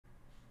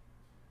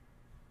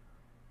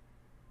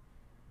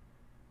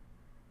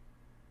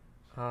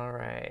All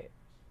right.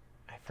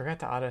 I forgot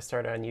to auto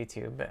start on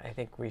YouTube, but I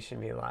think we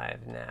should be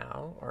live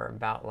now, or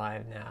about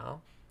live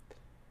now.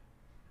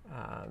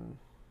 Um,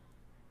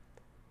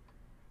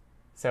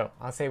 so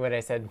I'll say what I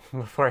said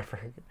before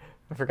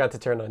I forgot to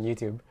turn on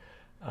YouTube.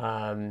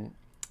 Um,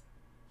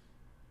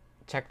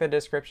 check the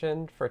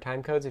description for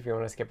time codes if you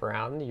want to skip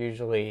around.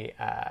 Usually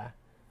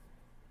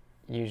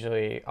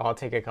I'll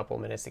take a couple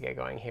minutes to get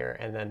going here,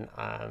 and then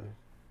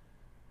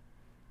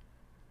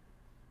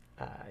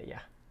yeah,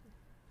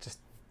 just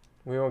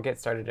we won't get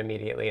started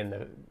immediately, and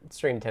the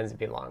stream tends to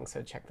be long,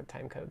 so check the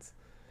time codes.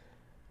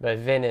 But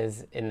Vin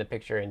is in the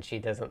picture, and she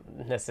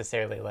doesn't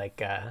necessarily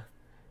like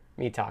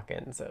me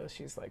talking, so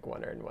she's like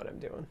wondering what I'm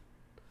doing.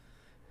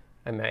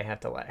 I might have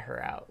to let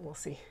her out. We'll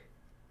see.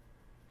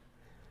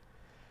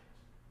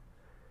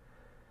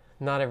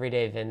 Not every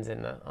day Vin's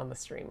on the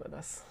stream with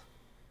us.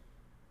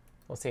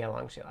 We'll see how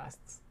long she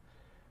lasts.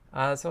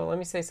 So let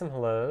me say some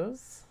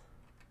hellos.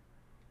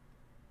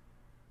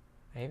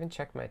 I even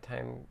checked my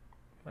time,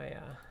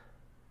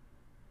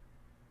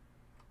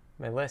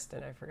 my list,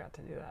 and I forgot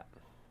to do that.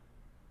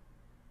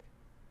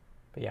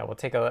 But yeah,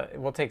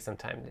 we'll take some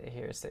time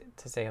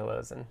to say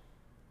hellos and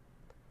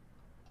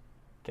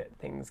get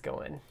things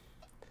going.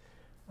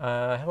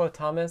 Hello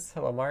Thomas.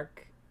 Hello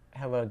Mark.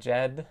 Hello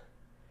Jed.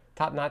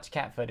 Top-notch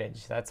cat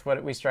footage. That's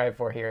what we strive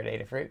for here at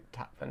Adafruit.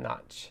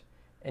 Top-notch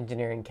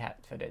engineering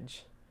cat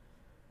footage.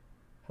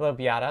 Hello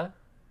Beata.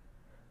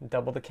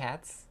 Double the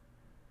cats.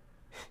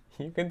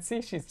 You can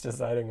see she's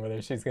deciding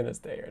whether she's gonna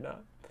stay or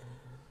not.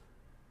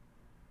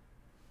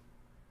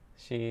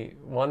 She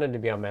wanted to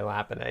be on my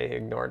lap and I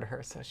ignored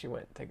her, so she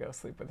went to go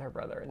sleep with her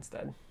brother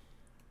instead.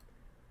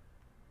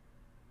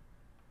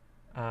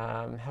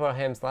 Hello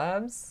Hams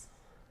Labs.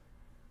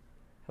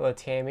 Hello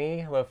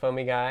Tammy. Hello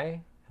Foamy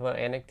Guy. Hello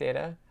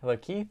Anecdata. Hello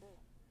Keith.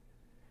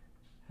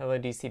 Hello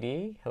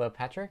DCD. Hello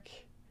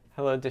Patrick.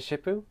 Hello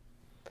Deshipu.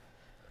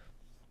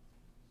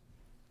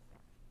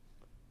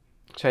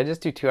 Should I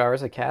just do 2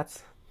 hours of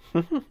cats?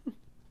 Hello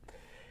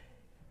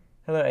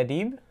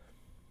Adib.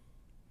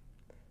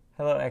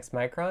 Hello X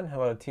Micron.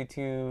 Hello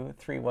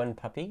 2231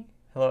 Puppy.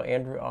 Hello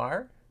Andrew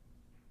R.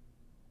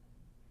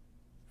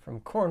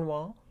 From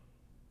Cornwall.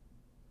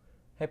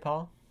 Hey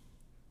Paul.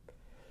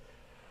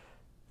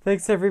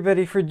 Thanks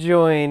everybody for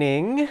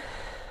joining.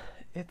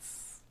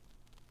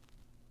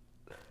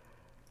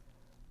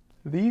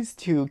 These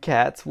two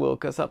cats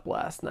woke us up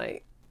last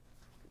night.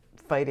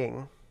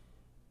 Fighting.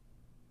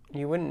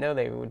 You wouldn't know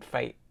they would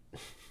fight,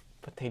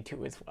 but they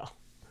do as well.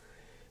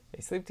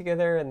 They sleep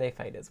together and they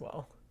fight as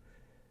well.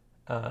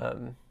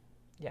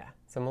 Yeah,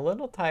 so I'm a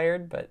little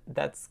tired, but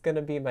that's going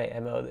to be my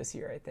MO this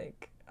year, I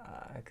think.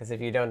 Because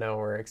if you don't know,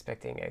 we're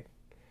expecting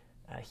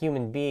a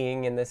human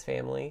being in this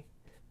family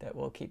that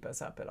will keep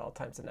us up at all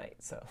times of night.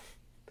 So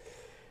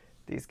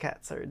these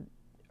cats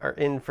are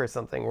in for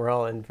something. We're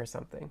all in for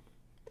something.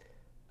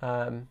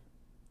 Abaddus.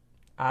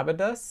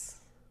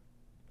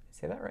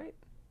 Say that right?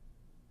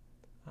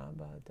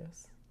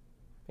 Abaddus.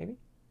 Maybe?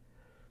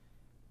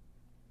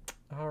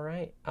 All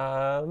right.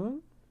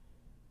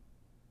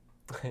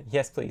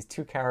 Yes, please.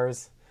 2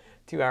 hours.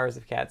 2 hours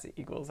of cats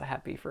equals a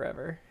happy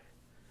forever.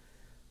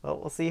 Well,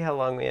 we'll see how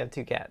long we have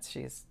 2 cats.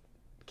 She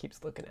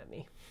keeps looking at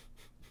me.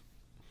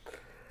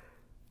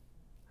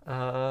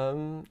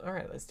 All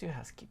right, let's do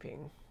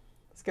housekeeping.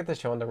 Let's get the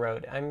show on the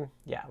road.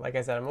 Like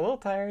I said, I'm a little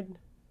tired.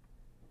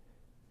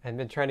 I've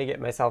been trying to get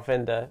myself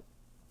into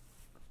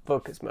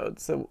focus mode,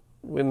 so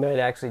we might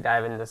actually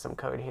dive into some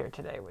code here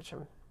today, which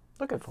I'm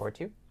looking forward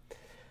to.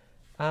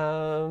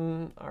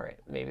 All right,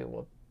 maybe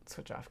we'll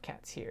switch off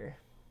cats here.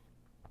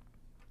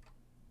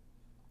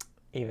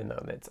 Even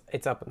though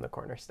it's up in the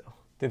corner still.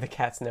 Do the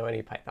cats know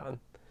any Python?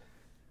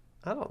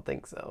 I don't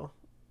think so.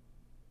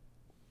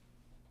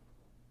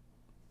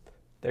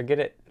 They're good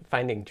at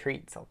finding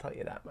treats, I'll tell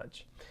you that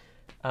much.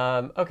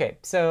 Okay,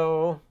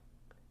 so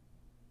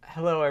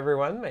hello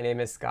everyone. My name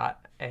is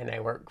Scott and I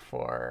work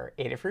for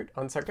Adafruit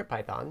on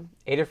CircuitPython.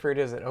 Adafruit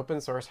is an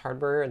open source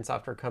hardware and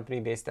software company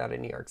based out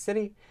in New York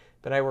City,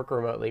 but I work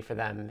remotely for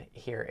them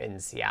here in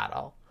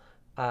Seattle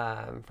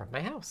from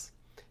my house.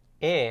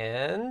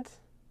 And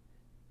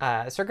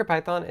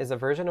CircuitPython is a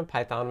version of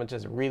Python which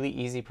is a really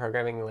easy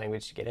programming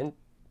language to get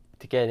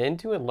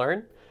into and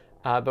learn.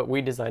 But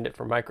we designed it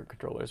for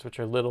microcontrollers, which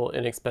are little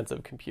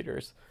inexpensive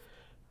computers,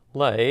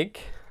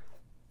 like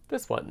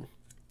this one.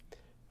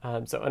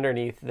 So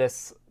underneath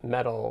this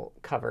metal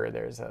cover,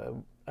 there's a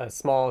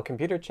small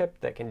computer chip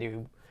that can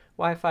do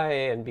Wi-Fi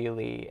and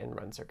BLE and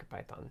run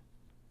CircuitPython.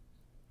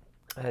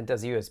 It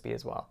does USB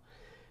as well.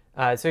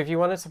 So if you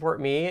want to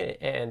support me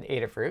and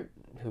Adafruit,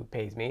 who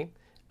pays me,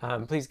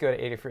 please go to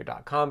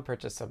adafruit.com,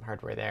 purchase some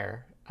hardware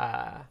there.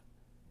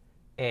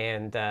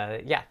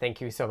 Yeah,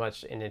 thank you so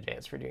much in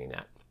advance for doing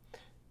that.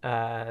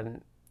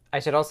 I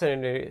should also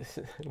introduce,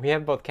 we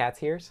have both cats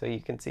here, so you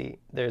can see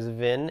there's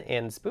Vin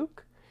and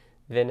Spook.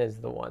 Vin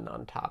is the one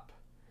on top.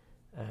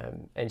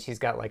 And she's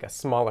got like a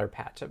smaller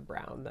patch of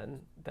brown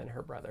than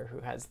her brother,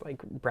 who has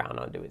like brown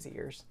onto his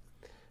ears.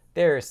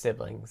 They're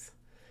siblings.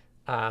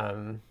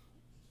 And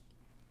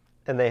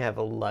they have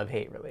a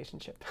love-hate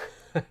relationship.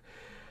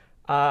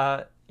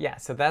 Yeah,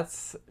 so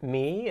that's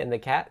me and the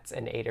cats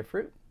and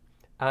Adafruit.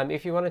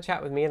 If you want to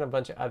chat with me and a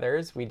bunch of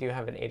others, we do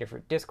have an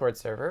Adafruit Discord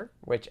server,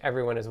 which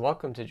everyone is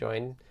welcome to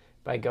join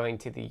by going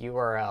to the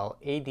URL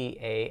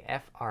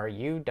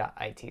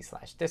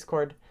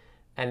adafru.it/discord,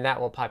 and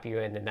that will pop you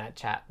in, and that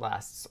chat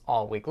lasts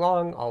all week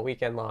long, all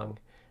weekend long.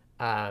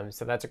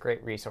 So that's a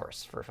great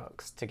resource for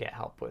folks to get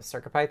help with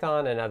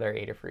CircuitPython and other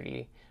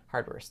Adafruity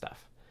hardware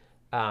stuff.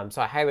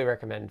 So I highly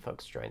recommend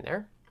folks join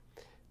there.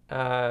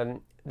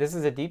 This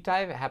is a deep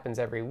dive. It happens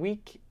every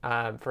week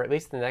for at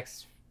least the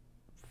next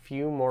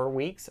few more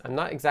weeks. I'm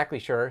not exactly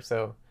sure,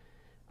 so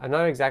I'm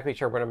not exactly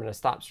sure when I'm going to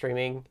stop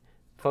streaming.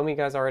 Foamy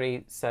Guy's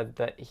already said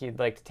that he'd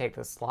like to take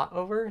the slot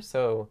over,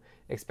 so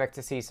expect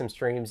to see some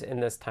streams in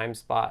this time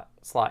slot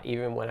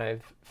even when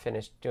I've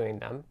finished doing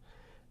them.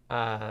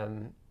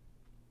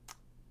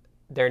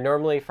 They're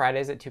normally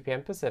Fridays at 2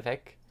 p.m.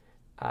 Pacific,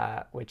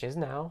 which is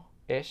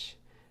now-ish.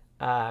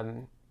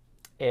 And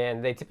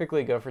they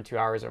typically go for 2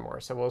 hours or more.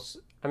 So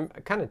I'm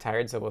kind of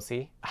tired, so we'll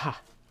see.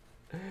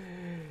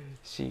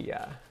 She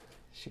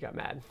got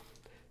mad.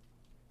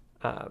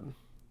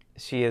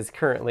 She is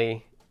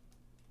currently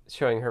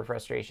showing her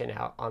frustration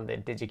out on the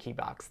DigiKey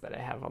box that I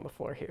have on the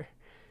floor here.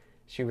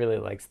 She really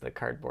likes the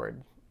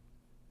cardboard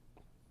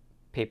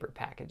paper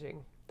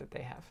packaging that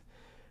they have.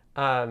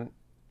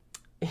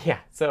 Yeah,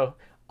 so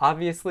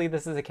obviously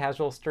this is a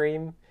casual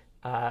stream.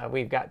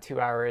 We've got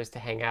 2 hours to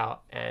hang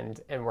out and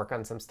work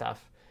on some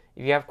stuff.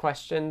 If you have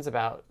questions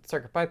about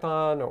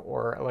CircuitPython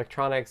or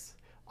electronics,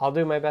 I'll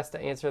do my best to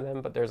answer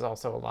them, but there's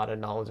also a lot of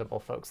knowledgeable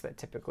folks that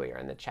typically are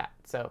in the chat.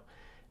 So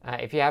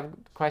if you have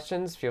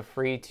questions, feel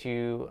free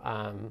to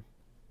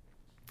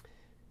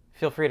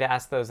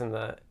ask those in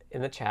the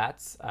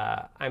chats.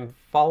 I'm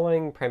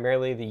following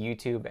primarily the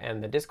YouTube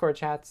and the Discord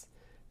chats,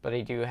 but I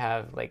do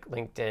have like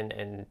LinkedIn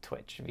and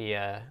Twitch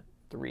via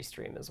the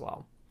Restream as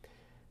well.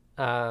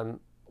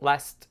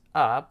 Last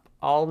up,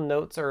 all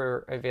notes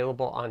are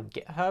available on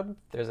GitHub.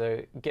 There's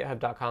a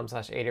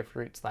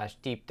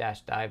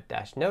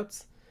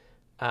github.com/adafruit/deep-dive-notes.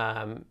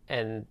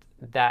 And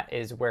that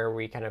is where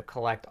we kind of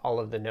collect all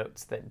of the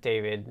notes that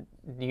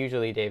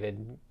usually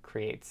David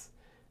creates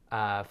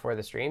for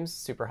the streams.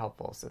 Super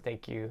helpful. So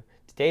thank you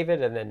to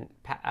David. And then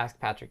Ask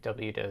Patrick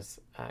W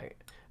does a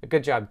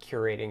good job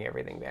curating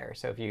everything there.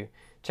 So if you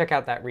check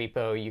out that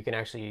repo, you can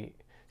actually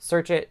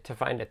search it to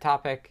find a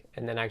topic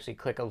and then actually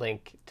click a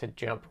link to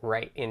jump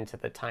right into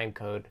the time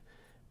code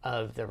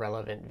of the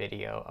relevant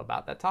video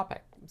about that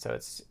topic. So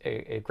it's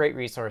a great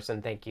resource,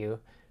 and thank you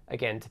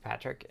again to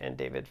Patrick and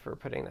David for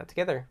putting that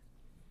together.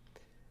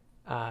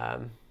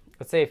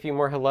 Let's say a few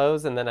more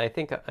hellos, and then I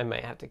think I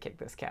might have to kick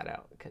this cat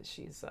out because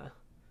she's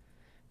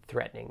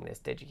threatening this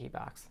DigiKey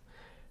box.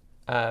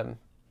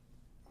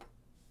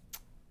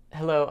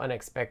 Hello,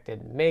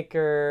 Unexpected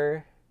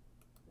Maker.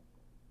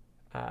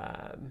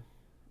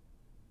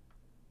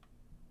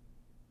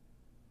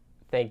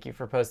 Thank you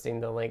for posting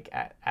the link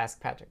at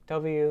Ask Patrick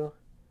W.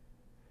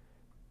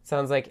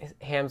 Sounds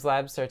like Hams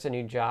Lab starts a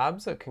new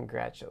job, so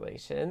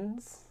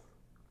congratulations.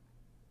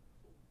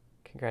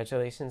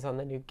 Congratulations on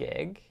the new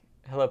gig.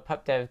 Hello,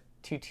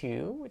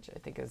 PupDev22, which I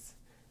think is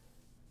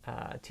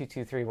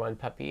 2231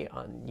 Puppy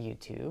on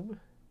YouTube.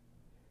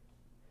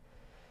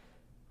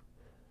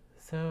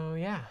 So,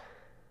 yeah.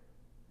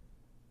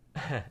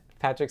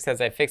 Patrick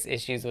says, I fix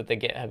issues with the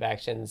GitHub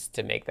Actions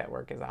to make that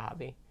work as a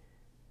hobby.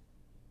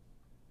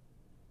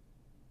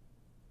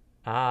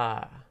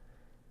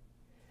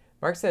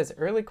 Mark says,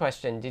 early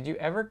question, did you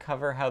ever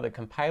cover how the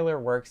compiler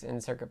works in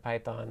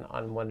CircuitPython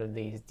on one of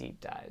these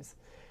deep dives?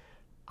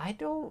 I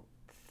don't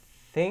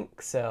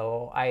think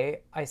so.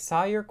 I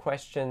saw your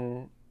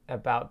question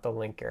about the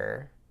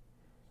linker.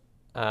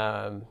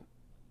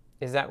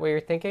 Is that what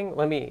you're thinking?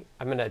 I'm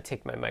going to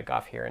take my mic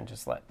off here and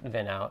just let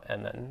Vin out,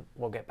 and then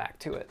we'll get back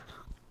to it.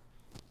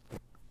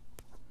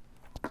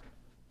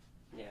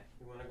 Yeah,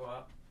 you want to go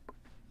out?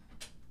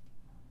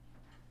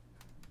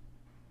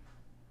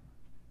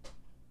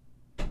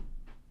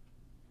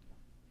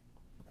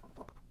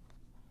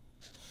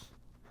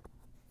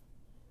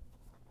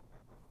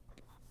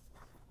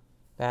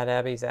 Bad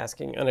Abby's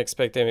asking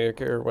Unexpected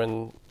Maker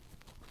when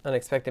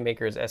Unexpected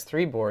Maker's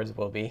S3 boards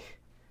will be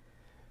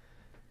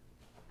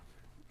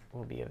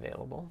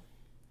available.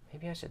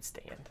 Maybe I should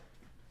stand.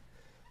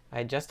 I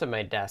adjusted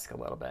my desk a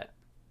little bit,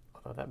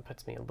 although that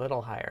puts me a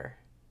little higher.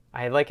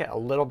 I like it a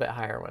little bit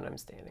higher when I'm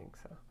standing,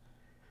 so I'll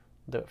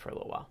do it for a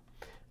little while.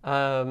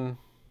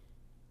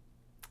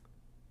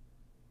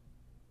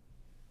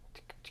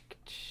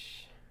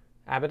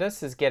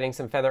 Abadus is getting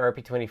some Feather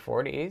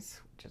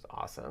RP2040s, which is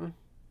awesome.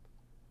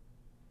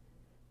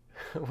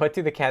 What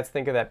do the cats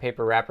think of that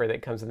paper wrapper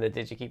that comes in the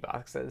DigiKey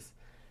boxes?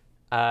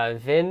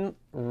 Vin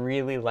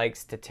really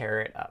likes to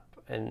tear it up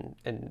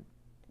and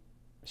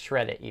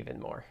shred it even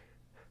more.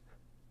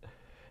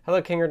 Hello,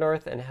 Kinger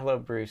North, and hello,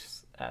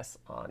 Bruce S.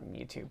 on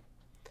YouTube.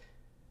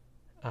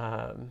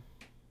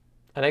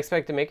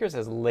 Unexpected Maker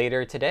says,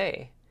 later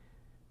today.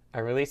 I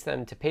released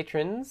them to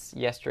patrons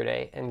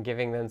yesterday and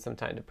giving them some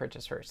time to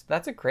purchase first.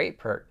 That's a great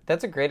perk.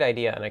 That's a great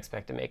idea,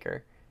 Unexpected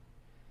Maker.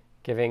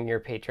 Giving your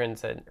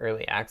patrons an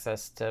early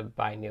access to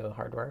buy new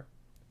hardware.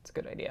 It's a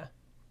good idea.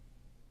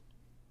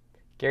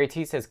 Gary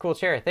T says, cool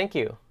chair. Thank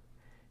you.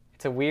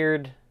 It's a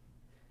weird,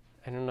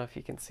 I don't know if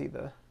you can see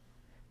the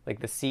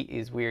seat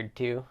is weird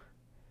too.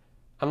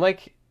 I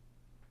like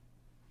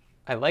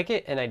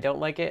it and I don't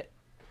like it.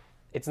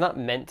 It's not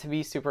meant to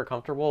be super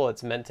comfortable.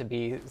 It's meant to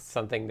be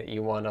something that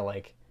you want to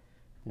like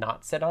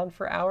not sit on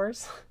for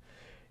hours.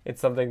 It's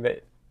something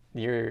that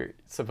you're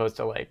supposed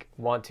to like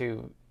want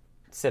to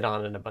sit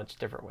on in a bunch of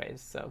different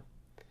ways. So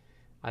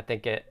I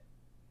think it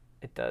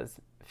does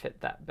fit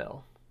that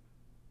bill.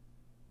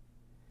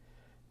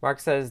 Mark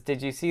says,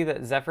 did you see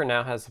that Zephyr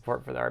now has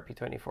support for the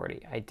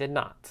RP2040? I did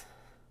not.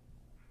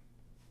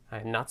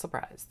 I'm not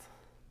surprised.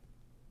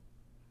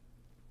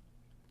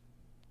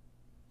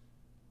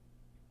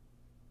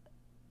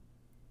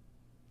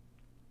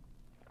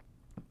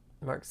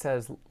 Mark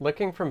says,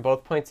 looking from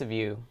both points of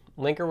view,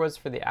 Linker was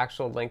for the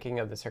actual linking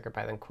of the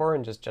CircuitPython core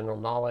and just general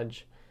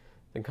knowledge.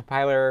 The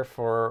compiler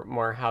for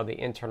more how the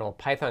internal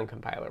Python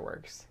compiler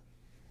works,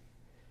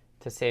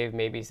 to save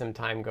maybe some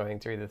time going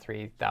through the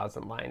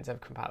 3,000 lines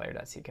of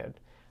compiler.c code.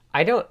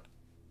 I don't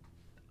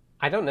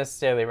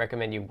necessarily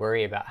recommend you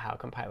worry about how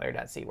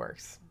compiler.c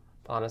works,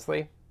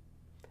 honestly.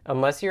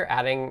 Unless you're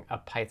adding a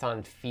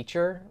Python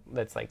feature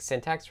that's like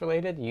syntax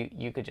related,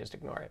 you could just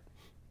ignore it.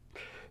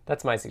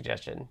 That's my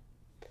suggestion.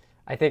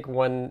 I think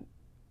one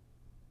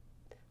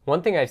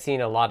thing I've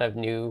seen a lot of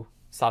new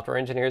software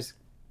engineers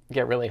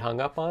get really hung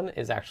up on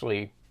is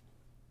actually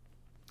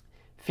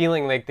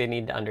feeling like they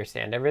need to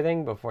understand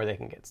everything before they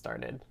can get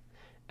started.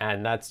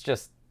 And that's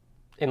just,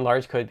 in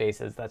large code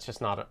bases, that's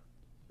just not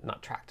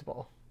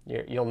tractable.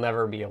 You'll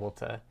never be able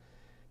to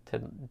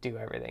do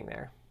everything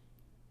there.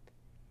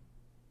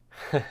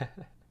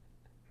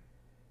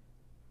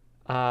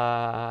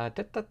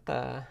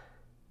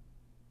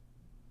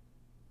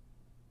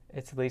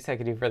 It's the least I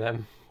could do for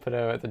them, put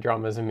out the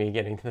dramas of me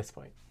getting to this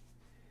point.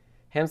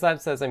 Hamslab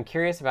says, I'm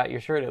curious about your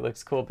shirt. It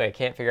looks cool, but I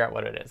can't figure out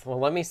what it is. Well,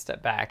 let me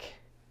step back.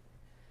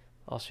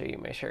 I'll show you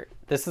my shirt.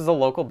 This is a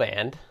local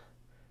band.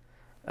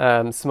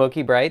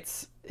 Smoky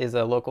Brights is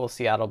a local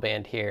Seattle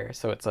band here.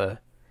 So it's a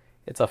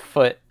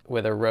foot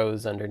with a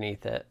rose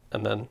underneath it.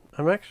 And then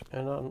I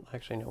don't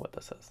actually know what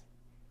this is.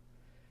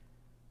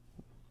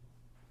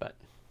 But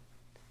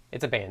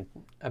it's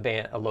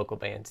a local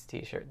band's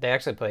t-shirt. They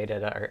actually played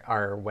at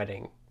our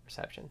wedding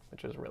reception,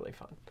 which was really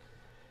fun.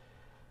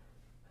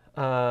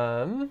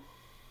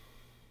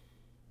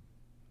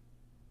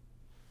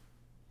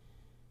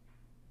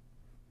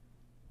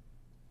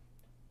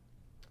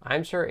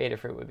 I'm sure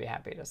Adafruit would be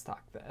happy to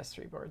stock the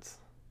S3 boards.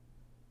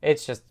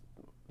 It's just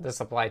the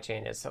supply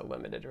chain is so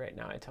limited right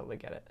now. I totally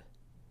get it.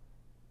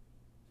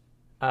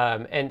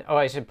 And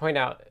I should point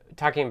out,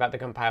 talking about the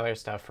compiler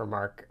stuff for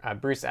Mark,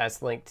 Bruce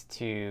S. linked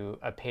to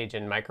a page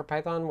in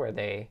MicroPython where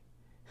they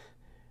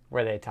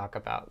talk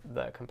about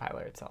the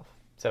compiler itself.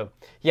 So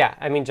yeah,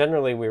 I mean,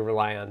 generally we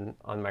rely on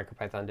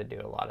MicroPython to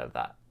do a lot of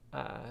that,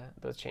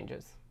 those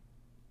changes.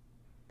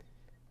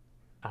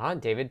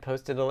 David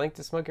posted a link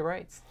to Smoky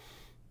Brights.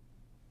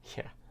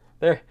 Yeah,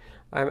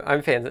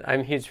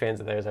 I'm huge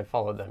fans of theirs. I've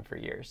followed them for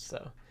years.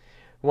 So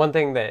one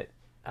thing that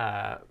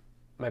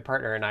my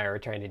partner and I are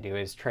trying to do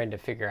is trying to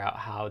figure out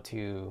how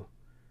to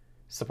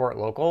support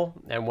local.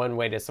 And one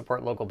way to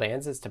support local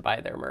bands is to buy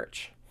their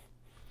merch.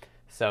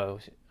 So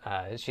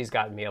she's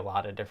gotten me a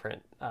lot of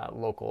different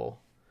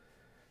local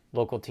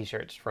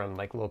t-shirts from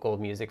like local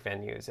music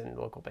venues and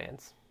local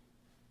bands.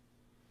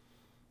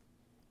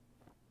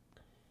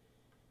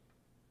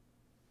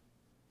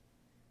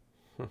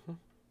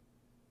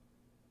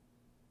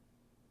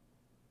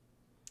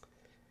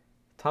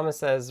 Thomas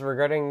says,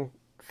 regarding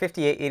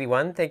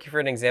 5881, thank you for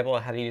an example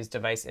of how to use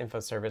device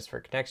info service for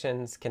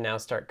connections. Can now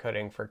start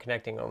coding for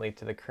connecting only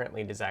to the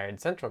currently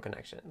desired central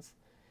connections.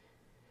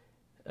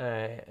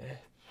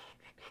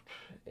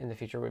 In the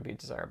future would be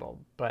desirable,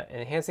 but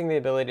enhancing the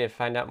ability to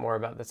find out more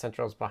about the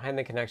centrals behind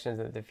the connections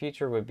in the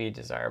future would be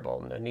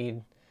desirable. No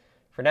need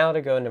for now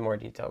to go into more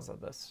details of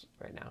this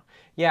right now.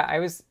 Yeah, I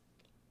was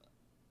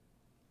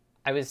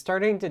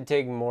starting to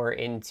dig more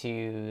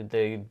into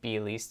the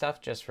BLE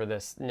stuff just for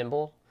this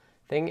Nimble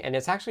thing, and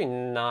it's actually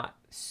not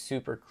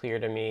super clear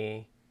to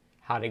me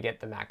how to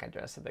get the MAC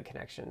address of the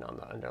connection on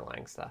the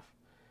underlying stuff.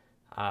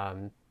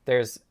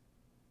 There's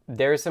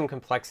some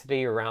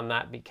complexity around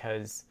that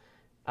because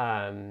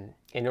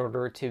in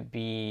order to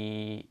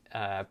be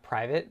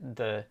private,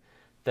 the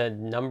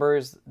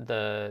numbers,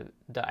 the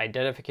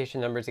identification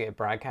numbers that get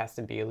broadcast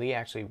in BLE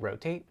actually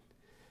rotate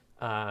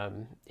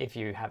if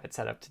you have it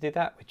set up to do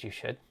that, which you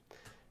should.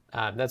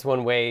 That's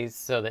one way,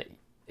 so that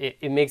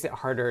it makes it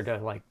harder to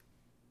like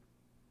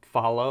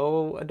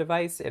follow a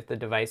device if the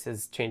device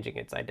is changing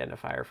its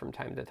identifier from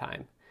time to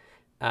time.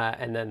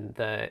 And then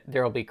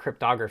there will be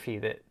cryptography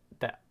that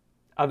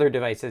other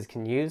devices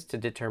can use to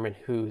determine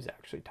who's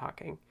actually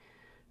talking.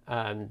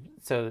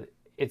 So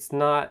it's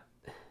not...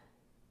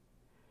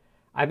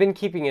 I've been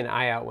keeping an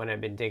eye out when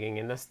I've been digging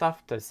in this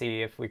stuff to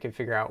see if we can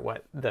figure out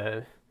what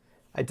the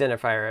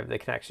identifier of the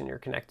connection you're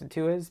connected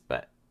to is,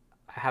 but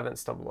I haven't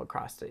stumbled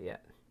across it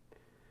yet.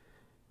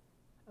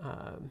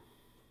 Um,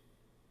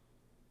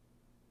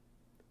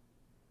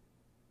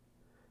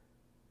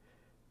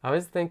 I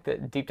always think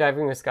that deep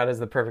diving with Scott is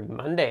the perfect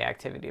Monday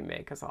activity to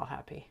make us all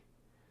happy.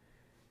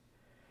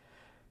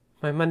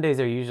 My Mondays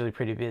are usually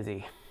pretty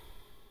busy.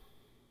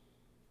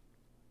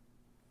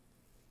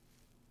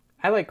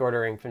 I like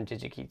ordering from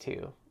DigiKey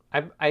too.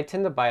 I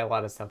tend to buy a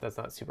lot of stuff that's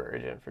not super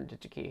urgent from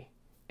DigiKey.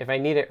 If I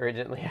need it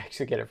urgently, I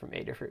actually get it from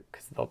Adafruit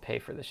because they'll pay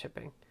for the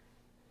shipping.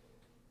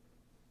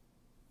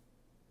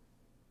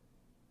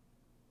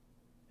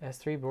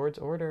 S3 boards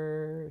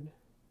ordered.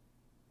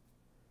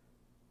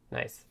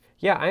 Nice.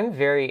 Yeah, I'm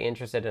very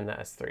interested in the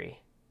S3.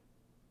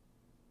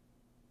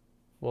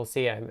 We'll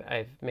see.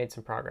 I've made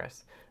some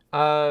progress.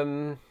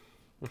 I've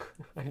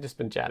just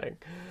been chatting.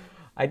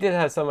 I did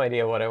have some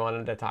idea what I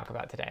wanted to talk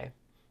about today.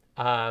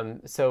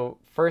 So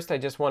first, I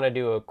just want to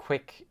do a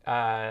quick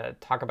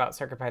talk about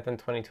CircuitPython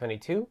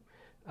 2022.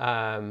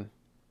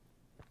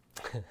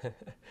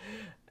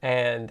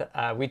 And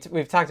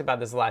we've talked about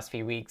this the last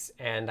few weeks,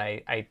 and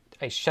I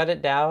shut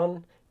it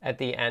down at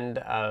the end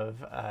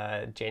of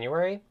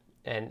January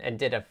and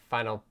did a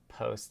final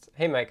post.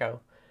 Hey, Maiko.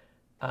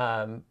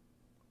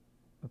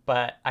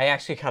 But I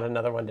actually got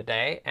another one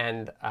today,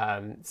 and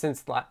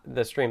since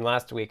the stream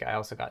last week, I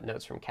also got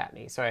notes from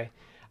Kattni. So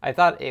I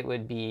thought it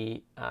would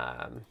be,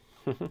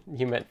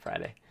 you meant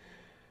Friday.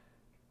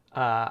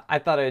 I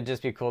thought it would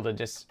just be cool to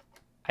just,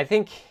 I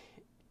think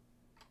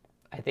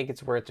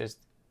it's worth just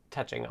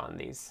touching on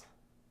these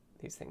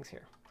things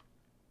here.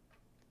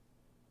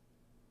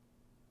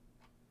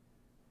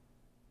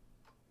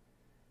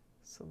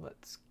 So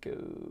let's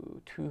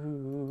go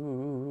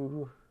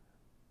to,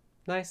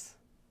 nice.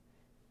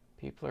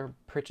 People are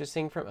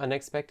purchasing from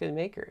Unexpected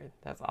Maker.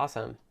 That's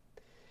awesome.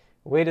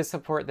 Way to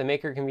support the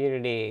maker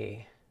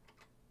community.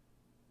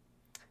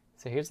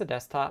 So here's the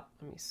desktop.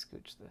 Let me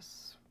scooch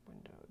this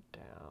window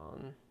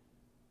down.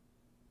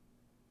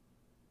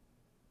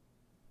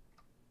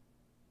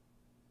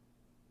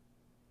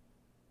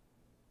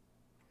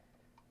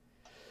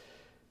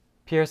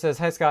 Pierre says,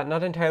 hi Scott,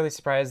 not entirely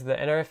surprised the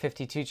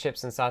NRF52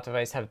 chips in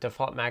SoftDevice have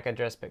default MAC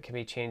address but can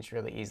be changed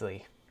really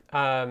easily.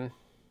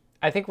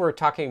 I think we're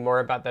talking more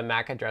about the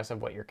MAC address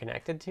of what you're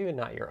connected to and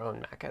not your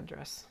own MAC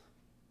address.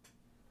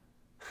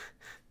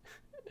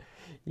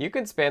 You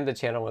can spam the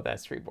channel with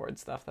S3 board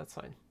stuff, that's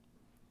fine.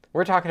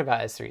 We're talking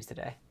about S3s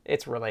today.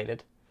 It's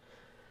related.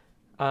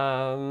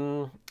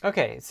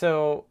 Okay,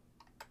 so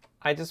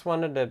I just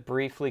wanted to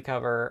briefly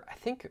cover, I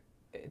think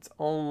it's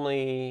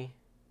only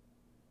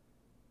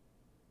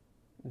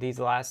these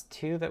last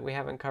two that we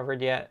haven't covered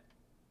yet.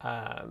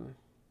 Did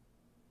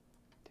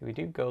we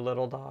do Go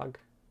Little Dog?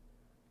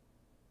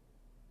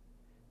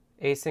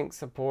 Async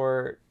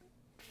support,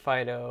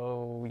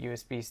 FIDO,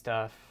 USB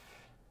stuff.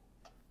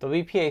 The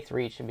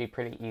WPA3 should be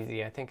pretty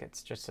easy. I think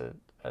it's just a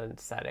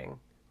setting,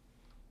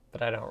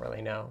 but I don't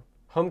really know.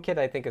 HomeKit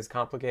I think is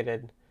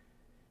complicated,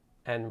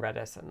 and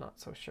Redis I'm not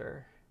so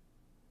sure.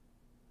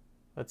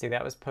 Let's see,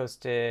 that was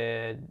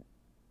posted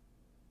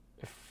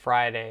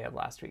Friday of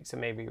last week, so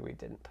maybe we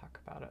didn't talk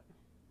about it.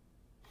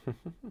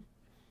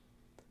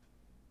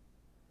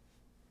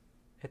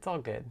 It's all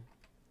good.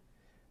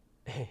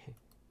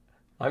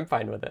 I'm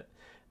fine with it.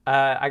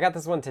 I got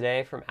this one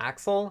today from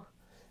Axel.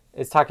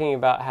 It's talking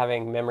about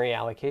having memory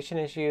allocation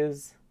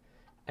issues,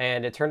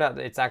 and it turned out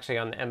that it's actually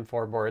on the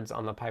M4 boards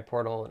on the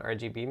PyPortal and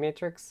RGB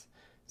matrix.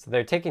 So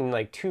they're taking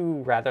like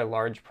two rather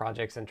large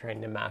projects and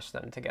trying to mash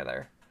them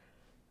together.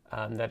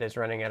 That is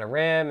running out of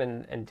RAM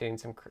and doing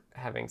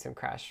having some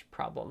crash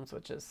problems,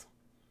 which is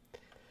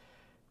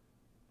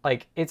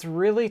like, it's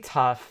really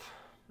tough.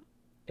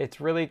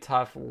 It's really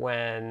tough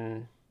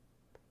when,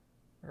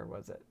 where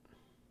was it?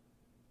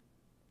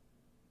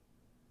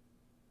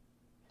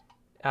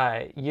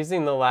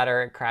 Using the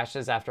ladder, it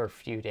crashes after a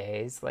few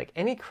days. Like,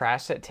 any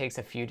crash that takes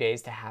a few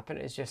days to happen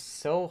is just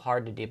so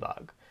hard to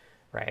debug,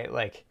 right?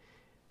 Like,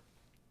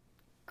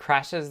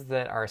 crashes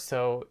that are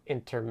so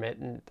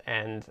intermittent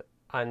and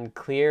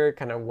unclear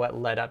kind of what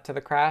led up to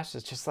the crash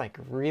is just like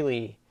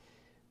really,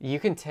 you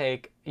can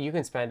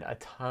spend a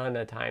ton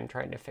of time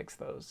trying to fix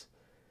those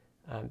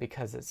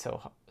because it's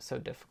so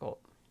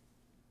difficult.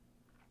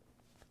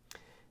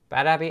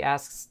 Bad Abby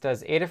asks,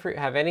 does Adafruit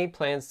have any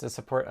plans to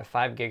support a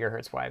 5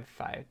 gigahertz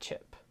Wi-Fi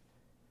chip?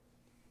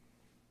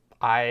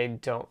 I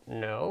don't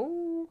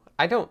know.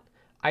 I don't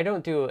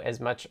do as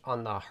much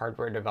on the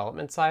hardware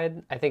development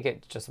side. I think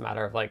it's just a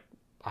matter of like,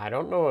 I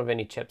don't know of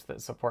any chips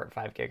that support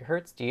 5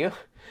 gigahertz. Do you?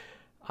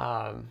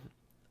 I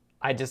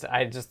just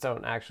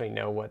don't actually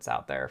know what's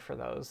out there for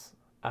those.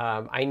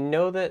 I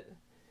know that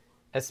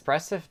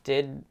Espressif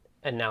did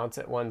announce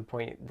at one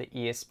point the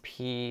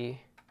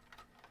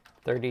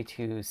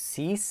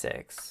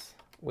ESP32C6,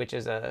 which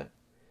is a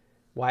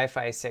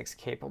Wi-Fi 6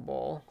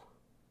 capable.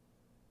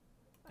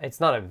 It's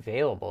not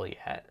available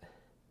yet,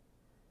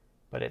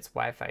 but it's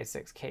Wi-Fi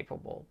 6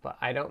 capable. But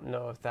I don't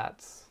know if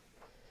that's...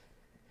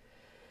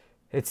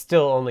 It's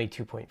still only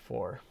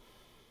 2.4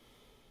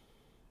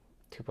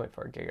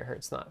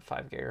 gigahertz, not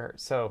 5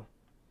 gigahertz. So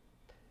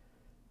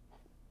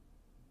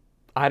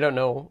I don't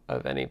know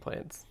of any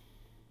plans.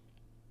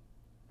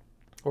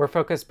 We're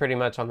focused pretty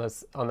much on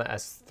this on the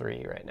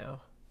S3 right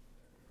now.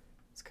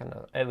 It's kind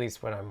of at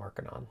least what I'm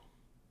working on.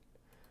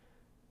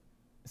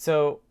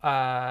 So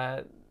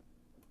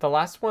the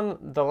last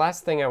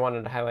thing I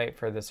wanted to highlight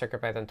for the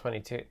CircuitPython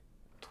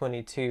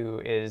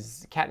 22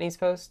 is Kattni's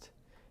post.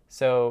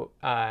 So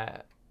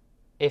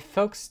if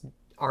folks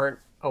aren't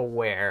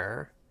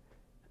aware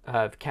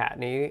of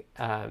Kattni,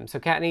 so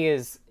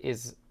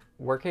Kattni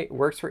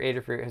works for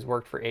Adafruit, has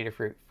worked for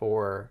Adafruit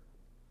for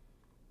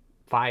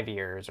 5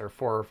 years or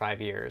 4 or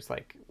 5 years,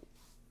 like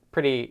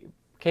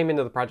came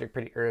into the project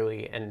pretty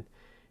early and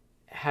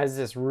has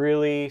this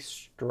really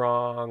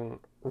strong,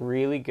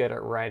 really good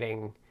at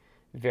writing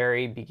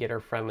very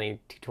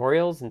beginner-friendly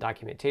tutorials and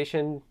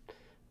documentation,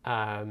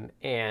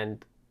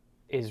 and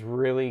is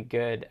really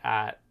good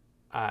at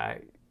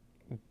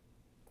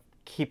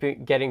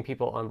getting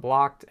people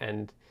unblocked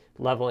and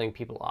leveling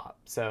people up.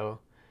 So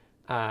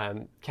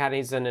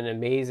Kattni's done an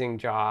amazing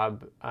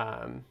job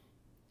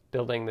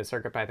building the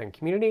CircuitPython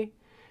community,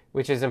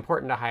 which is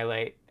important to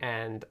highlight.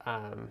 And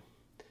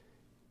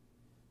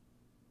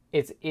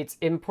it's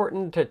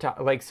important to talk,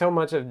 like, so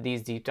much of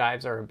these deep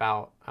dives are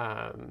about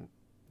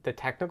the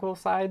technical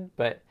side,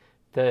 but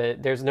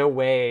there's no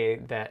way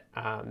that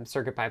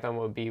CircuitPython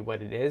will be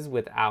what it is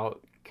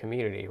without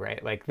community,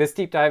 right? Like, this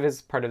deep dive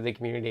is part of the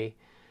community,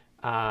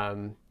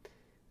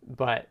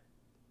 but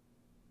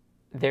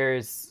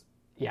there's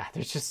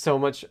just so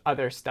much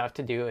other stuff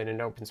to do in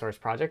an open source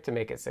project to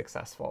make it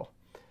successful.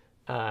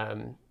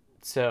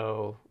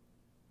 So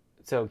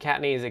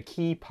Kattni is a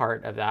key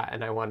part of that,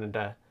 and I wanted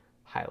to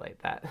highlight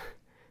that.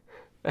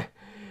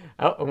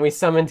 Oh, and we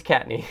summoned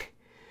Kattni.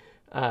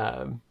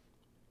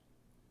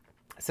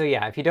 So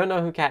yeah, if you don't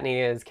know who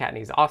Kattni is,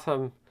 Kattni's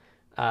awesome.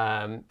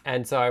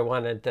 And so I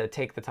wanted to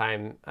take the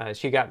time.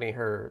 She got me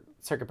her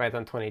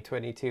CircuitPython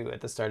 2022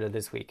 at the start of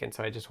this week, and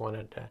so I just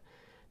wanted to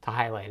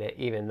highlight it,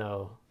 even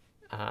though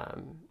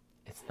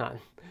it's not.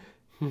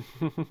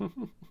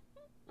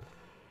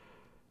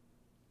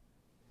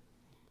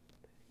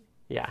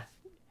 Yeah,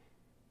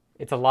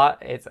 it's a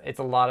lot. It's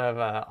a lot of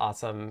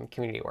awesome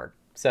community work.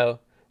 So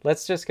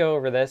let's just go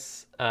over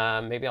this.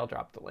 Maybe I'll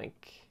drop the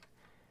link.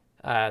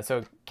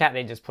 So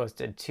Kattni just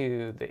posted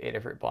to the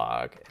Adafruit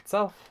blog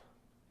itself.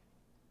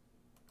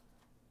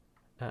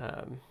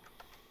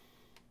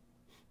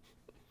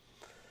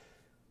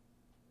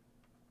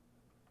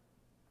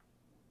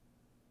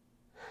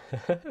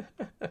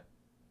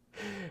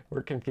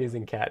 We're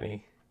confusing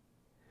Kattni.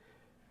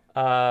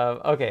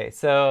 Okay,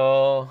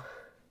 so...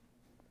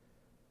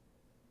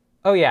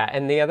 Oh yeah,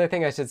 and the other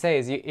thing I should say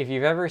is if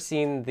you've ever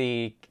seen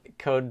the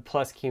code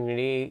plus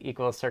community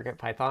equals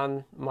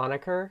CircuitPython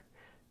moniker,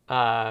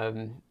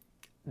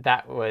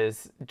 that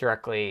was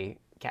directly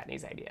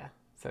Kattni's idea.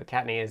 So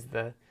Kattni is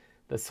the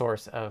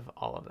source of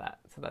all of that.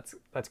 So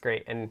that's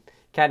great. And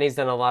Kattni's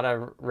done a lot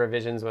of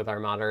revisions with our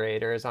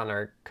moderators on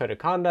our code of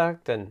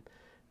conduct, and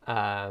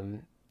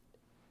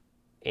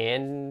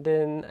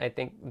then I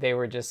think they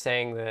were just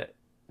saying that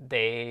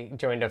they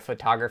joined a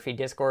photography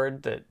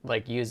Discord that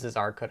like uses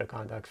our code of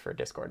conduct for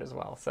Discord as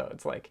well. So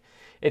it's like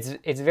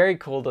it's very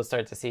cool to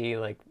start to see,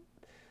 like,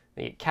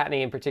 the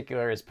Kattni in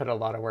particular has put a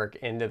lot of work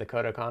into the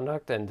code of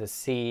conduct, and to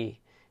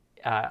see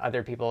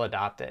other people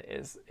adopt it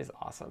is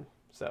awesome.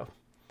 So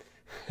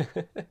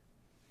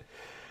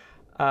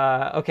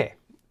okay,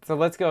 so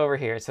let's go over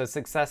here. So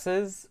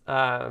successes.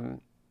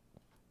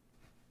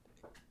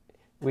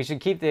 We should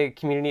keep the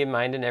community in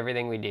mind in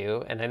everything we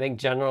do, and I think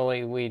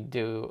generally we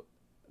do.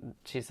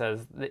 She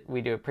says that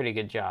we do a pretty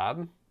good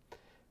job.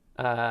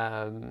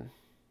 I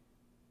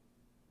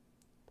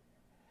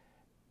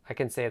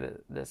can say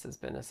that this has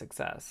been a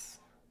success.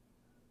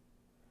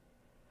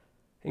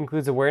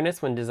 Includes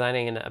awareness when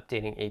designing and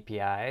updating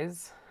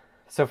APIs.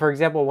 So for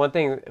example,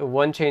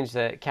 one change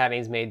that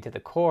Kattni's made to the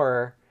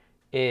core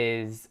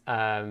is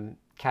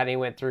Kattni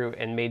went through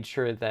and made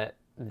sure that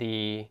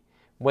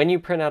when you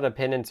print out a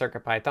pin in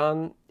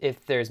CircuitPython,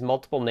 if there's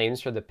multiple names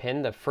for the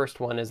pin, the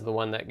first one is the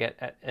one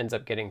that ends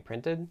up getting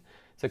printed.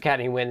 So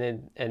Kattni went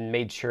in and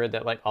made sure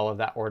that, like, all of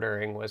that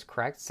ordering was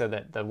correct, so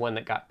that the one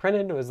that got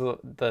printed was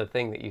the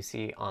thing that you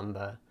see on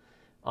the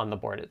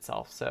board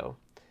itself. So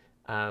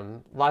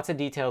lots of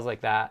details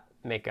like that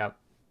make up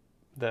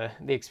the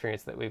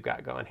experience that we've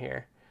got going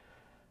here.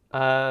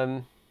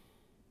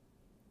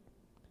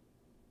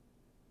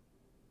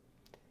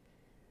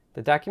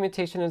 The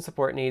documentation and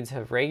support needs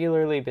have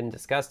regularly been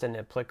discussed in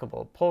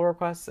applicable pull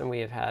requests, and we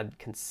have had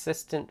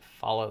consistent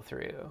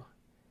follow-through.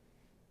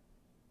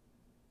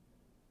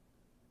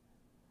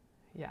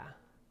 Yeah.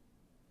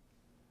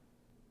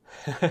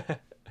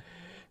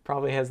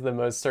 Probably has the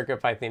most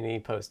CircuitPython-y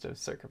post of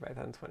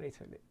CircuitPython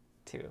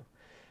 2022.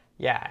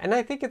 Yeah, and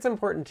I think it's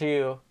important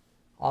to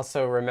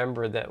also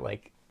remember that,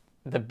 like,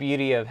 the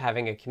beauty of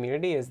having a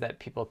community is that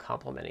people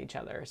complement each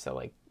other. So,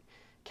 like,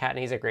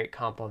 Kattni's a great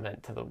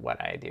complement to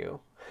what I do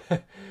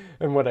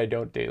and what I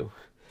don't do.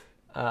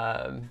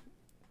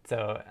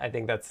 So I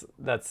think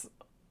that's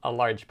a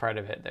large part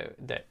of it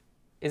that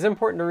is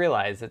important to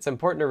realize. It's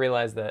important to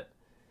realize that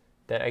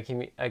a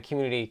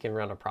community can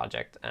run a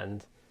project,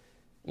 and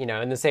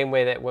in the same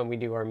way that when we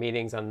do our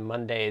meetings on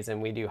Mondays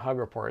and we do hug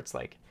reports,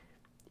 like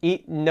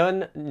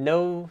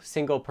no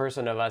single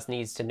person of us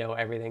needs to know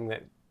everything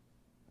that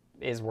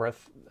is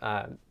worth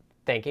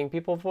thanking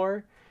people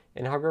for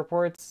in hug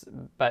reports,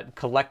 but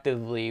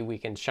collectively we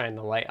can shine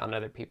the light on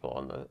other people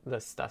and the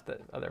stuff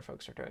that other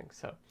folks are doing.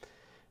 So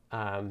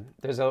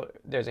there's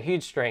a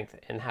huge strength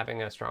in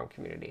having a strong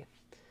community.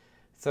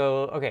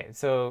 So okay,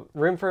 so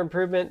room for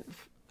improvement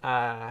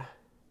in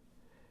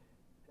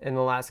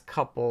the last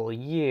couple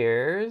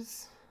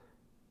years.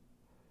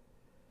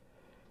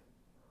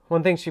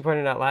 One thing she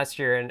pointed out last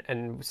year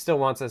and still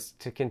wants us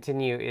to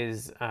continue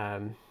is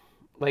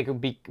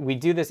we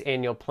do this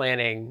annual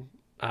planning.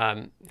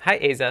 Hi,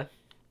 Aza.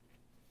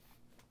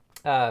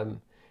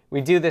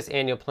 We do this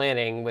annual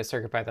planning with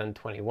CircuitPython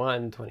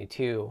 21,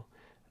 22,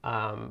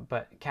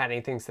 but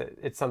Kattni thinks that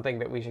it's something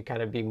that we should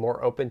kind of be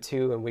more open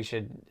to, and we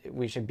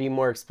should be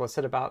more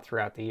explicit about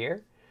throughout the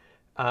year.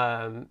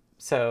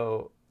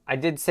 So I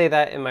did say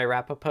that in my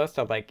wrap-up post.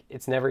 I'm like,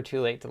 it's never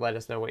too late to let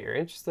us know what you're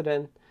interested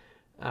in.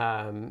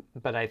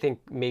 But I think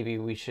maybe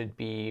we should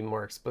be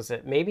more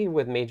explicit, maybe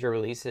with major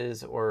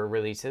releases or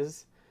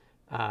releases.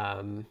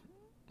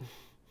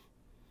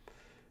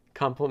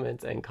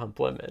 Compliments and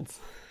compliments.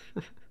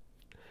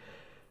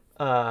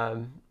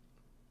 So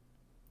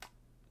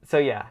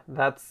yeah,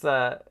 that's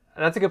a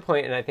good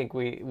point, and I think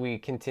we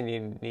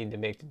need to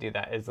make to do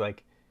that is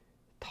like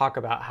talk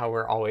about how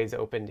we're always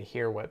open to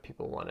hear what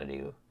people want to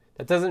do.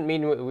 That doesn't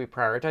mean we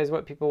prioritize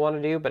what people want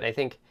to do, but I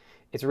think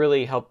it's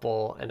really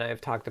helpful, and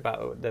I've talked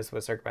about this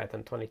with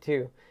CircuitPython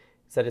 22,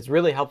 is that it's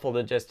really helpful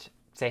to just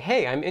say,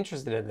 hey, I'm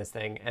interested in this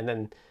thing, and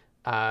then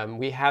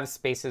we have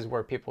spaces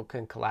where people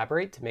can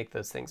collaborate to make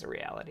those things a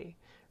reality,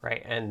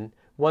 right? And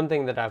one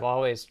thing that I've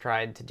always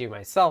tried to do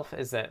myself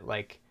is that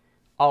I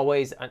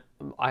always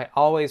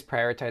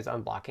prioritize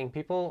unblocking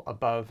people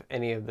above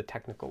any of the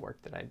technical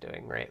work that I'm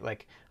doing, right?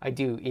 Like I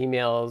do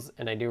emails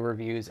and I do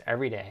reviews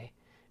every day.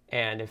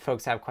 And if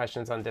folks have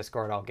questions on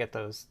Discord, I'll get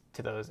those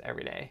to those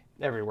every day,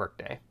 every work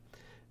day.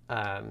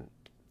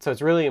 So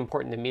it's really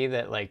important to me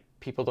that like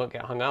people don't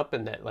get hung up,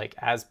 and that like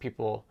as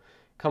people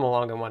come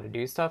along and want to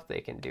do stuff,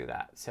 they can do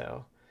that.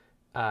 So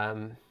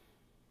I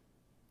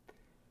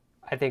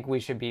think we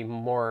should be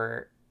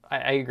more,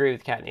 I agree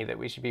with Kattni that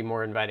we should be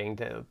more inviting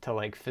to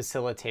like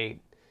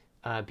facilitate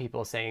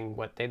people saying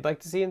what they'd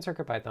like to see in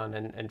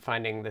CircuitPython and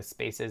finding the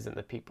spaces and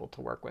the people to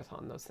work with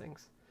on those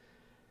things.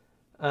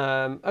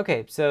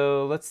 Okay,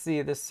 so let's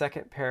see, this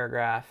second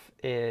paragraph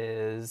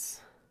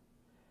is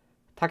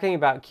talking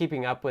about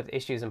keeping up with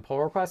issues and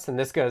pull requests, and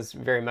this goes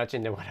very much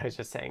into what I was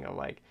just saying of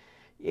like,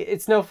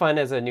 it's no fun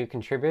as a new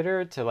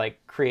contributor to like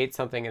create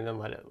something and then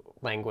let it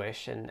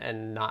languish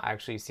and not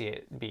actually see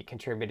it be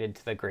contributed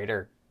to the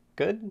greater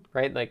good,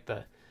 right? Like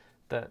the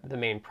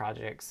main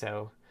project.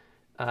 So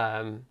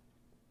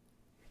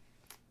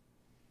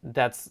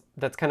that's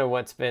kind of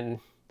what's been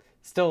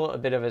still a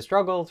bit of a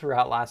struggle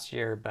throughout last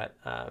year, but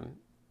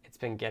it's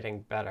been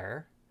getting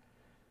better.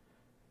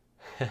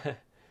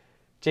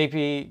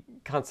 JP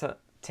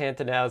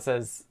Constantinow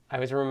says, I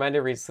was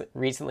reminded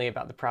recently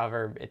about the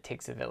proverb, it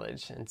takes a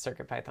village, and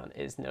CircuitPython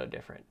is no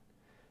different.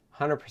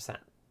 100%.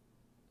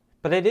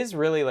 But it is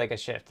really like a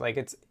shift. Like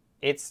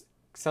it's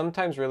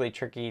sometimes really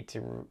tricky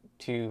to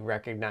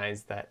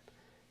recognize that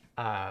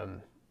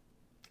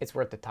it's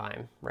worth the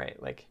time,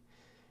 right? Like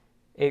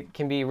it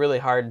can be really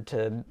hard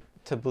to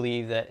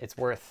believe that it's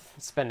worth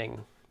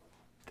spending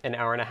an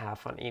hour and a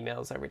half on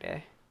emails every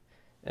day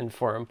and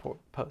forum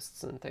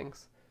posts and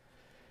things.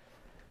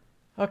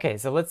 Okay,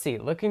 so let's see.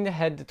 Looking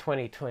ahead to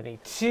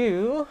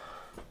 2022,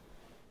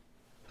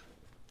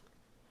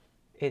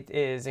 it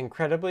is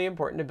incredibly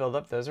important to build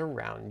up those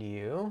around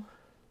you.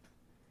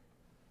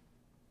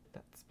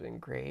 That's been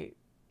great.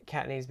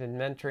 Kattni's been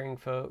mentoring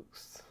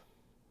folks.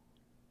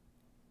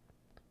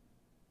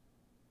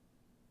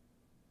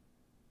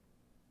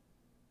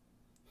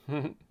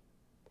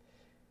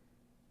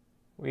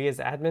 We as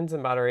admins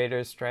and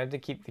moderators strive to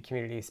keep the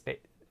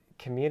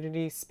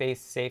community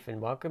space safe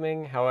and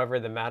welcoming. However,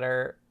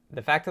 the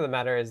fact of the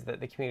matter is that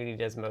the community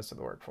does most of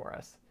the work for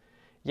us.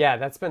 Yeah,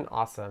 that's been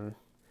awesome.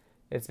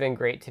 It's been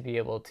great to be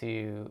able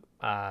to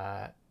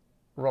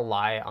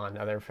rely on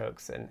other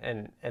folks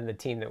and the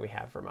team that we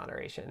have for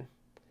moderation.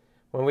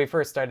 When we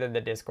first started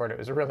the Discord, it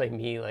was really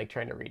me like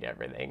trying to read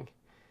everything,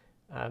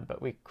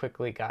 but we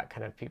quickly got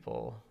kind of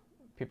people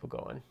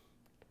going.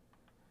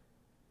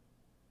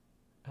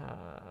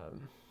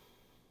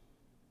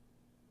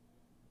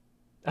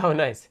 Oh,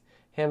 nice.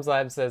 Hams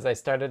Lab says, I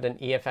started an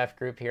EFF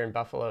group here in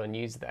Buffalo and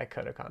used that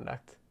code of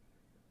conduct.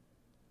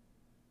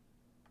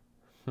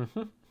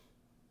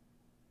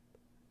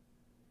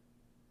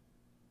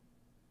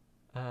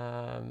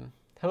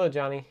 Hello,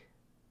 Johnny.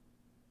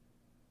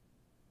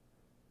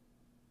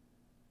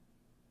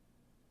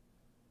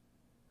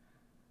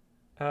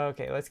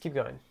 Okay, let's keep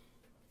going.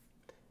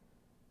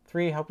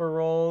 3 helper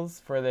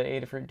roles for the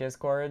Adafruit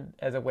Discord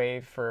as a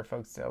way for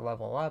folks to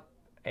level up,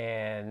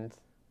 and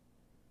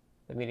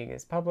the meeting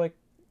is public.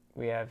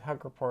 We have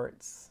hug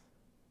reports.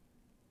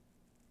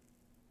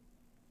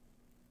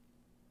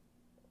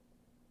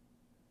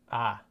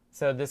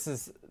 So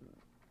this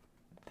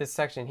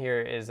section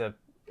here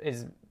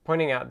is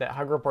pointing out that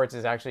Hug Reports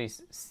is actually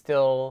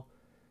still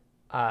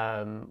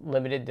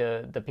limited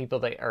to the people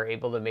that are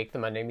able to make the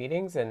Monday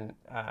meetings, and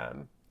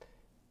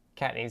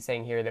Kattni is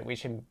saying here that we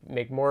should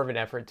make more of an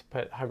effort to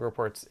put Hug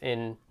Reports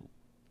in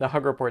the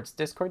Hug Reports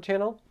Discord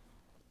channel,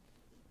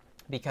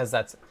 because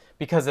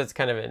it's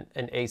kind of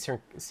an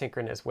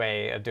asynchronous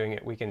way of doing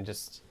it. We can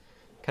just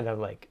kind of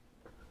like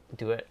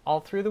do it all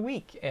through the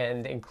week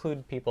and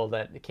include people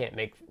that can't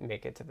make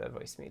it to the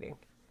voice meeting.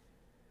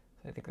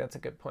 So I think that's a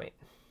good point.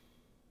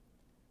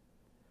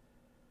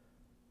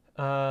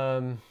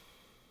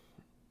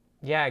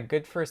 Yeah,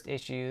 good first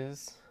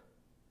issues.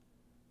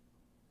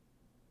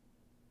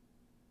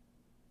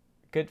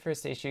 Good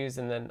first issues,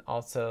 and then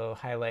also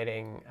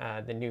highlighting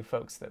the new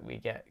folks that we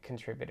get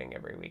contributing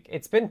every week.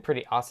 It's been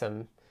pretty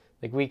awesome.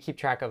 Like, we keep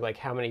track of like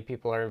how many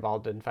people are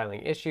involved in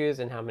filing issues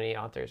and how many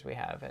authors we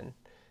have, and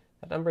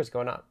that number is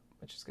going up,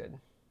 which is good.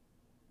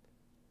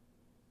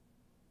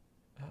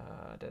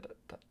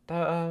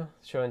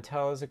 Show and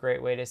tell is a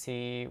great way to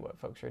see what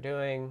folks are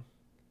doing.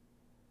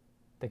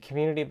 The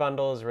community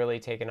bundle is really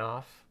taken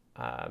off.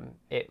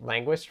 It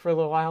languished for a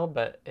little while,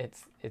 but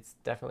it's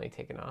definitely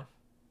taken off.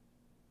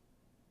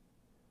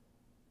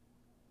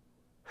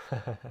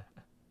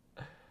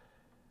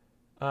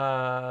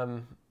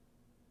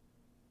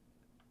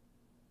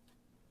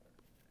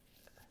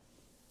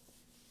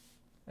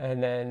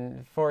 And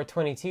then for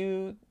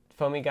 22,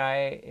 Foamy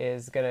Guy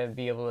is going to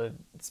be able to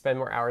spend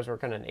more hours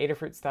working on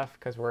Adafruit stuff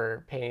because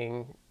we're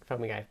paying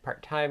Foamy Guy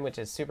part-time, which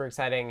is super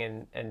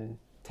exciting. And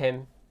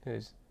Tim,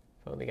 who's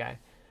Foamy Guy,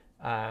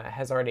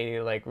 has already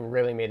like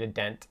really made a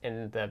dent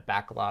in the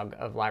backlog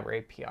of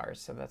library PRs.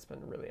 So that's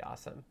been really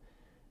awesome.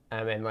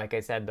 And like I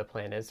said, the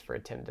plan is for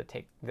Tim to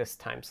take this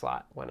time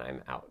slot when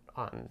I'm out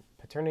on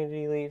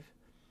paternity leave.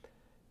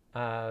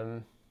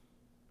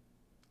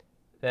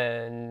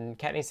 Then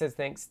Kattni says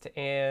thanks to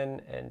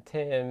Anne and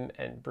Tim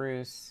and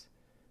Bruce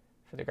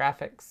for the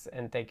graphics,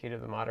 and thank you to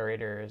the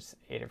moderators,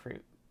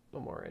 Adafruit,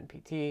 Limor, and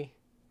PT.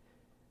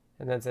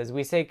 And then says,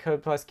 we say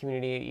Code Plus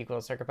community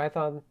equals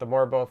CircuitPython. The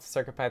more both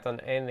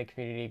CircuitPython and the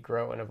community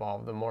grow and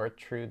evolve, the more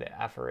true the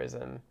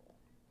aphorism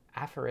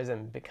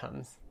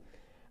becomes.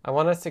 I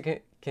want us to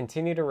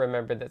continue to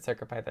remember that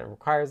CircuitPython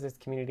requires this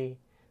community.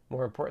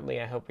 More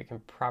importantly, I hope we can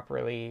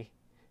properly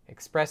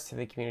express to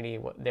the community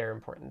what their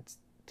importance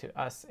to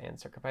us and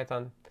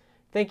CircuitPython.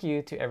 Thank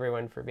you to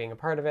everyone for being a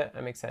part of it.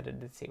 I'm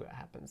excited to see what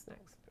happens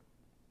next.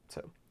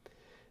 So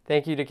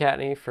thank you to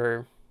Kattni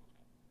for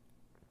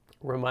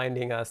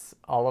reminding us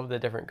all of the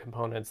different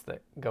components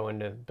that go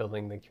into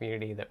building the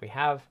community that we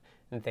have.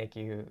 And thank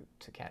you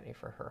to Kattni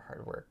for her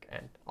hard work,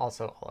 and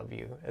also all of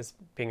you as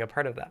being a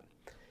part of that.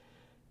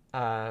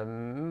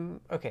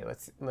 Okay,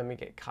 let me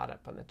get caught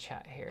up on the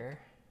chat here.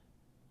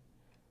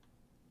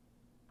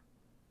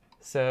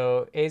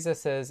 So Aza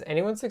says,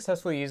 anyone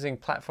successfully using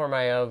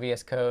Platform.io,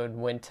 VS Code,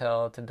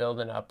 Wintel to build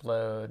and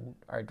upload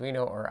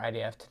Arduino or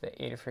IDF to the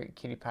Adafruit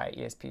QT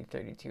Py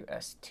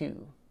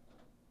ESP32S2?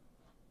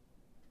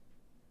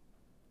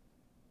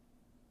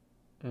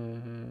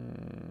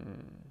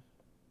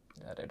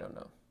 That I don't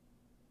know.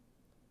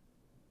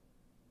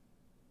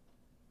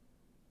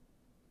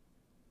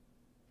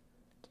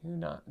 Do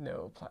not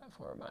know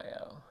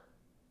Platform.io.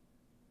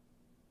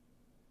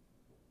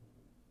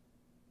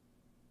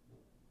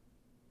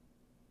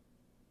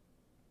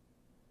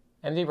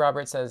 MD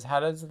Roberts says, how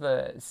does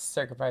the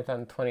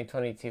CircuitPython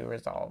 2022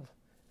 resolve?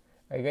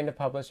 Are you going to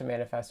publish a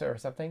manifesto or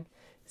something?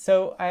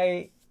 So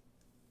I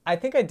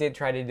think I did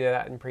try to do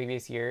that in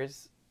previous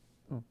years,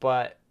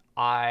 but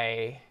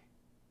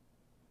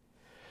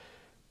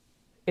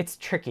it's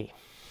tricky.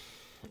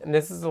 And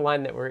this is a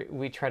line that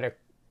we try to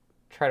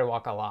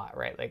walk a lot,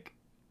 right? Like,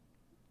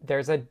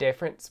 there's a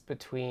difference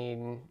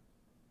between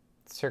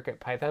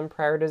CircuitPython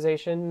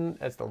prioritization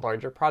as the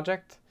larger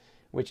project,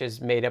 which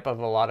is made up of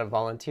a lot of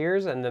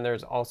volunteers, and then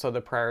there's also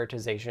the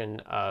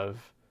prioritization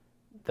of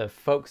the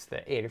folks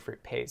that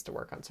Adafruit pays to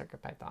work on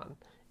CircuitPython,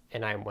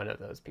 and I'm one of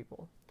those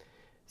people.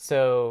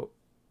 So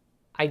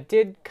I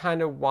did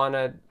kind of want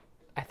to,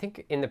 I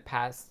think in the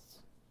past,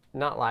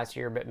 not last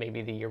year, but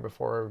maybe the year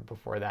before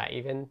that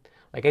even,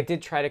 like I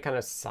did try to kind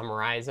of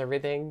summarize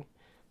everything,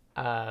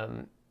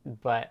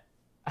 but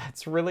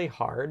it's really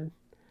hard,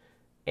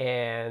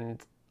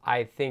 and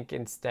I think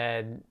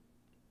instead,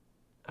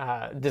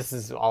 this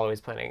is all I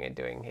was planning on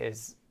doing,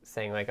 is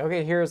saying like,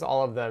 okay, here's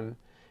all of them.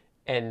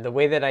 And the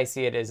way that I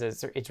see it is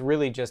it's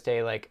really just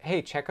a like,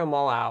 hey, check them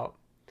all out.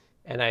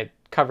 And I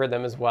cover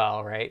them as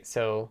well, right?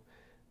 So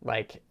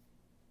like,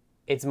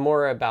 it's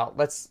more about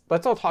let's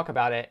all talk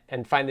about it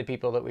and find the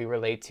people that we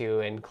relate to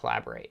and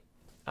collaborate.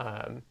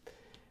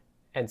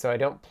 And so I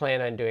don't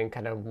plan on doing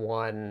kind of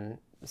one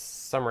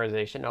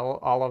summarization,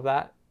 all of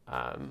that.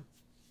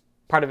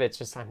 Part of it's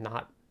just I'm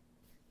not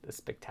a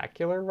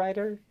spectacular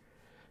writer.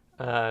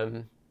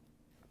 And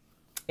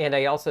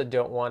I also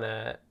don't want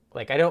to,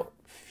 like, I don't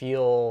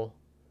feel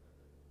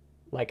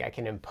like I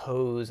can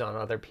impose on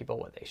other people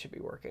what they should be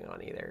working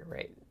on either,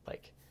 right?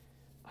 Like,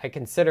 I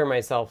consider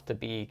myself to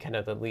be kind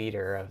of the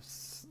leader of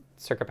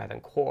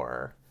CircuitPython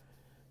core,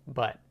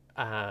 but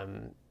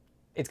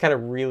it's kind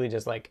of really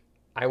just like,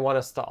 I want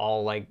us to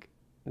all, like,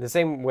 the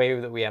same way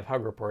that we have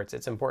hug reports,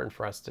 it's important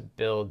for us to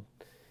build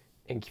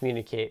and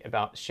communicate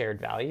about shared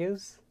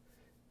values.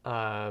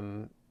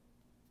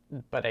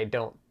 But I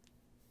don't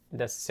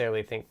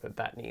necessarily think that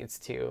that needs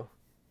to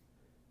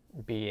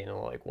be in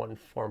like one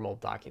formal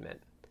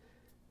document.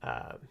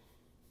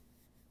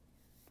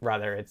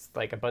 Rather, it's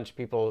like a bunch of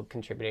people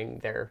contributing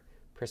their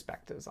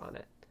perspectives on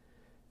it.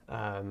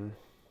 But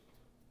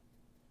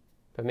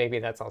maybe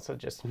that's also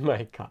just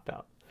my cop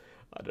out.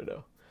 I don't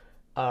know.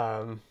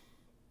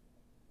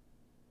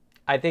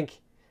 I think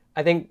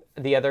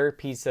the other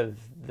piece of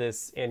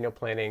this annual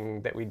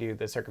planning that we do,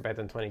 the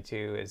CircuitPython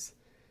 22, is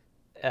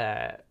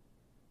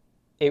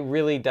it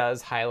really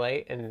does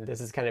highlight, and this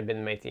has kind of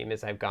been my theme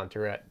as I've gone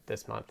through it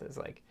this month, is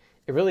like,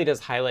 it really does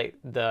highlight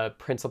the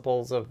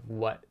principles of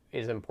what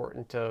is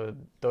important to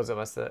those of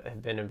us that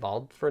have been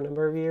involved for a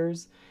number of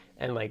years,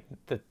 and like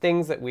the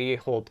things that we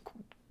hold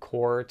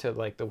core to,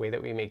 like the way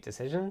that we make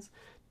decisions,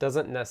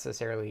 doesn't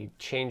necessarily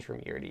change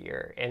from year to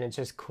year. And it's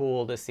just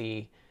cool to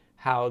see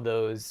how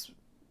those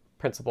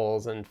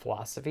principles and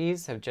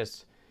philosophies have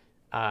just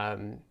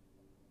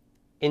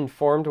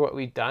informed what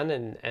we've done,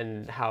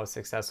 and how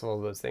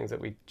successful those things that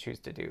we choose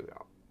to do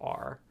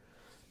are.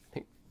 I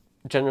think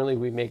generally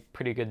we make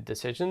pretty good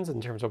decisions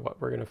in terms of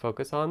what we're going to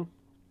focus on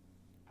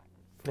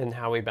and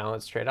how we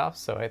balance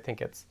trade-offs. So I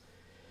think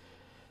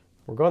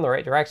we're going the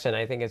right direction.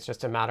 I think it's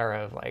just a matter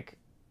of like,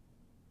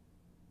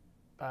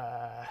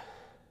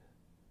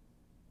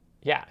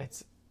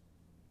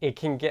 it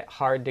can get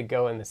hard to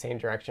go in the same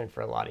direction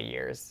for a lot of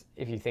years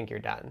if you think you're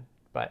done.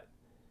 But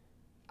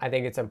I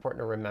think it's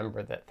important to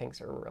remember that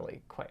things are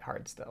really quite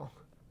hard still.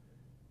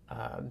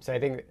 So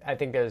I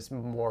think there's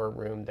more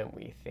room than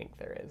we think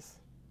there is,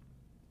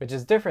 which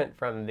is different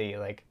from the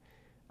like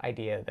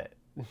idea that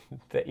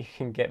that you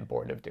can get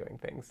bored of doing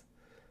things.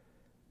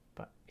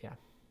 But yeah.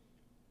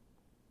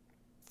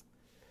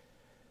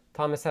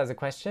 Thomas has a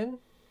question.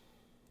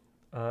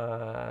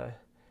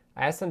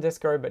 I asked on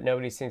Discord, but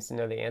nobody seems to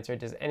know the answer.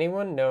 Does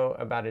anyone know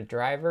about a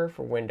driver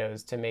for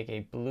Windows to make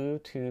a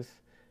Bluetooth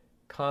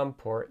COM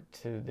port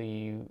to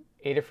the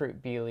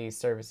Adafruit BLE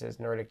Services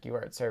Nordic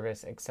UART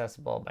service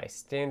accessible by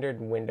standard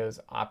Windows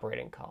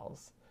operating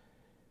calls?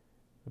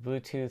 The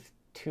Bluetooth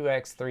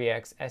 2x,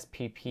 3x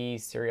SPP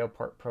serial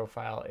port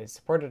profile is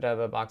supported out of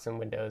the box in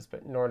Windows,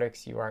 but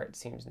Nordic's UART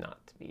seems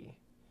not to be.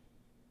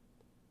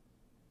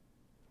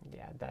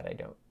 Yeah, that I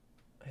don't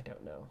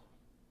know.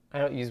 I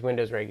don't use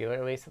Windows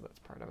regularly, so that's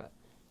part of it.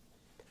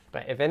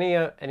 But if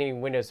any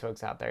Windows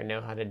folks out there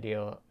know how to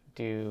do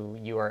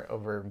UART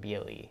over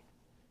BLE,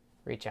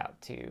 reach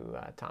out to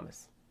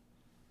Thomas.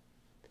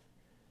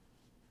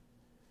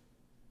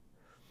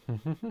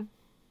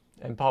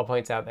 And Paul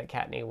points out that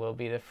Kattni will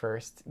be the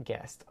first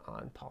guest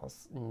on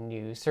Paul's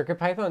new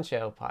CircuitPython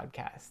Show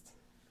podcast.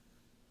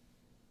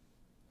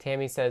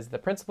 Tammy says, the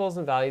principles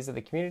and values of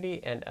the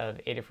community and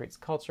of Adafruit's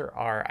culture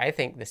are, I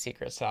think, the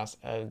secret sauce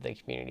of the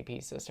community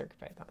piece of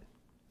CircuitPython.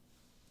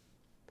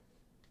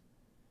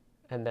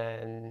 And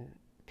then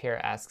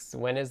Pierre asks,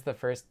 when is the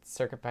first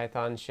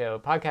CircuitPython Show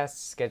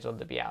podcast scheduled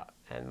to be out?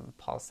 And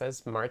Paul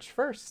says March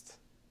 1st.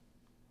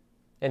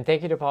 And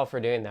thank you to Paul for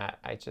doing that.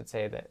 I should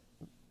say that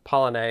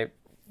Paul and I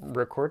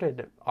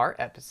recorded our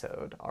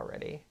episode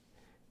already,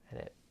 and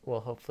it will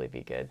hopefully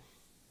be good.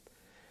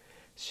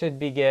 Should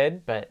be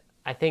good, but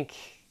I think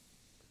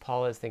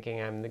Paul is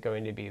thinking I'm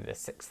going to be the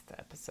 6th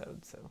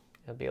episode, so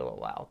it'll be a little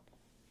while.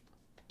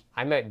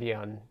 I might be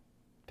on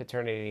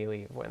paternity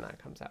leave when that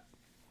comes out,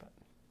 but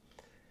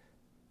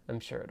I'm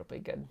sure it'll be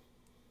good.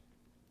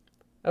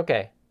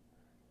 Okay.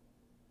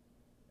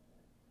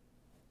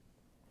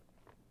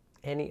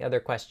 Any other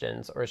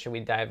questions, or should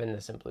we dive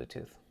into some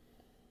Bluetooth?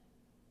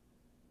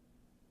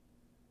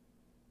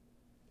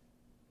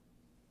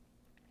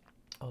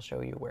 I'll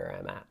show you where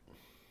I'm at.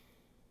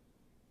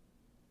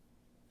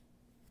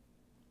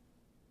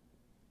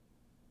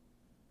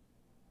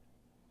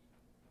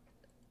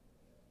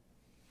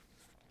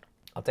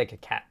 I'll take a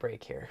cat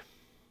break here.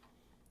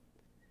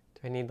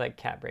 Do I need like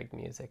cat break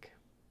music?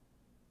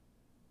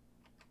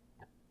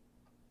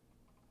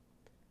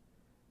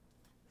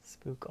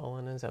 Spook all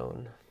on his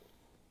own.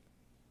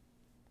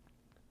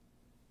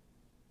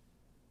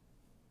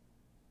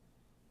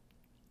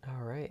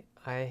 All right,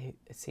 I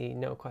see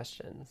no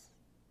questions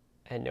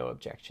and no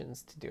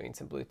objections to doing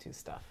some Bluetooth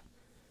stuff.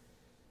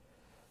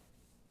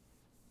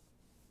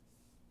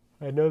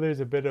 I know there's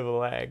a bit of a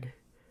lag.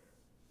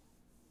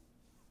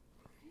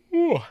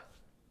 Ooh.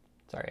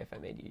 Sorry if I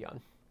made you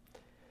yawn.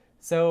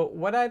 So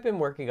what I've been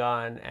working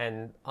on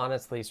and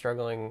honestly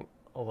struggling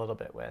a little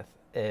bit with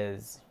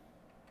is,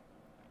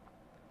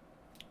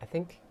 I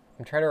think,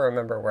 I'm trying to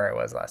remember where I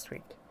was last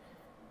week.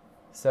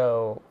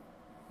 So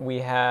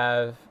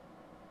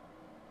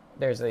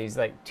there's these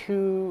like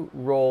 2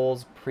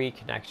 roles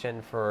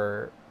pre-connection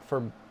for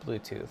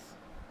Bluetooth.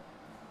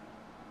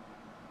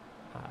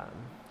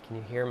 Can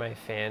you hear my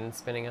fan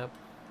spinning up?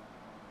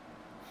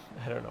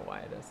 I don't know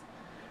why it is.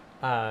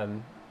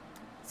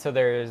 So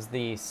there's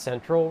the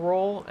central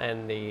role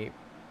and the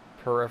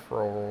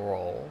peripheral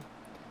role.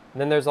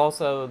 And then there's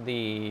also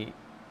the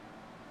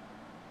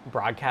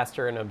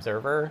broadcaster and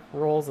observer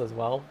roles as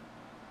well.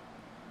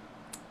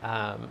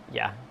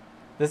 Yeah,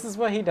 this is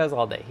what he does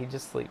all day. He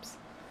just sleeps.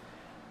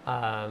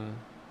 Um,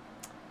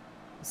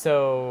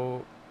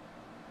 so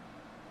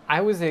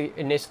I was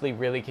initially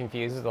really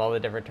confused with all the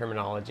different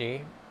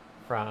terminology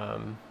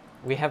from,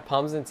 we have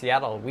palms in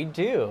Seattle. We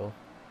do.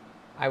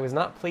 I was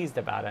not pleased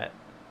about it.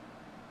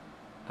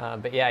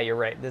 But yeah, you're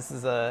right.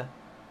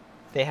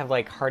 They have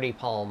like hardy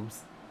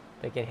palms.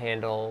 They can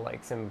handle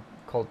like some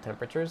cold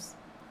temperatures.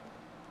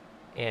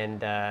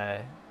 And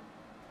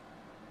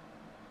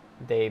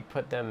they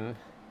put them.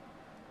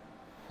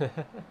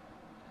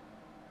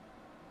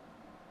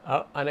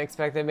 Oh,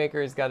 Unexpected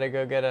Maker's got to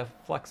go get a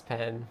flux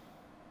pen.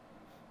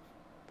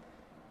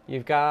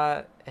 You've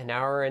got an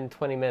hour and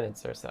 20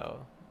 minutes or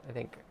so. I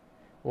think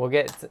we'll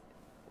get.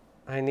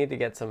 I need to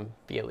get some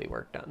Feely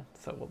work done,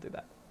 so we'll do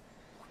that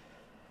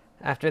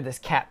after this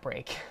cat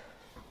break.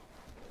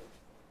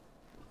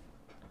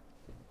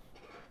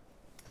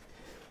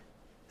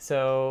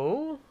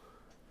 So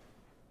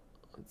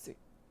let's see.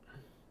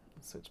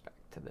 Let's switch back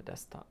to the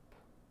desktop.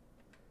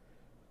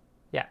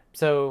 Yeah,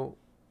 so,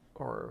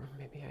 or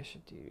maybe I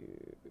should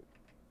do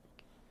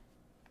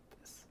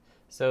this.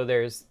 So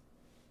there's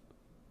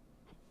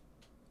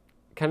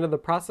kind of the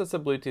process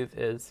of Bluetooth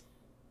is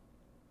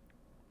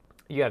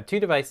you have two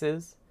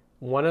devices.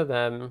 One of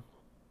them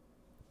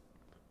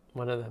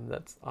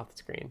that's off the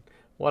screen.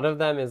 One of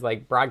them is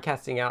like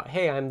broadcasting out,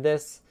 hey, I'm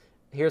this,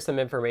 here's some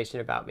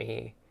information about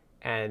me.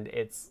 And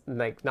it's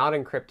like not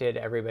encrypted.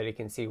 Everybody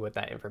can see what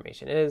that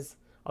information is,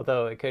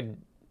 although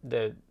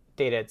the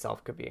data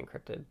itself could be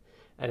encrypted.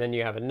 And then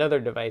you have another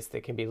device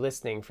that can be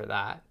listening for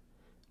that.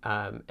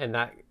 And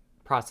that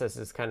process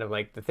is kind of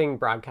like the thing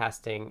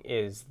broadcasting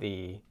is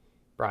the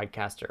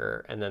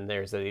broadcaster, and then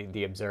there's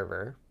the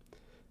observer.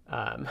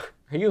 Are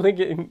you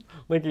linking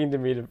to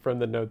me from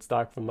the notes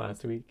doc from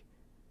last week?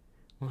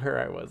 Where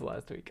I was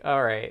last week.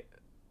 All right.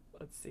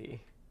 Let's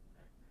see.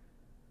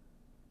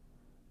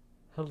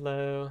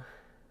 Hello.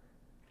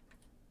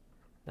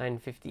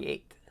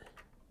 9:58.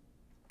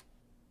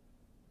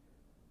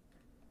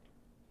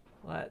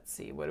 Let's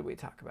see. What did we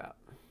talk about?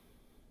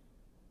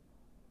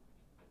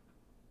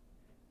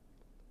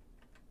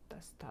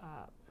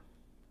 Desktop.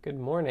 Good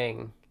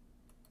morning.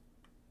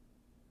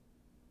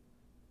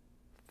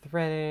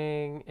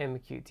 Threading,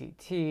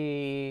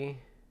 MQTT,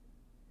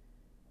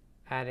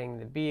 adding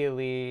the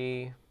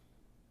BLE.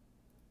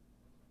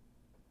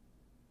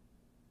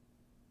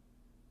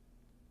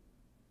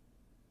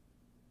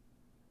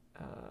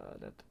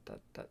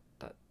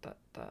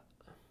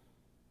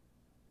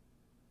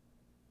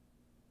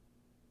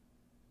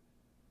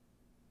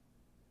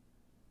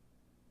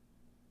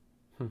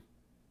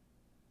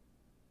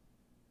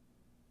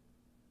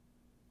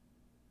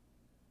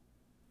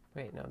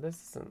 Wait, no, this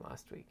isn't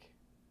last week.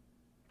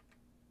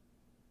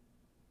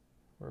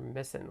 We're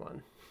missing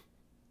one.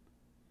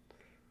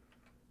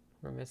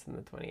 We're missing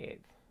the 28th.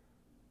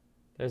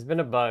 There's been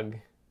a bug.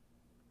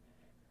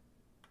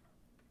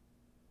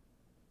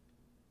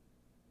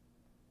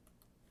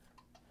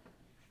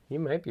 You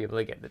might be able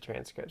to get the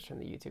transcripts from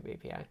the YouTube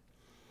API.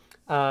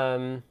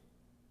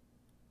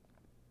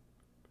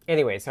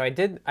 Anyway, so I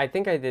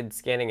think I did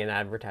scanning and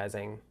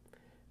advertising.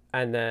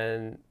 And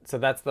then, so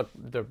that's the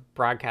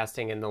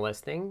broadcasting and the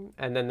listening.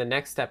 And then the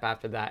next step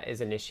after that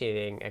is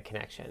initiating a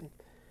connection.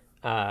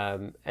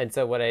 And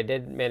so what I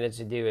did manage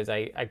to do is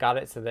I got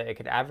it so that it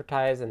could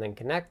advertise and then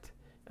connect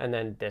and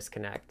then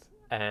disconnect.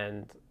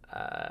 And,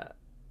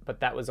 but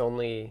that was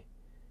only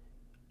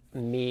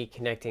me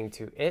connecting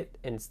to it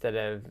instead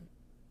of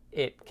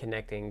it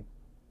connecting,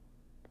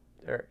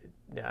 or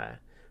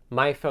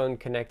my phone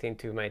connecting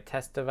to my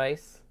test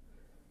device.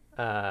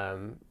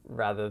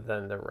 Rather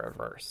than the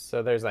reverse.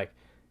 So there's like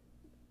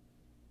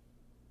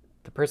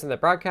the person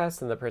that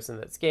broadcasts and the person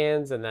that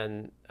scans, and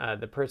then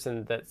the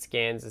person that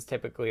scans is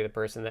typically the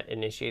person that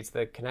initiates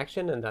the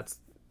connection, and that's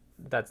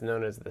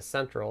known as the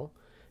central,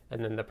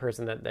 and then the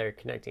person that they're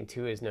connecting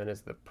to is known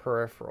as the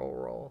peripheral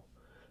role.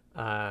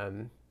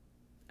 And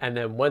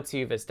then once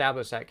you've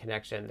established that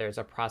connection, there's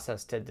a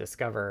process to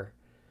discover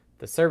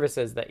the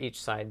services that each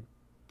side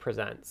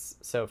presents.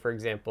 So for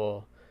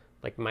example,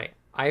 like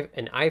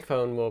an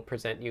iPhone will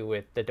present you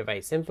with the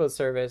device info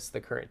service, the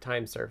current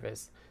time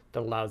service that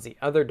allows the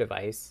other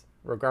device,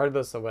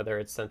 regardless of whether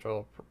it's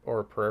central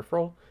or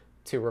peripheral,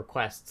 to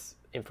request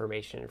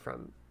information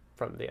from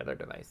the other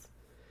device.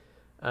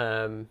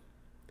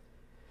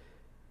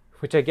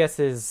 Which I guess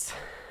is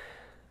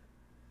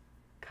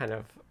kind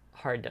of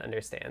hard to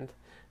understand.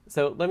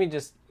 So let me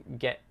just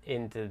get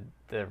into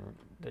the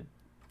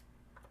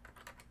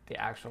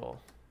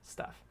actual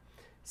stuff.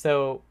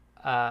 So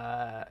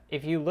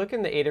if you look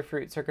in the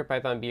Adafruit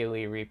CircuitPython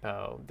BLE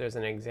repo, there's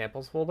an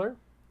examples folder,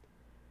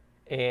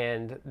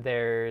 and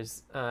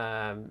there's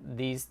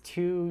these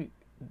two,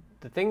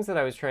 the things that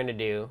I was trying to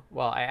do.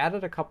 Well, I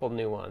added a couple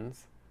new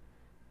ones.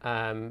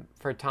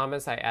 For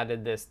Thomas, I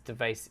added this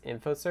device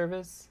info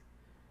service,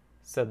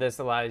 So this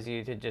allows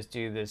you to just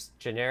do this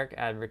generic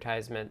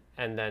advertisement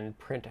and then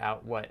print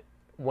out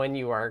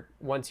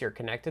once you're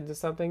connected to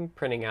something,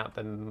 printing out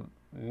the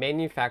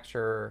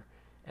manufacturer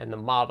and the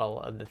model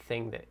of the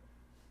thing that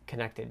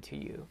connected to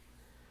you.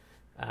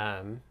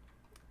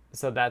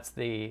 So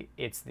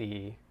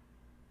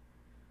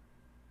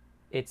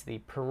it's the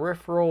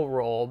peripheral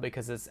role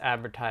because it's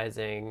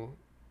advertising,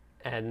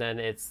 and then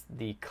it's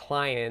the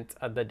client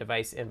of the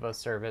device info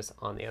service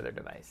on the other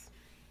device,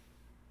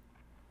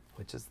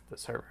 which is the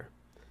server.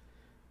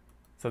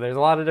 So there's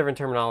a lot of different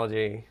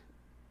terminology.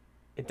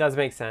 It does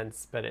make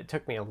sense, but it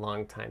took me a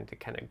long time to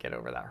kind of get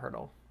over that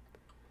hurdle.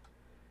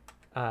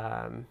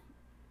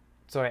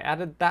 So I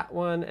added that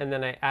one, and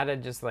then I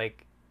added just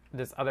like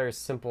this other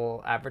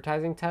simple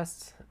advertising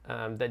test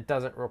that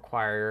doesn't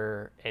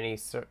require any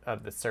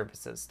of the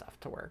services stuff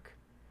to work.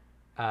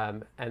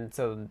 And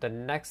so the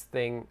next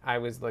thing I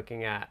was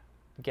looking at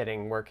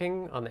getting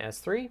working on the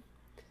S3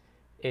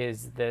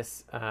 is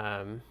this,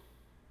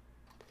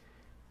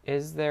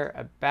 is there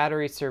a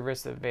battery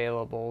service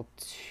available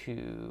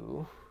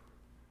to,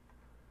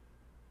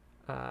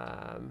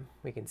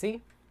 we can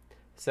see.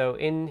 So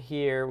in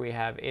here we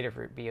have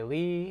Adafruit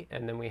BLE,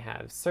 and then we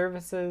have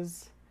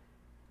services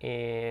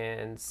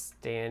and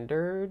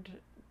standard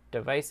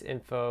device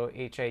info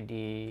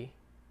HID,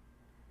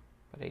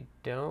 but I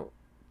don't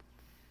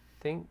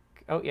think,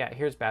 oh yeah,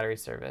 here's battery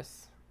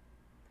service.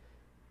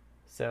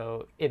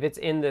 So if it's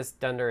in this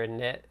dunder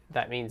init,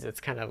 that means it's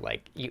kind of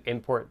like you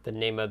import the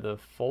name of the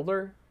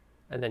folder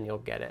and then you'll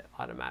get it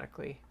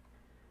automatically.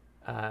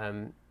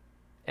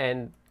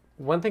 And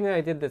one thing that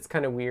I did that's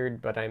kind of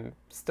weird, but I'm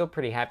still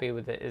pretty happy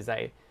with it, is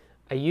I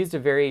used a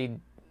very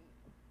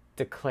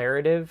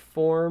declarative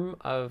form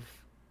of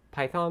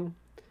Python.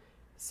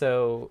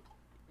 So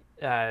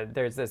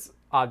there's this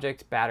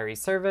object battery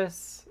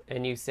service,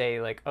 and you say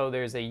like, oh,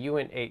 there's a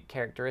uint8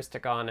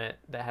 characteristic on it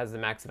that has the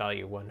max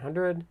value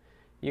 100.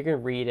 You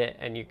can read it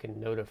and you can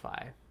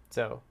notify.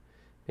 So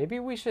maybe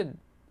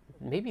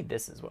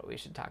this is what we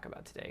should talk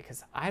about today,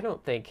 because I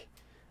don't think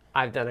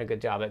I've done a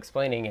good job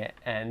explaining it,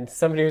 and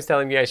somebody was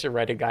telling me I should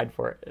write a guide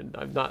for it, and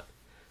I'm not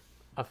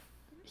a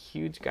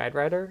huge guide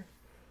writer,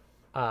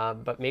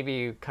 but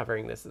maybe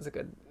covering this is a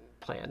good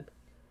plan.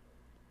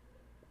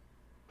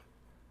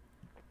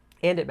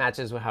 And it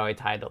matches with how I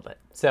titled it.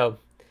 So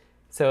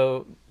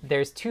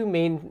there's two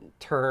main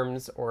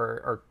terms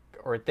or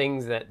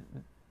things that,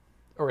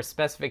 or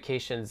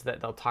specifications that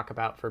they'll talk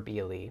about for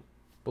BLE,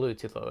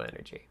 Bluetooth Low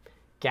Energy.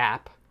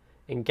 GAP,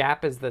 and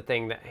GAP is the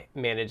thing that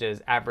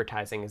manages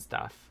advertising and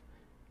stuff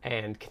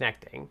and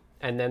connecting.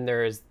 And then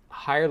there's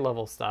higher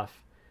level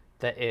stuff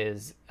that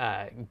is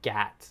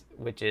GAT,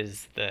 which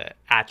is the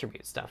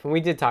attribute stuff. And we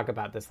did talk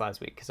about this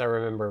last week because I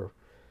remember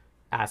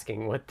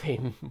asking what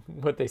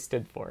they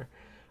stood for.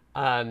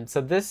 So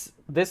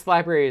this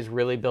library is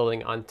really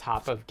building on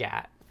top of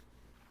GAT.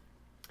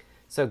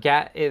 So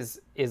GAT is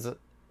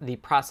the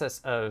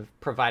process of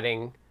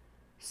providing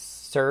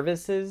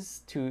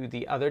services to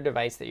the other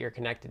device that you're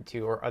connected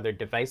to, or other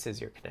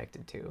devices you're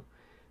connected to.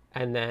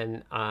 And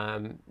then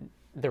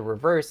the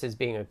reverse is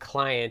being a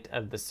client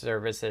of the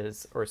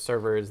services or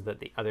servers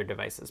that the other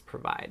devices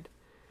provide.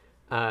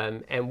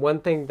 And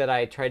one thing that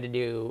I try to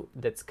do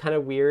that's kind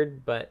of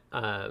weird, but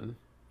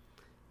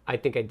I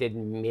think I did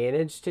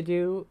manage to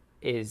do,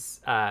 is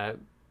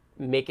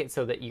make it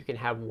so that you can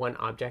have one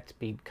object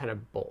be kind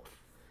of both.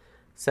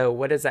 So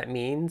what does that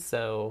mean?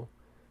 So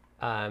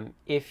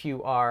if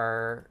you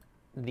are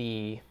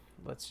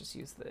let's just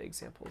use the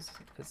examples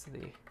as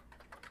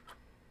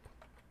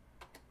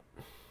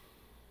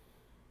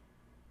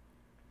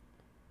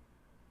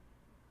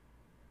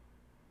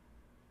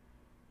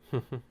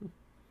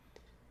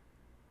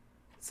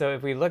So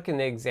if we look in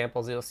the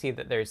examples, you'll see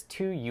that there's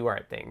two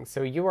UART things.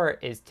 So UART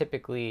is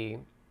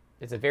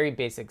it's a very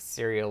basic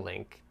serial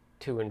link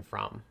to and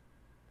from,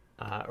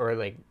 or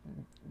like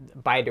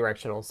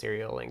bidirectional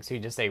serial link. So you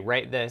just say,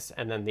 write this,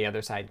 and then the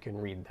other side can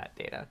read that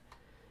data.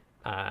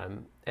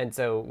 And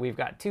so we've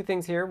got two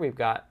things here. We've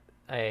got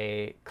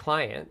a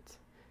client.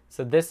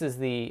 So this is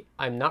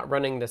I'm not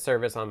running the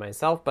service on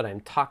myself, but I'm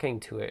talking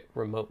to it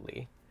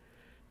remotely.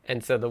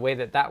 And so the way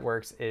that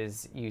works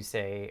is you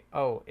say,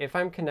 oh, if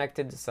I'm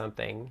connected to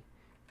something,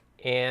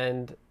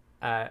 and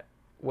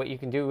what you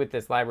can do with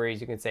this library is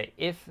you can say,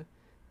 if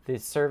the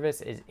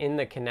service is in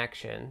the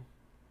connection,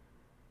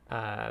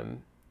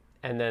 and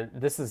then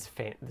this is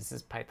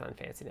Python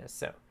fanciness.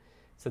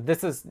 So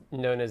this is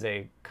known as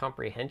a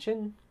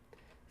comprehension.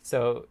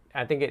 So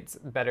I think it's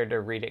better to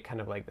read it kind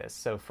of like this.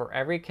 So for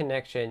every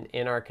connection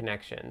in our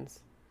connections,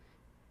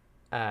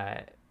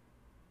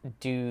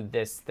 do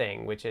this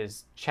thing, which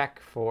is check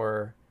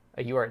for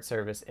a UART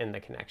service in the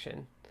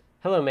connection.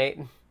 Hello, mate.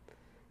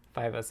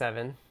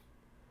 507.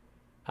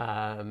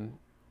 And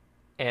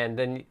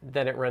then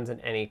it runs an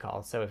any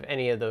call. So if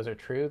any of those are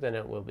true, then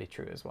it will be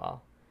true as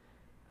well.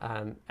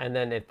 And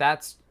then if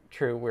that's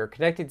true, we're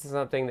connected to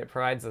something that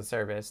provides the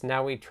service.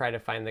 Now we try to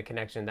find the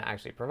connection that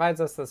actually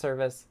provides us the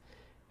service.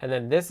 And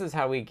then this is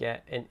how we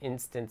get an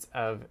instance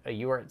of a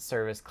UART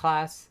service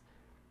class.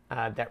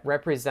 that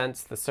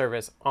represents the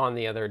service on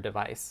the other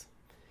device.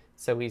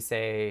 So we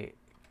say,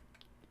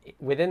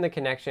 within the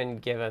connection,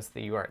 give us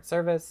the UART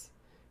service.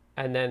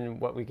 And then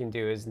what we can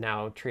do is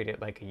now treat it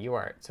like a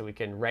UART. So we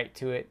can write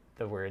to it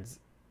the words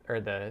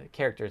or the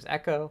characters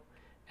echo,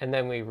 and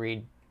then we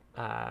read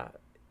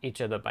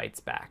each of the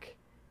bytes back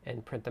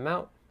and print them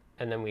out.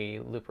 And then we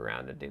loop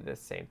around and do the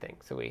same thing.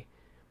 So we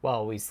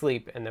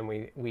sleep, and then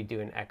we do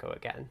an echo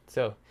again.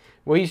 So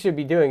what you should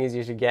be doing is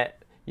you should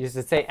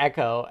say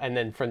echo, and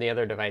then from the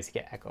other device you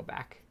get echo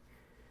back.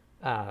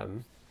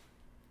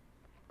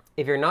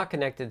 If you're not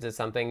connected to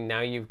something,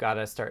 now you've got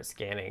to start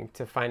scanning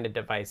to find a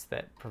device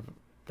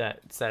that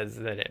says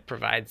that it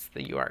provides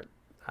the UART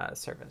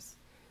service.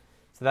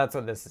 So that's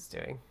what this is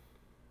doing.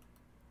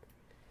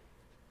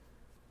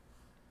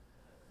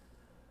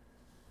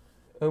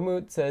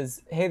 Omut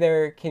says, hey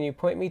there, can you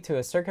point me to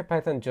a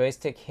CircuitPython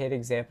joystick hit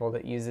example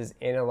that uses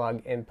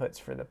analog inputs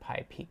for the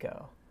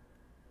PyPico?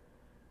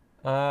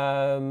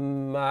 I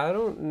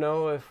don't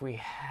know if we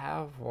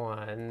have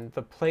one.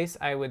 The place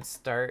I would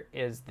start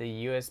is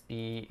the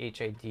USB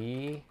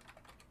HID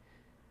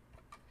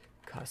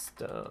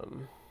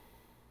custom.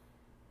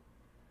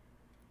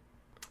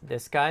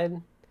 This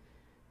guide,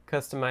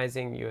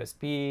 customizing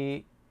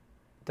USB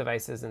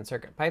devices in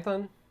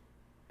CircuitPython.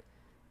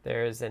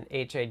 There's an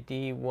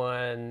HID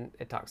one.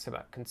 It talks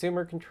about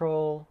consumer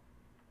control,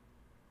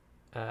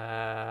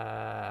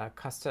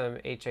 custom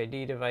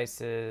HID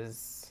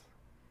devices,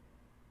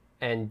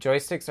 and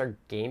joysticks are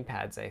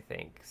gamepads, I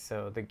think.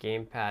 So the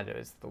gamepad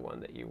is the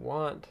one that you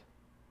want.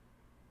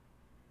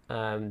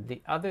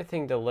 The other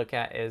thing to look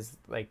at is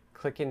like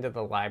click into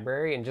the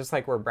library, and just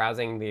like we're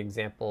browsing the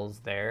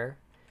examples there,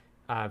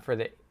 for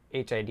the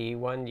HID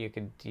one, you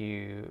could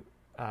do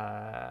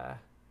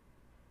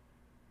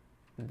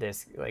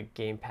this like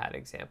gamepad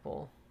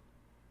example.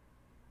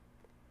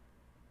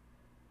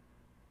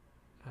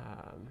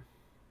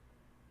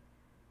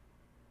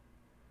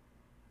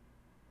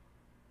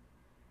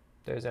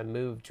 There's a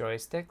move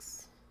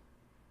joysticks.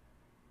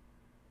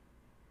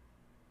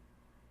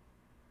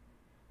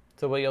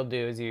 So what you'll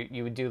do is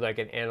you would do like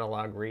an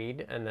analog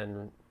read and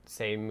then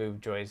say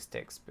move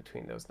joysticks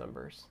between those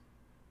numbers.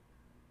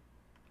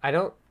 I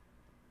don't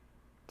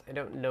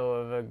know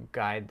of a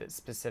guide that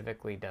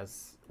specifically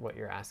does what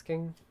you're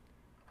asking.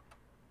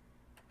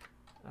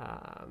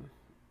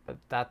 But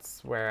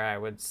that's where I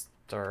would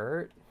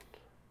start.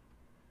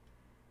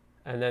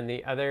 And then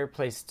the other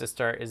place to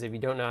start is if you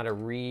don't know how to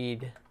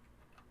read,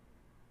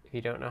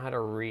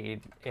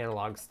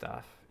 analog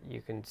stuff,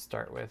 you can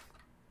start with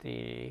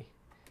the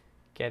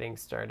Getting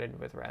Started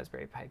with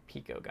Raspberry Pi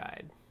Pico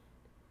guide,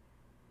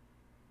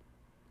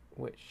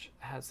 which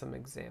has some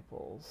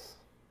examples.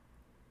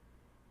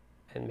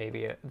 And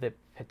maybe the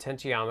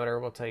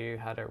potentiometer will tell you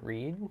how to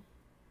read,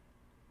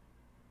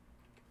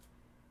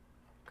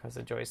 because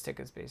a joystick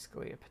is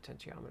basically a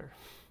potentiometer.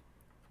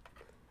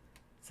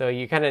 So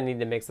you kind of need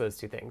to mix those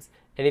two things.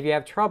 And if you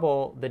have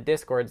trouble, the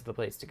Discord's the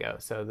place to go.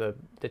 So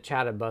the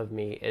chat above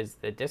me is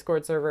the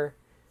Discord server.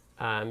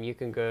 You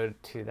can go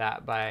to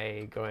that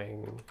by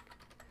going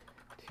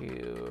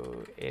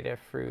to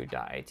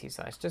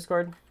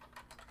adafruit.it/discord.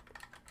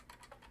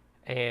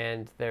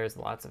 And there's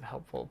lots of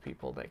helpful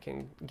people that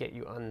can get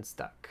you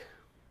unstuck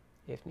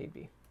if need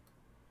be.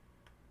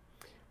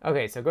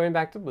 Okay, so going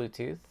back to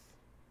Bluetooth.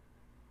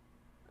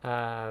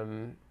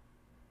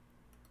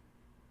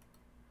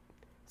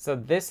 So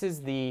this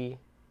is the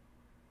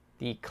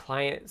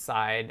client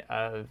side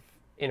of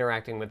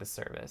interacting with the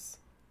service.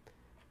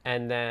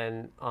 And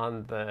then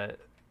on the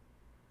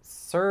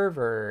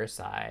server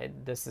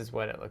side, this is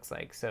what it looks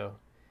like. So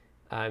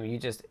you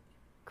just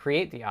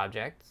create the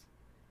object.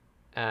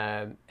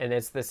 And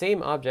it's the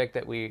same object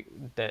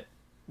that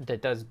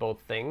does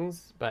both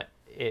things, but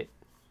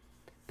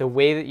the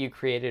way that you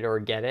create it or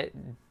get it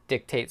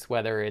dictates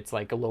whether it's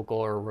like a local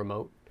or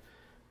remote.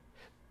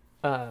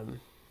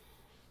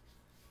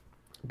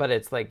 But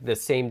it's like the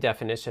same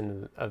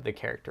definition of the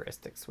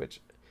characteristics, which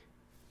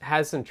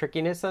has some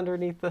trickiness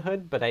underneath the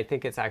hood, but I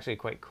think it's actually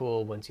quite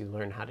cool once you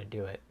learn how to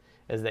do it,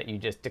 is that you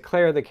just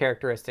declare the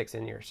characteristics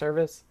in your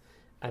service,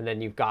 and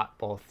then you've got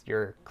both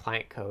your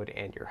client code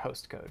and your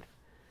host code.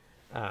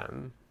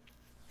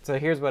 So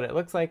here's what it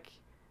looks like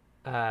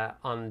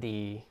on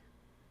the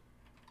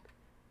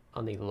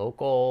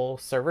local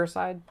server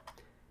side.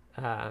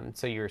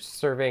 So you're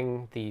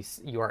serving the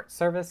UART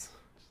service.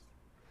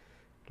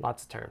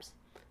 Lots of terms.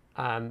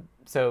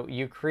 So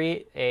you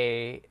create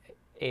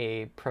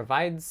a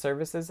provide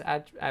services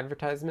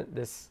advertisement.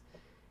 This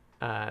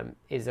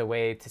is a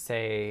way to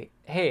say,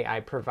 hey, I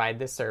provide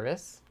this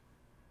service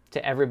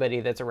to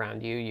everybody that's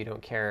around you. You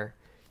don't care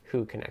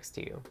who connects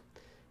to you.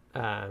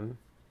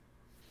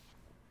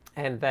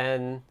 And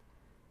then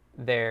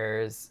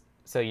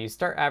so you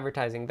start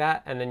advertising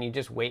that, and then you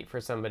just wait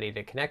for somebody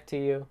to connect to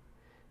you.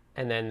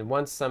 And then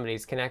once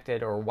somebody's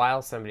connected, or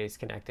while somebody's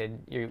connected,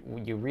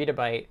 you read a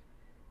byte.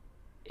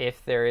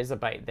 If there is a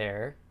byte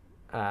there,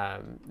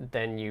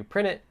 then you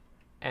print it,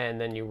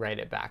 and then you write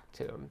it back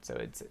to them. So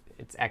it's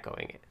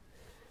echoing it.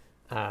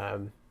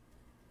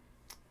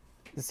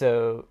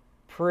 So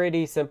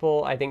pretty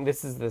simple. I think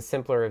this is the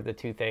simpler of the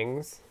two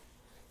things.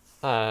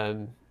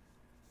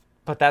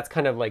 But that's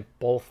kind of like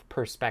both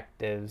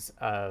perspectives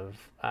of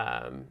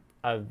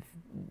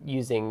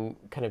using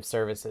kind of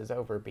services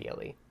over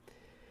BLE.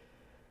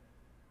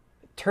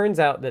 Turns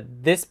out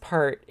that this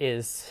part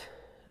is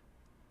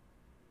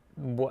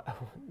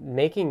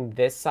making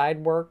this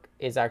side work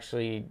is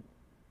actually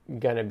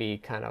gonna be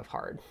kind of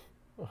hard,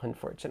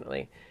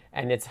 unfortunately,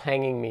 and it's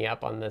hanging me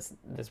up on this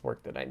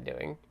work that I'm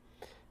doing.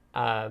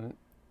 And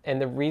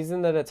the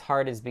reason that it's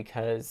hard is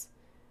because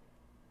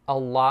a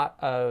lot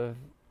of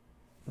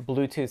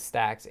Bluetooth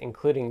stacks,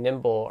 including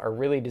Nimble, are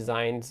really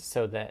designed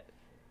so that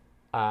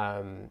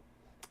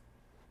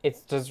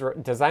it's just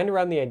designed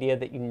around the idea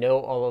that you know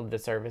all of the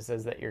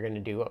services that you're going to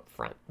do up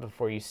front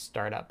before you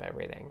start up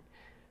everything.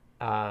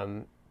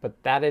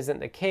 But that isn't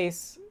the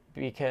case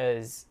for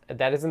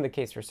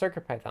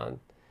CircuitPython,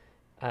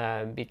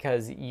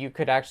 because you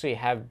could actually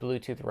have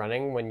Bluetooth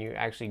running when you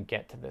actually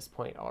get to this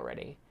point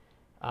already,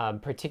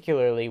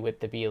 particularly with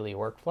the BLE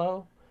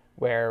workflow,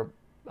 where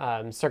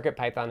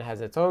CircuitPython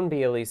has its own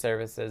BLE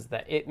services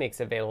that it makes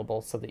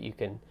available so that you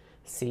can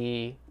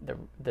see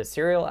the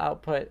serial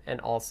output and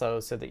also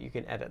so that you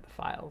can edit the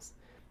files.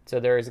 So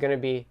there is going to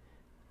be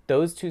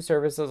those two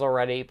services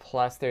already,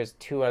 plus there's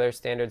two other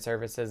standard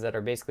services that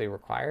are basically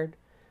required.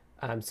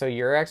 So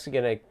you're actually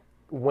going to,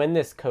 when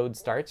this code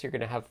starts, you're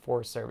going to have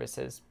 4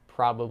 services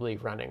probably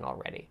running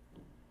already.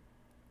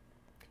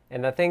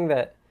 And the thing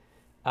that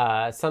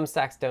some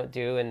stacks don't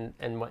do,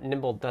 and what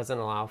Nimble doesn't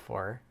allow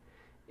for,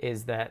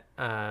 is that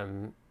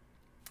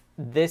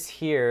this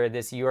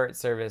UART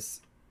service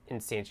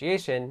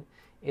instantiation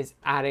is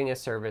adding a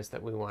service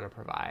that we want to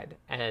provide.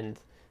 And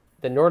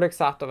the Nordic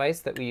soft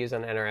device that we use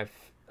on NRF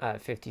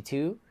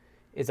 52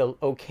 is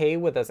okay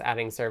with us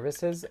adding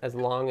services, as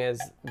long as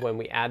when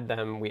we add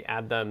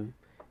them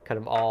kind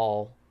of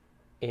all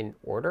in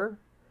order.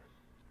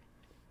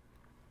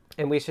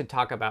 And we should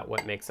talk about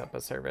what makes up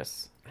a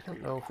service. I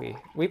don't know if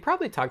we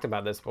probably talked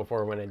about this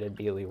before when I did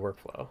BLE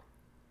workflow,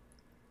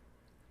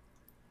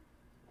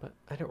 but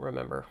I don't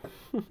remember.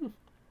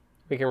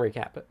 We can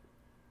recap it.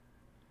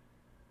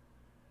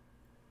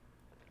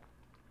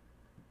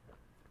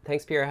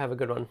 Thanks, Pierre. Have a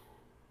good one.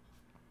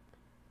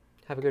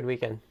 Have a good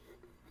weekend.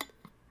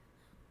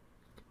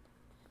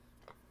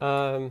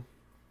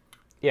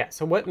 Yeah,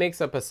 so what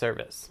makes up a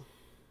service?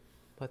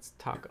 Let's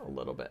talk a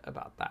little bit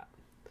about that.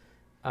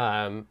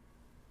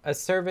 A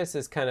service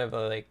is kind of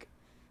like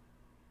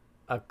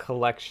a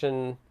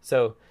collection.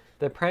 So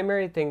the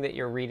primary thing that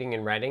you're reading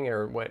and writing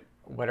are what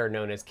are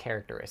known as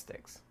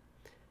characteristics.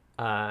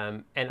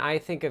 And I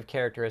think of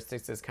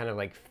characteristics as kind of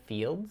like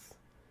fields,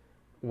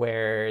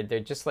 where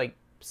they're just like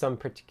some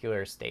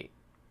particular state.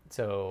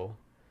 So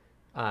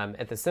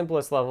at the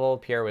simplest level,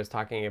 Pierre was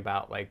talking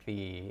about like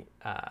the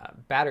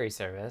battery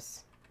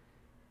service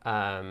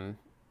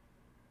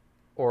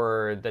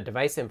or the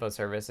device info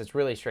service. It's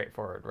really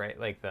straightforward, right?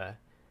 Like the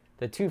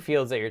two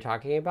fields that you're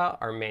talking about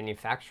are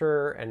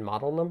manufacturer and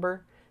model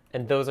number,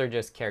 and those are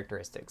just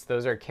characteristics.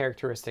 Those are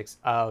characteristics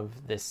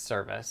of this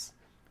service,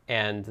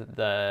 and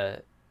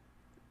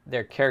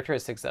they're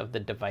characteristics of the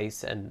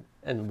device and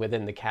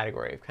within the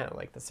category of kind of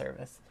like the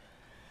service.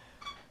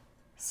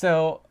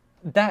 So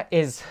that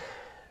is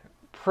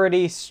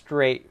pretty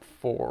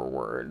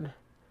straightforward.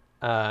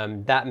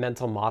 That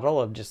mental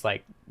model of just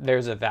like,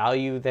 there's a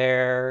value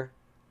there,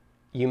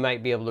 you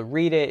might be able to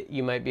read it,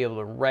 you might be able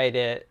to write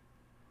it.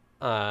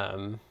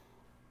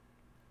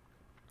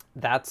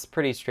 That's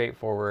pretty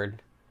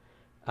straightforward.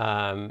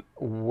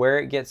 Where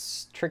it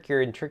gets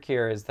trickier and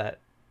trickier is that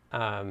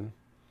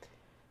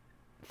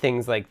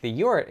things like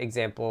the UART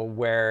example,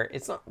 where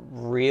it's not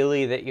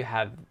really that you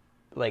have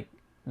like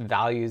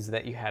values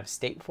that you have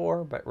state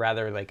for, but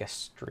rather like a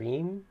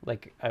stream,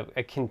 like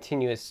a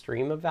continuous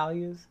stream of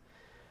values.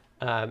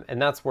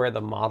 And that's where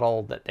the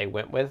model that they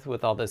went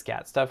with all this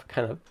GAT stuff,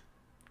 kind of,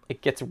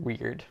 it gets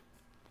weird.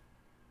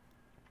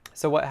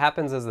 So what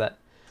happens is that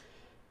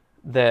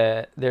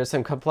there's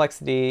some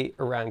complexity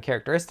around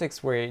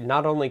characteristics where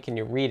not only can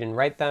you read and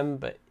write them,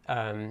 but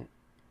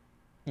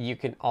you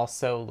can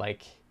also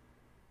like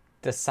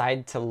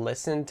decide to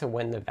listen to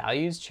when the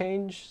values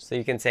change. So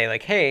you can say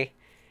like,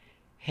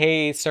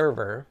 hey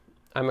server,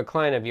 I'm a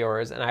client of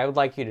yours and I would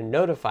like you to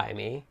notify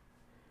me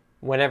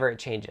whenever it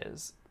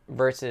changes,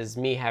 versus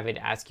me having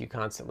to ask you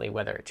constantly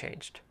whether it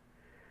changed.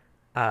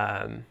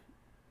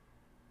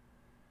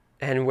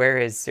 And where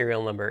is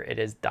serial number? It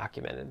is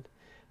documented.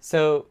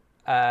 So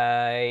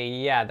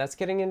yeah, that's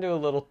getting into a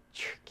little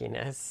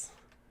trickiness.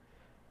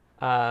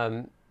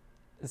 So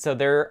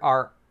there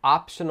are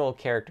optional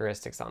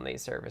characteristics on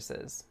these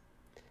services.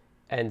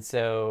 And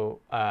so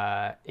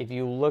if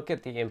you look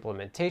at the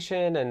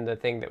implementation and the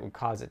thing that would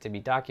cause it to be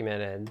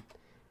documented,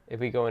 if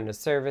we go into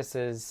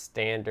services,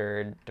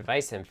 standard,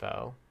 device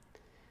info,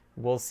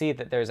 we'll see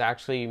that there's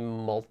actually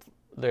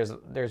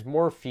there's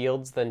more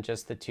fields than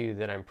just the 2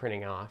 that I'm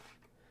printing off.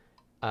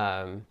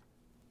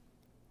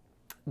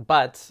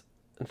 But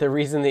the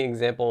reason the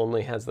example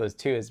only has those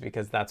 2 is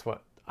because that's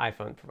what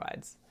iPhone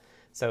provides.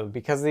 So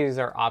because these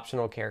are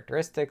optional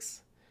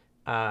characteristics,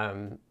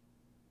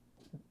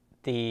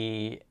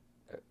 the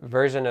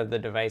version of the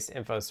device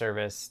info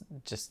service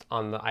just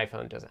on the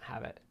iPhone doesn't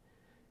have it.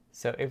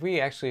 So if we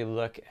actually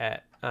look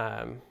at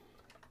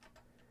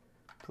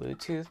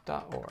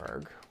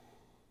Bluetooth.org,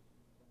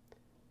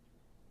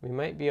 we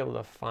might be able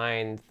to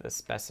find the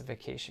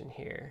specification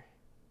here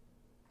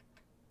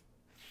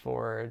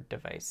for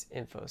device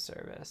info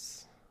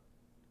service.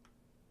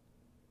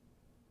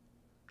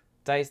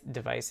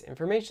 Device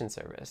information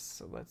service.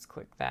 So let's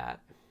click that.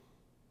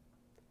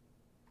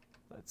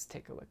 Let's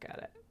take a look at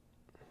it.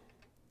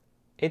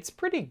 It's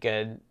pretty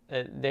good.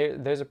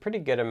 There's a pretty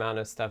good amount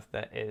of stuff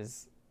that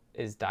is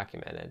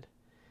documented.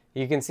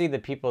 You can see the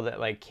people that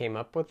like came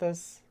up with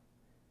this.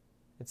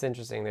 It's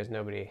interesting. There's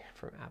nobody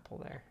from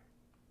Apple there.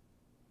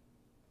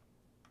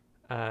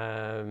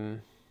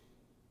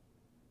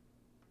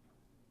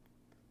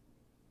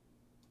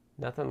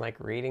 Nothing like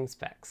reading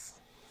specs.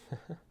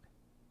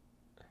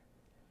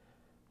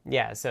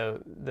 Yeah,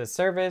 so the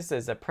service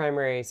is a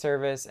primary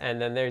service,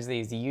 and then there's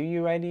these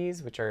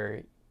UUIDs, which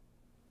are,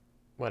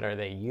 what are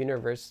they?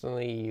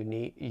 Universally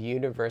unique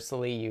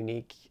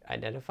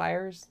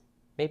identifiers,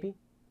 maybe?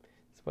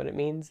 That's what it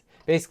means.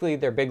 Basically,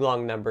 they're big,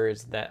 long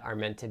numbers that are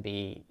meant to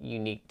be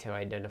unique to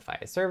identify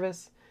a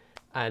service.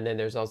 And then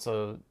there's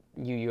also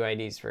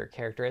UUIDs for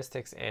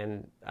characteristics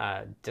and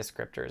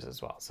descriptors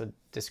as well. So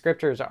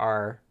descriptors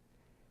are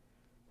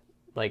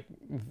like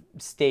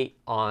state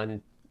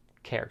on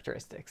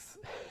characteristics,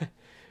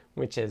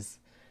 which is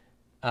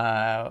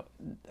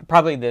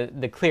probably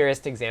the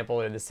clearest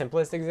example or the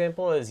simplest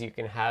example is you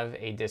can have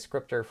a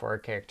descriptor for a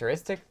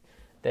characteristic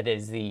that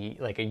is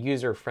like a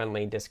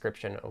user-friendly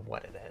description of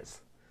what it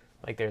is.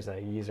 Like there's a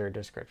user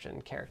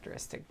description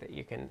characteristic that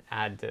you can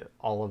add to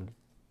all of.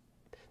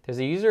 There's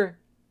a user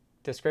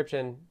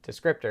description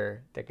descriptor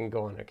that can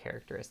go on a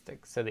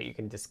characteristic so that you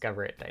can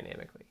discover it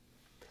dynamically.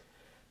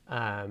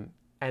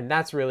 And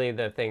that's really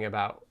the thing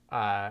about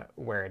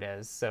where it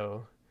is.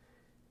 So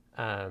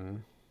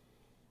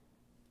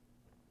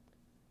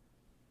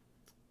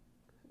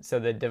so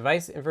the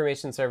device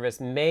information service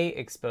may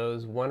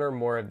expose one or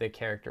more of the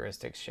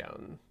characteristics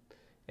shown.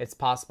 It's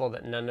possible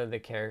that none of the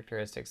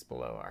characteristics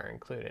below are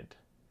included.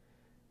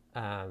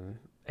 And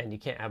you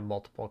can't have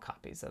multiple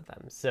copies of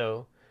them.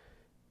 So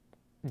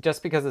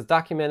just because it's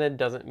documented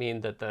doesn't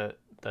mean that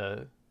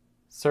the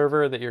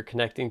server that you're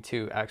connecting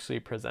to actually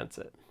presents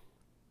it.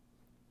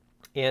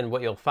 And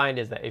what you'll find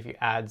is that if you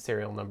add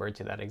serial number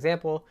to that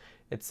example,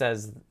 it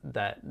says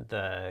that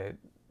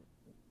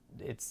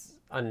it's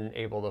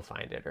unable to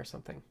find it or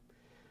something.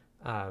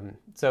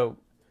 So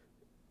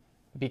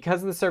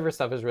because the server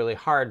stuff is really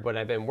hard, what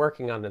I've been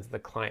working on is the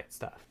client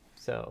stuff.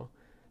 So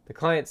the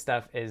client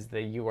stuff is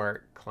the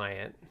UART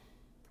client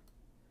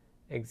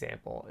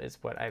example is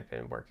what I've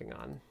been working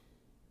on.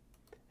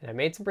 And I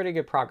made some pretty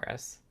good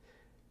progress.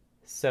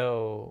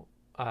 So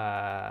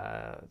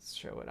let's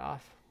show it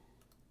off.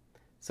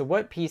 So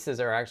what pieces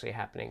are actually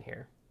happening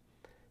here?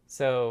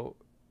 So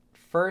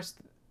first,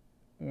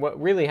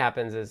 what really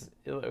happens is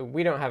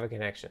we don't have a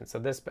connection. So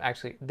this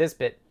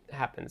bit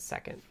happens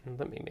second.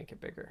 Let me make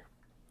it bigger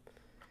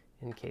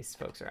in case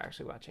folks are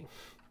actually watching.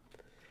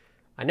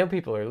 I know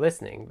people are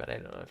listening, but I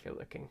don't know if you're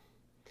looking.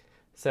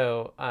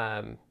 So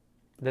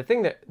the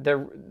thing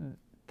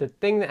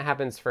that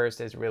happens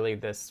first is really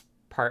this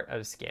part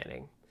of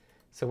scanning.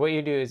 So what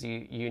you do is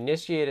you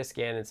initiate a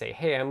scan and say,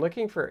 hey, I'm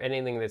looking for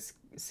anything that's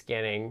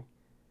scanning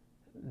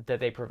that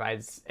they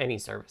provide any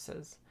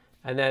services.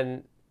 And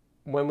then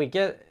when we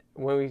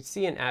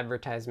see an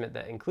advertisement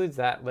that includes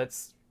that,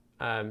 let's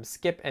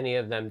skip any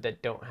of them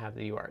that don't have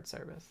the UART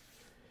service.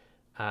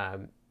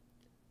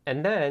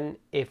 And then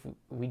if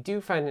we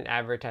do find an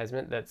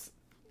advertisement that's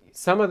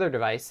some other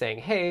device saying,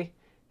 hey,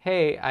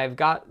 I've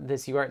got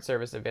this UART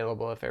service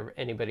available if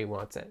anybody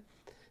wants it.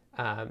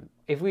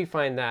 If we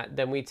find that,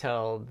 then we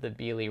tell the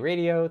BLE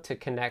radio to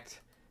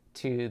connect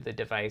to the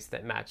device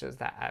that matches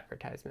that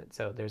advertisement.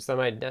 So there's some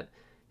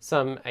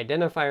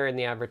identifier in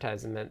the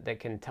advertisement that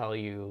can tell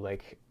you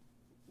like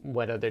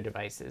what other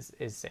device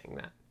is saying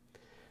that.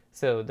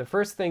 So the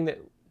first thing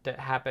that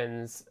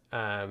happens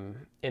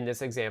in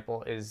this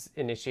example is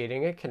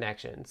initiating a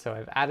connection. So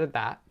I've added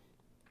that.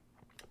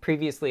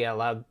 Previously, I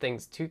allowed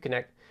things to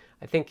connect.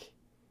 I think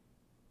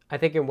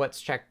in what's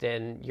checked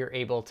in, you're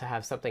able to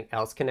have something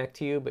else connect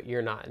to you, but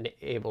you're not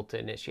able to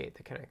initiate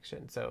the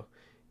connection. So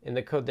in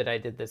the code that I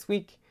did this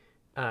week,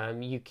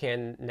 you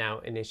can now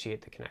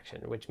initiate the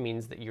connection, which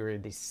means that you're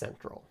the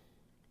central.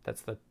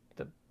 That's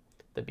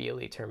the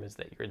BLE term, is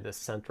that you're the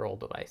central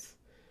device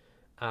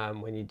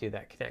when you do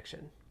that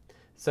connection.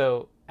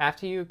 So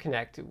after you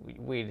connect,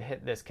 we'd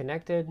hit this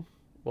connected.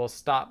 We'll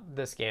stop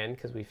the scan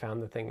because we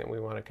found the thing that we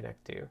want to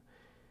connect to.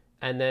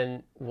 And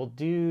then we'll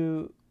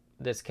do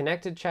this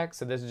connected check.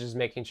 So this is just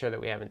making sure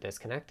that we haven't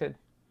disconnected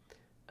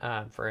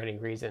for any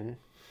reason.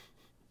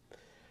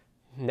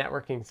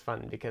 Networking is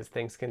fun because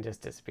things can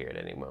just disappear at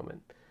any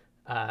moment.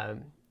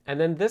 And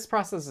then this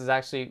process is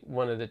actually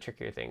one of the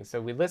trickier things.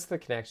 So we list the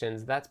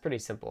connections. That's pretty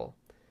simple.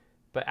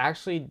 But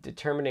actually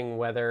determining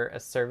whether a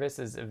service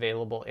is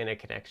available in a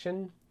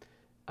connection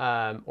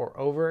or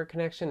over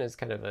connection is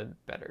kind of a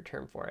better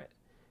term for it,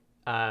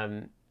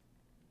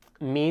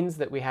 means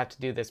that we have to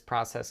do this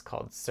process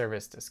called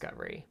service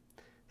discovery.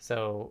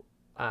 So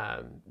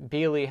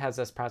BLE has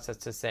this process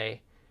to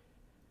say,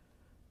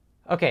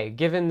 okay,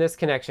 given this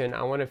connection,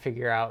 I want to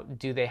figure out,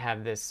 do they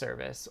have this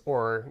service,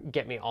 or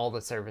get me all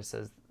the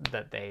services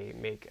that they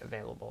make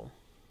available.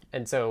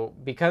 And so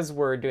because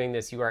we're doing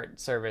this UART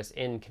service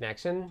in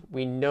connection,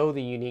 we know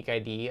the unique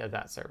ID of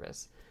that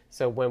service.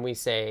 So when we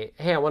say,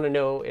 hey, I want to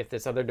know if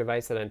this other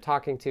device that I'm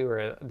talking to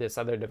or this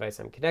other device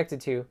I'm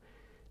connected to,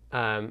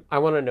 I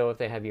want to know if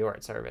they have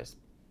UART service.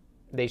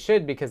 They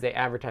should, because they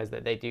advertise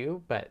that they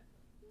do, but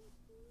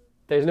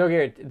there's no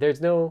guarantee,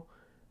 there's no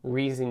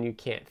reason you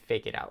can't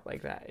fake it out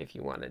like that if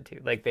you wanted to.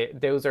 Like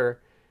those are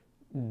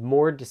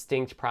more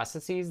distinct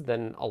processes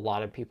than a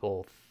lot of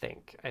people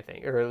think, I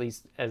think, or at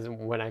least as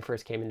when I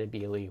first came into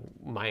BLE,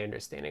 my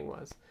understanding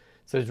was.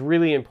 So it's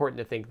really important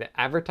to think that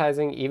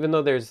advertising, even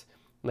though there's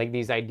like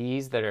these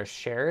IDs that are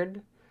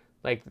shared,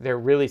 like they're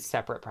really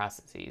separate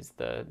processes.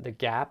 The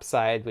gap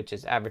side, which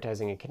is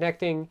advertising and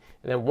connecting,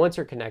 and then once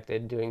you're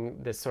connected, doing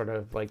this sort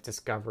of like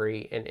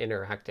discovery and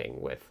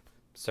interacting with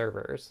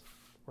servers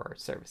or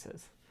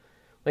services.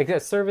 Like a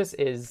service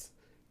is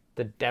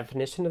the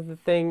definition of the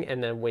thing,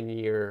 and then when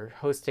you're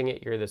hosting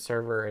it, you're the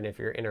server, and if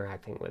you're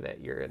interacting with it,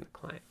 you're in the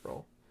client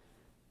role.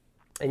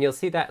 And you'll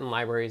see that in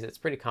libraries. It's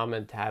pretty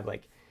common to have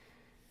like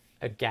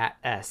a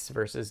GAT-S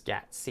versus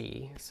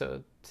GAT-C.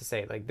 So to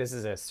say like this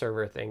is a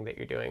server thing that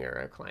you're doing or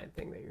a client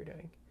thing that you're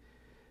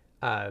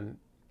doing.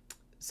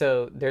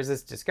 So there's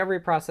this discovery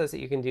process that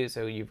you can do.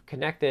 So you've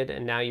connected,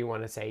 and now you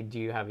want to say, do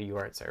you have a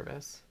UART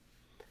service?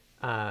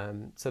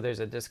 So there's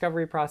a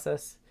discovery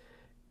process,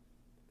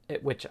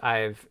 which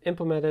I've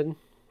implemented,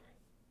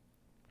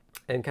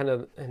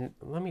 and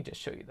let me just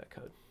show you that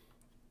code.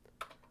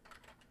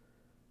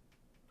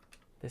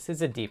 This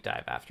is a deep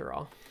dive after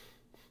all.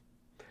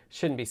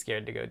 Shouldn't be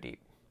scared to go deep.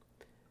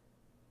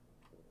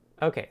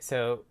 Okay,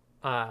 so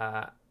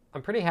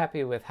I'm pretty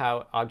happy with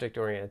how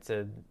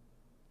object-oriented,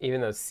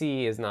 even though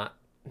C does not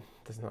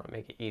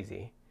make it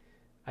easy.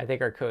 I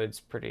think our code's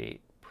pretty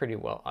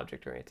well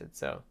object-oriented.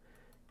 So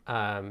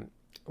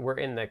we're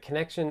in the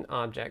connection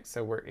object,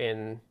 so we're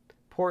in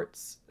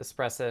ports,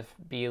 Espressif,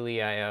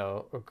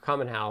 BLEIO, or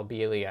Common HAL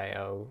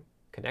BLEIO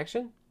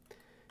connection.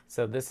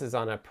 So this is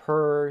on a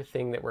per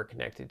thing that we're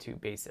connected to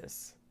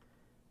basis.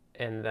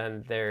 And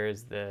then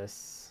there's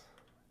this,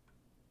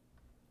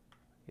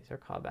 these are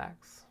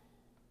callbacks.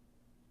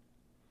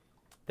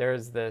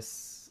 There's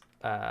this,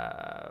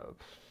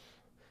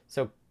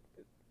 so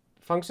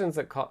functions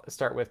that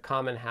start with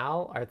Common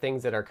HAL are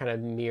things that are kind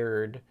of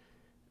mirrored,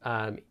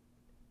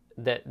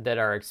 that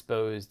are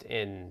exposed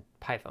in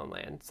Python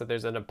land. So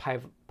there's a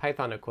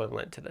Python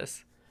equivalent to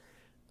this.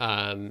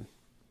 And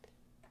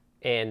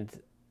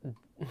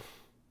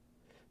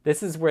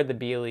this is where the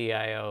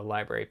BLEIO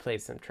library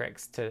plays some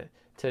tricks to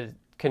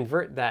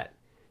convert that,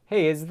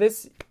 hey, is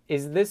this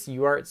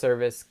UART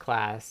service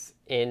class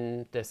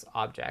in this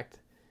object?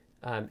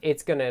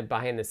 It's going to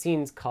behind the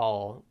scenes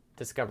call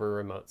discover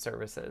remote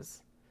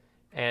services.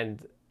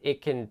 And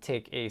it can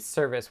take a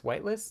service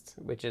whitelist,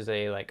 which is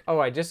a like, oh,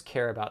 I just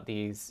care about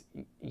these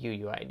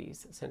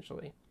UUIDs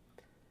essentially.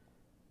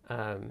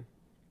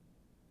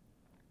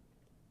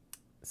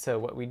 So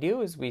what we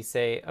do is we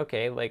say,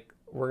 okay, like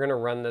we're going to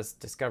run this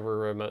discover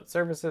remote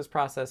services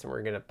process, and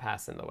we're going to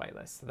pass in the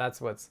whitelist. So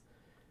that's what's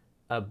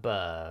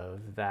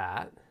above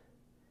that.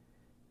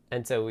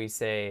 And so we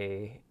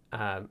say,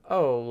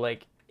 oh,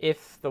 like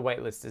if the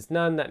whitelist is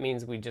none, that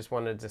means we just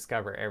want to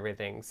discover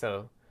everything.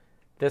 So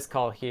this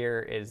call here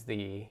is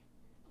the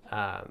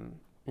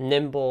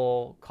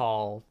Nimble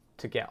call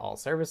to get all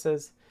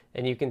services.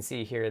 And you can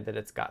see here that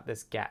it's got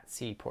this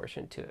GAT-C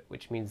portion to it,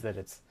 which means that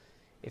it's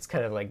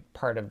kind of like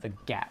part of the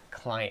GAT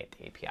client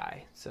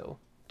API. So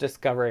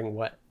discovering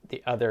what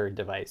the other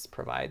device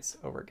provides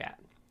over GAT.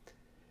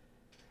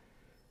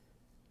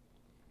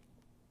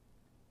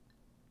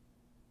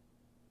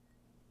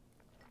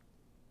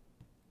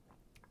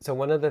 So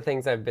one of the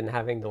things I've been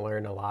having to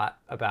learn a lot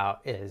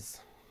about is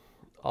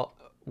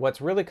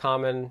what's really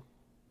common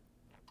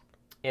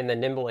in the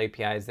Nimble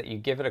API is that you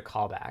give it a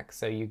callback.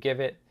 So you give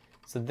it,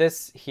 so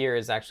this here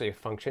is actually a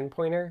function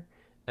pointer,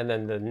 and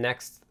then the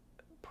next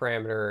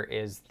parameter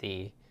is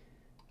the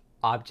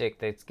object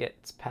that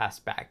gets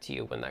passed back to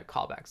you when that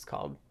callback's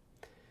called.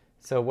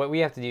 So what we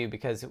have to do,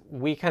 because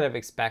we kind of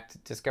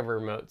expect Discover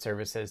Remote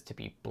Services to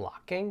be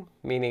blocking,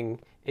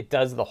 meaning it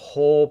does the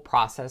whole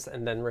process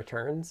and then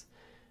returns.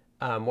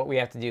 What we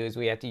have to do is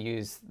we have to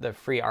use the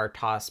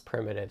FreeRTOS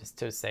primitives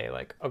to say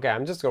like, okay,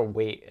 I'm just going to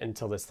wait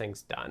until this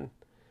thing's done.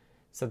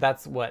 So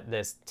that's what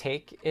this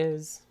take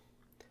is.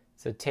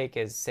 So take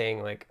is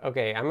saying like,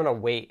 okay, I'm going to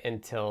wait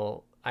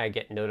until I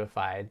get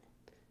notified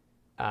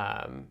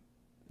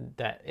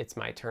that it's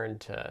my turn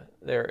to,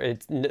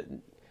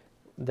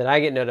 that I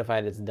get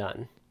notified it's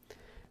done.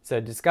 So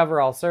discover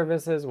all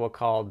services, we'll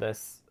call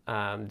this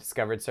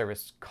discovered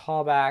service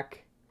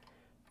callback.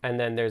 And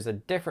then there's a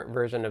different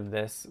version of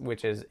this,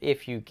 which is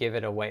if you give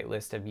it a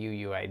whitelist of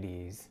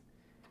UUIDs,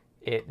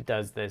 it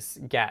does this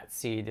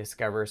GATC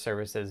discover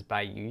services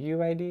by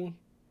UUID,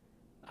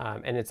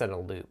 and it's in a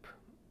loop,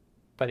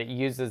 but it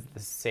uses the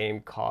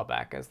same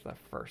callback as the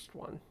first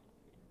one.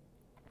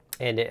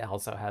 And it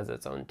also has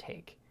its own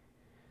take.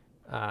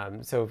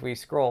 So if we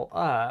scroll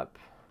up,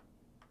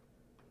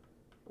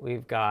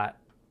 we've got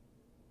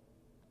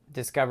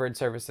discovered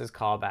services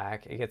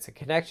callback. It gets a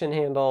connection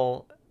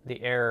handle,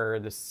 the error,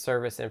 the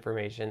service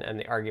information, and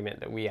the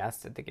argument that we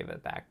asked it to give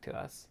it back to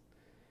us.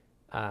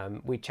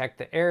 We check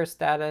the error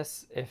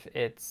status. If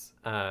it's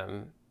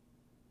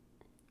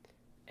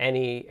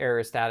any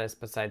error status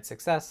besides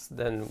success,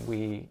 then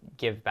we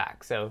give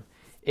back. So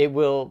it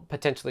will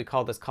potentially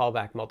call this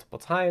callback multiple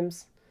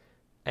times.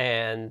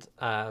 And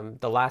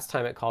the last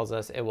time it calls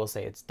us, it will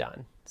say it's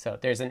done. So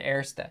there's an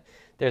error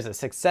there's a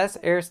success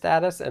error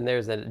status, and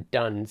there's a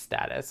done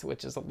status,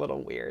 which is a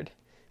little weird.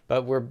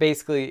 But we're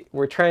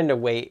trying to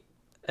wait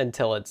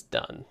until it's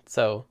done.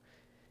 So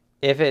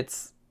if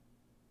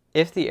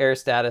the error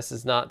status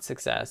is not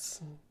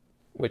success,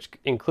 which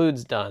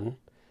includes done,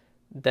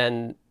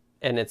 then,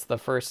 and it's the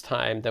first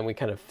time, then we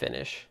kind of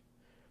finish.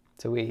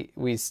 So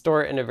we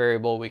store it in a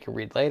variable we can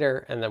read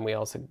later, and then we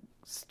also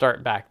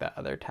start back that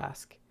other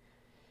task.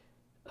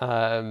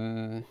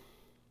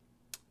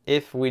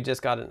 If we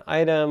just got an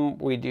item,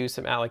 we do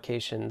some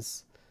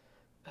allocations.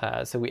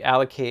 So we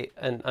allocate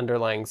an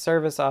underlying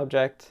service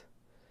object,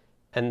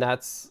 and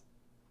that's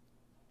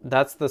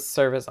the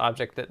service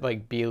object that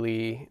like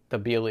the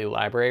Beely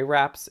library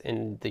wraps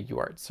in the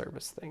UART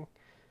service thing.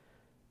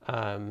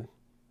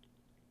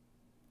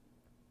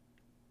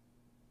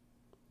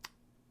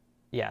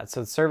 Yeah,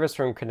 so service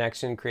from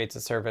connection creates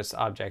a service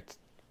object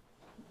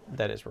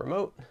that is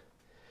remote.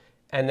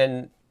 And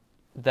then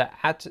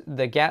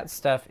the GAT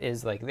stuff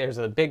is like, there's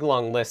a big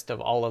long list of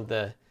all of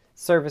the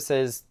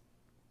services,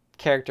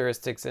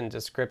 characteristics, and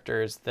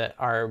descriptors that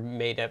are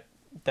made up,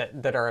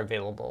 that are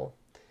available.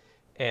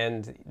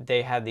 And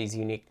they have these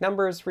unique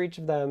numbers for each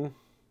of them,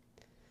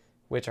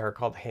 which are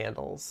called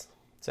handles.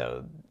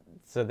 So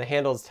the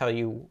handles tell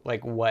you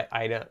like what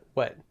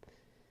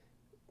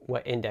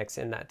index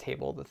in that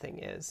table the thing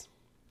is.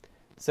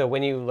 So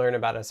when you learn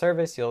about a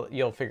service,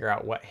 you'll figure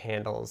out what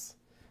handle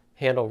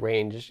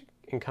range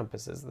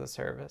encompasses the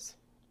service.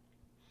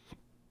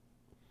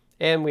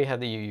 And we have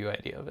the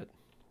UUID of it.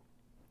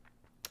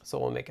 So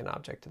we'll make an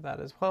object of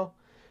that as well.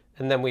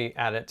 And then we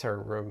add it to our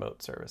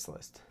remote service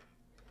list.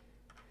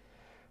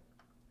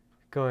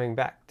 Going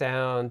back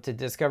down to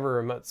discover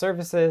remote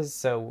services.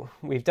 So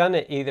we've done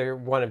it either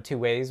one of two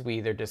ways. We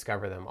either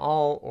discover them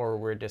all, or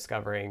we're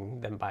discovering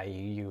them by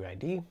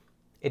UUID.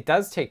 It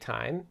does take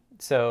time.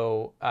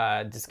 So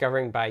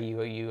discovering by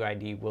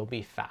UUID will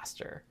be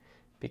faster,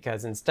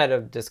 because instead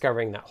of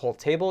discovering that whole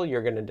table,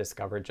 you're going to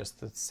discover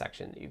just the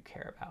section that you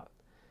care about.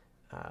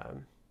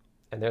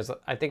 And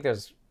I think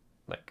there's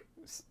like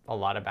a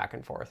lot of back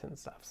and forth and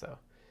stuff. So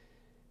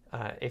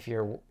if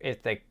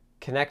the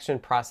connection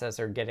process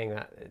or getting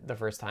that the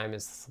first time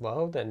is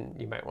slow, then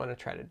you might want to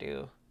try to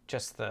do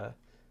just the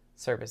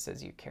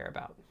services you care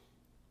about.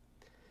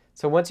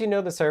 So once you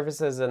know the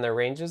services and their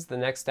ranges, the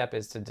next step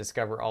is to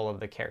discover all of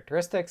the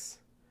characteristics.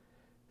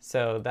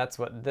 So that's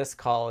what this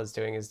call is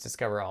doing, is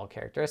discover all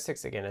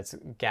characteristics. Again, it's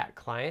GAT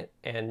client,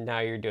 and now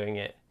you're doing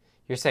it.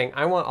 You're saying,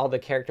 I want all the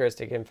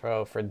characteristic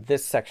info for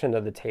this section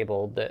of the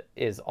table that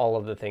is all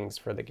of the things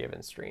for the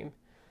given stream.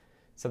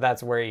 So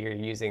that's where you're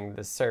using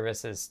the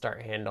services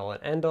start handle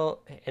and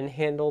end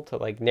handle to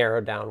like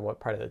narrow down what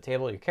part of the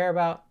table you care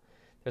about.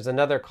 There's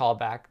another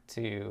callback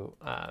to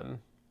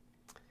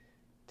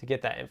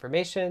get that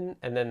information.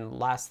 And then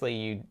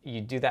lastly,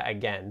 you do that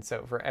again.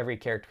 So for every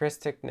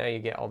characteristic, now you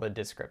get all the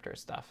descriptor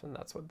stuff, and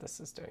that's what this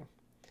is doing.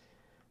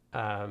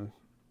 And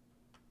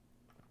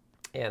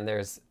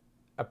there's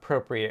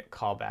appropriate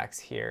callbacks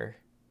here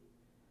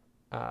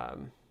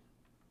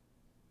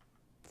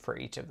for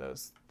each of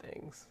those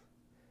things,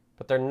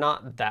 but they're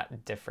not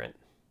that different.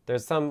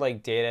 There's some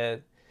like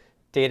data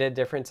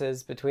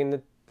differences between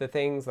the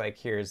things. Like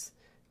here's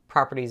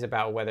properties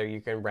about whether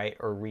you can write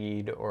or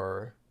read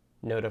or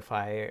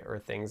notify or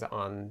things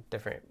on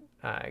different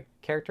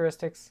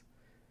characteristics.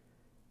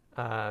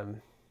 But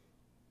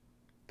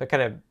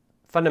kind of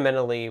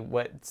fundamentally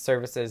what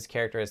services,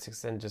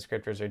 characteristics, and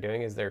descriptors are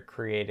doing is they're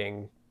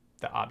creating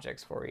the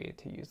objects for you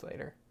to use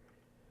later.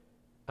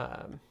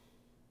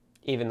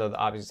 Even though the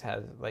objects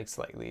have like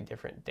slightly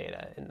different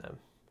data in them.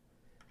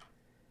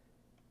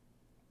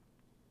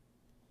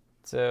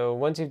 So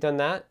once you've done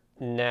that,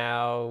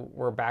 now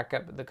we're back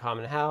up at the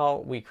common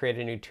HAL. We create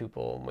a new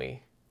tuple and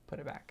we put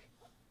it back.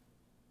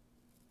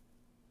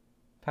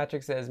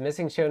 Patrick says,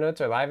 missing show notes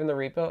are live in the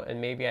repo,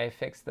 and maybe I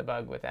fixed the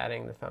bug with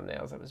adding the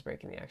thumbnails that was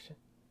breaking the action.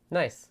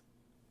 Nice.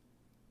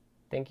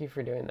 Thank you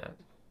for doing that.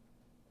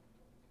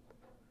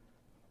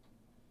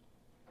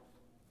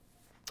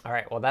 All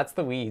right, well, that's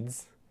the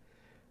weeds.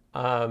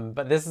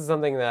 But this is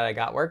something that I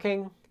got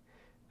working.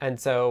 And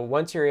so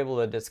once you're able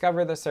to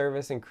discover the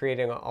service and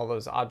creating all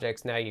those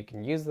objects, now you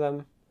can use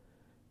them.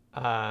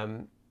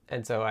 And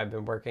so I've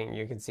been working,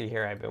 you can see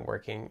here, I've been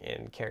working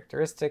in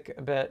characteristic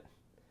a bit.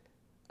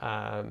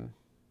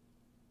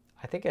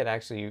 I think I'd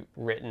actually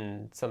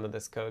written some of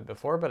this code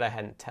before, but I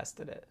hadn't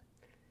tested it.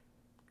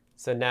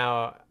 So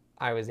now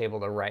I was able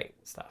to write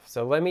stuff.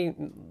 So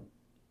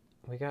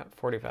we got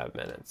 45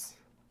 minutes.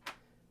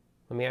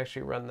 Let me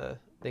actually run the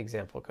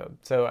example code.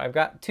 So I've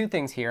got two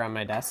things here on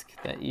my desk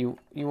that you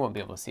won't be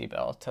able to see, but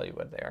I'll tell you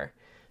what they are.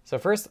 So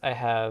first I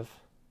have,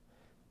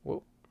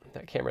 whoa,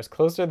 that camera's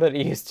closer than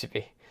it used to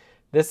be.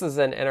 This is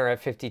an NRF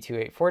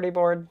 52840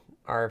 board,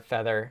 our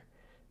Feather.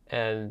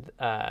 And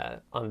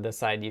on this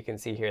side, you can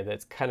see here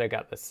that's kind of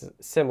got this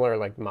similar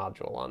like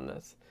module on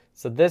this.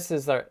 So this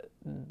is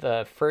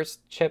the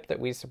first chip that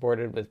we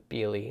supported with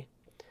BLE.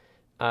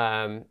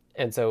 And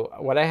so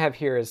what I have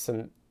here is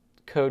some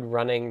code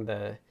running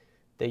the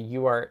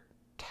UART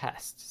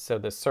test, so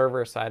the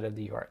server side of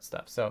the UART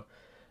stuff. So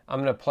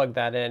I'm going to plug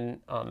that in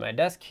on my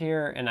desk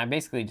here, and I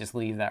basically just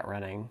leave that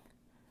running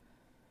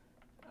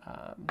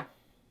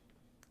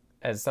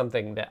as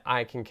something that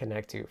I can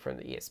connect to from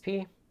the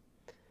ESP.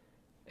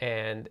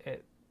 And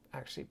it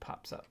actually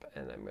pops up,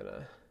 and I'm going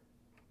to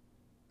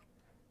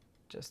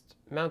just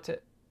mount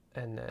it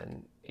and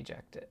then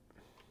eject it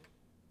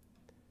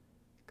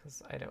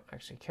because I don't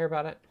actually care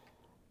about it.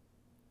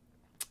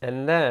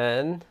 And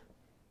then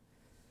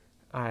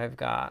I've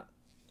got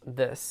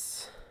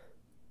this,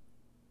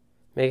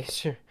 I'm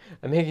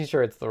making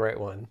sure it's the right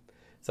one.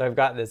 So I've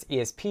got this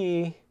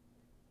ESP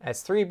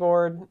S3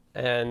 board,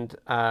 and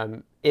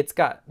it's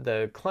got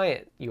the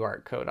client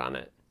UART code on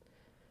it,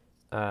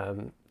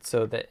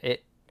 so that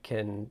it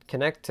can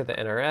connect to the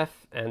NRF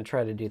and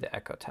try to do the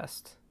echo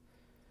test,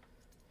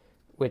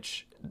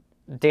 which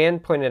Dan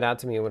pointed out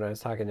to me when I was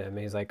talking to him.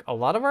 He's like, a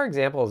lot of our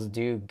examples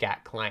do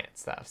GAT client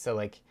stuff. So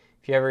like,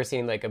 if you ever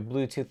seen like a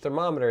Bluetooth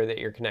thermometer that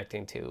you're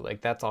connecting to,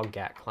 like that's all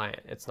GAT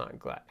client. It's not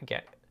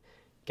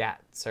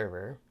GAT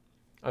server.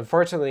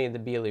 Unfortunately, the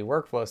BLE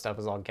workflow stuff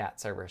is all GAT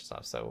server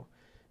stuff. So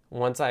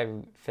once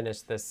I've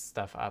finished this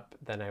stuff up,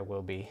 then I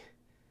will be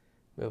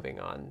moving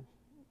on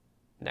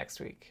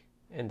next week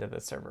into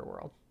the server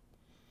world.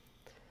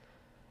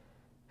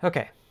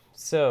 Okay,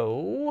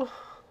 so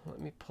let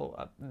me pull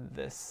up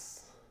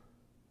this.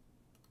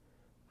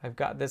 I've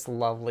got this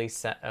lovely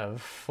set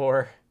of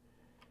four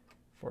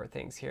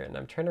things here, and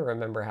I'm trying to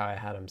remember how I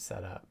had them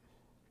set up.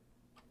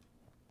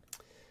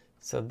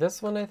 So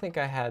this one I think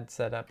I had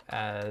set up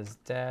as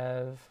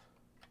dev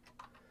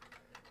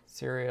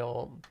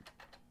serial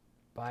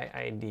by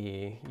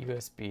ID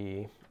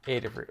USB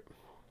Adafruit.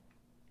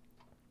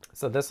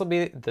 So this will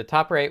be, the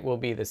top right will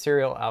be the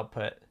serial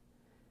output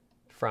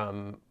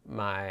from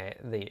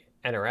the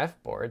NRF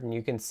board, and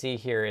you can see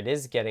here it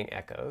is getting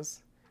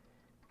echoes.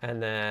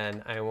 And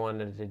then I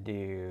wanted to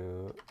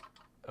do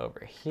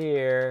over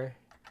here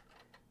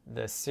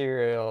the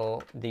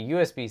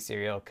USB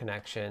serial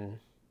connection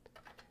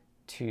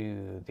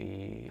to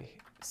the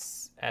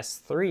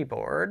S3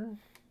 board.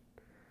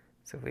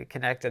 So if we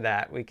connect to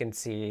that, we can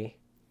see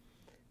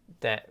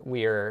that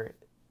we are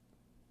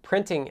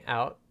printing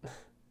out.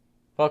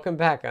 Welcome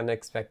back,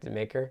 Unexpected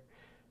Maker.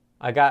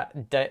 I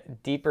got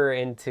deeper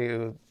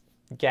into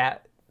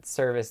GAT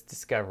service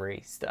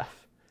discovery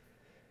stuff,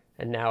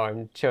 and now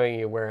I'm showing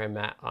you where I'm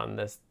at on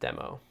this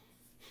demo.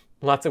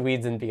 Lots of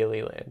weeds in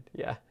BLE land,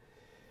 yeah.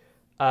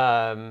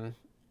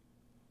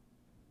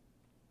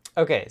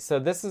 Okay, so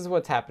this is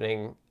what's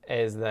happening,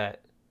 is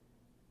that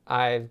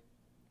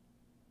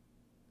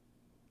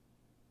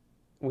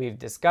we've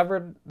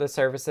discovered the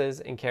services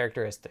and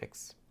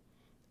characteristics.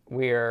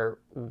 We're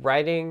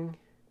writing,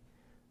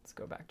 let's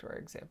go back to our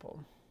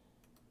example,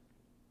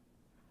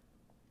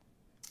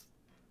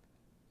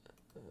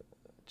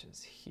 which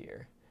is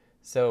here.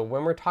 So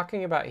when we're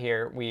talking about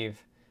here,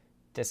 we've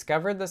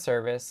discovered the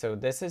service, so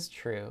this is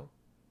true.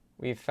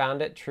 We've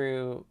found it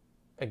true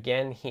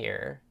again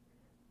here,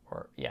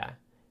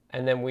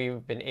 and then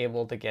we've been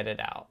able to get it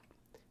out.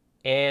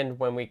 And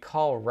when we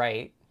call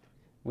write,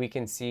 we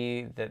can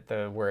see that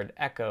the word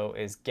echo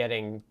is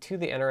getting to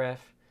the NRF,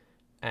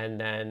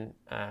 and then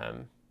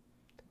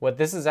what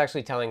this is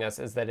actually telling us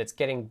is that it's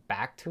getting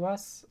back to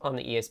us on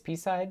the ESP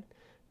side,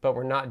 but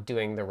we're not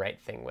doing the right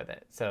thing with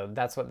it. So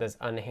that's what this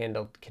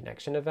unhandled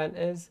connection event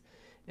is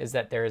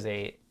that there's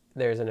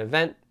an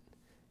event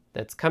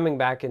that's coming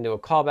back into a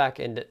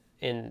callback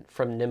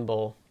from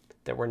Nimble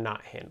that we're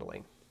not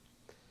handling.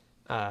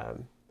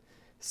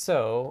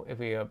 So if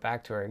we go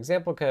back to our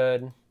example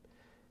code,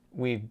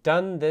 we've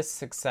done this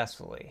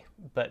successfully,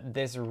 but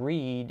this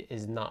read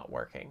is not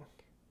working.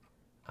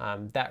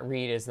 That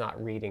read is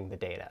not reading the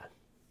data.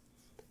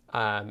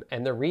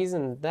 And the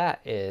reason that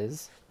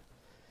is,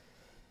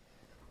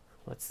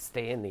 let's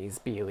stay in these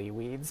BLE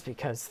weeds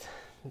because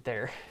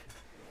they're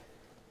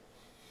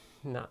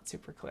not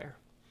super clear.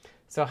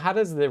 So how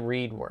does the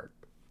read work?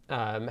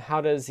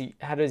 How does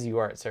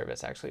UART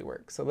service actually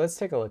work? So let's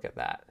take a look at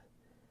that.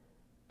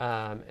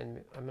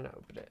 And I'm going to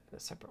open it in a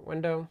separate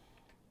window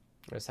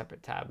or a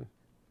separate tab.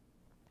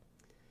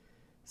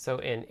 So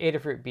in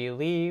Adafruit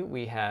BLE,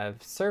 we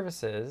have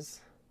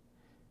services,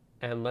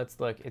 and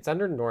let's look, it's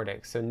under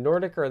Nordic. So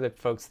Nordic are the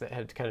folks that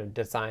have kind of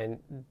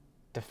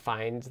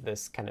defined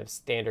this kind of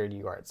standard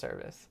UART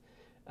service.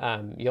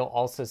 You'll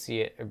also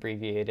see it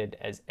abbreviated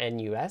as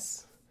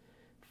NUS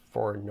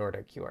for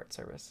Nordic UART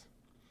service.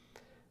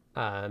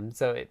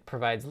 So it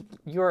provides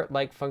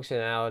UART-like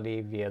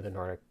functionality via the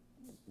Nordic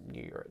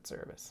UART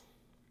service.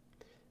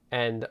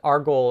 And our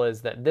goal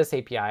is that this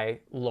API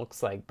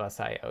looks like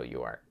Bus.io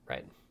UART,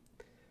 right?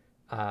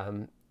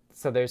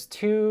 So there's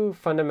two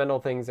fundamental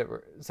things that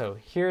so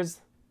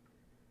here's,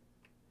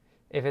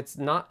 if it's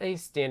not a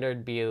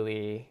standard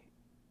BLE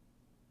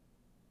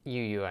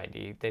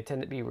UUID, they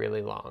tend to be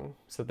really long.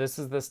 So this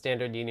is the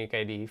standard unique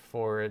ID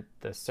for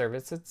the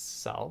service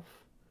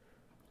itself.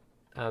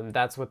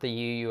 That's what the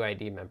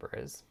UUID member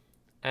is.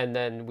 And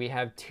then we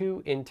have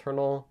two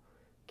internal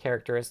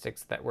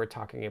characteristics that we're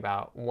talking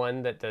about.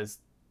 One that does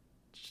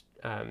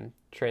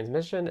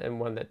transmission and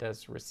one that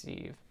does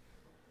receive.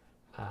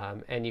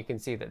 And you can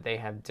see that they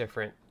have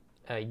different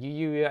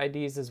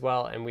UUIDs as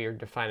well, and we are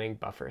defining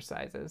buffer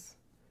sizes.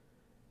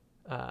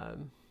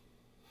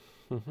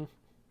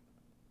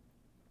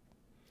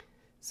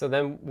 So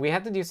then we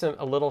have to do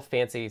a little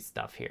fancy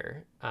stuff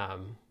here.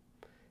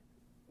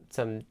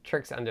 Some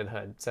tricks under the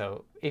hood.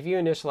 So if you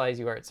initialize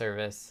UART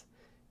service,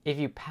 if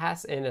you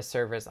pass in a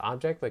service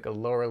object, like a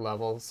lower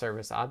level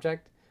service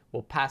object,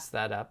 we'll pass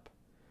that up.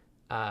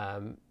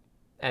 And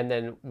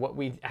then what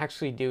we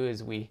actually do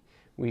is we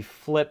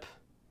flip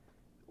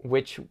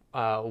which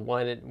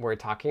one we're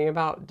talking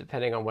about,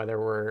 depending on whether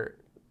we're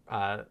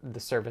the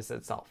service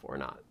itself or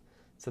not.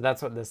 So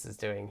that's what this is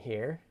doing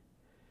here.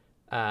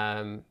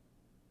 And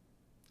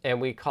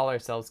we call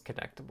ourselves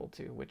connectable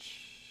to,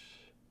 which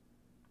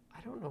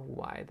I don't know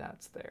why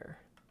that's there.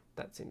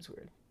 That seems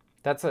weird.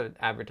 That's an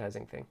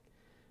advertising thing.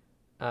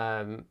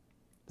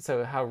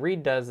 So how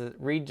read does is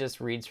read just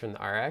reads from the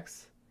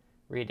RX.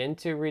 Read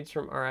into reads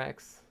from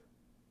RX.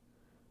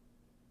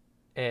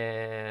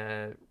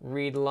 And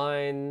read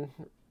line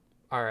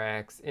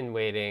RX in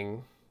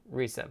waiting,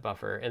 reset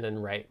buffer, and then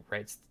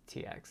writes to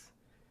TX.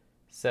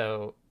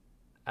 So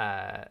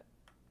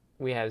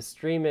we have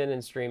stream in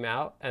and stream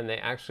out, and they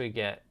actually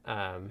get,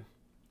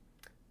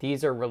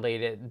 these are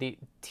related. The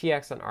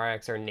TX and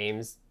RX are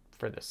names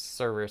for the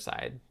server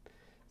side.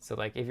 So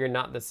like if you're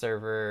not the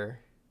server,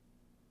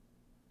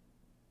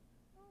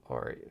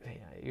 or yeah,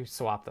 you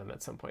swap them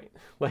at some point.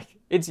 Like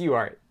it's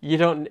UART. You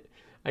don't,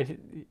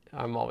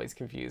 I'm always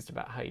confused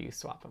about how you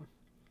swap them.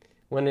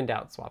 When in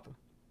doubt, swap them.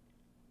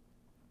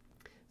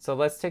 So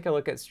let's take a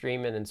look at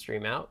stream in and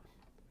stream out.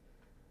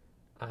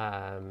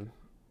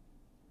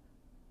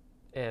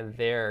 And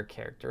their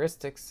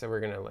characteristics. So we're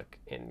going to look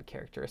in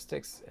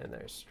characteristics and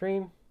their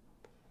stream.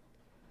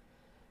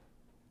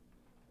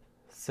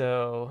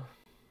 So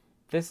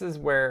this is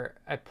where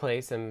I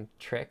play some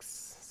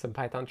tricks, some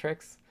Python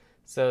tricks.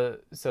 So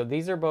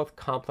these are both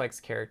complex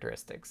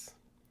characteristics.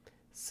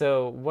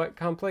 So what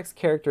complex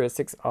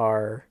characteristics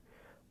are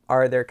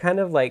they're kind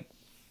of like,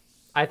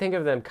 I think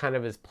of them kind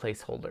of as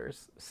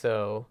placeholders.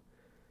 So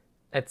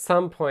at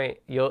some point,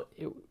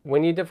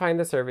 when you define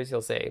the service,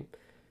 you'll say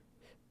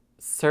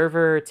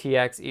server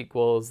TX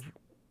equals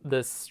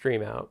this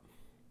stream out.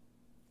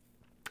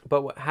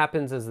 But what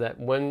happens is that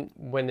when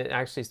it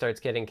actually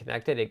starts getting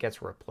connected, it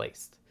gets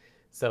replaced.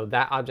 So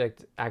that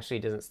object actually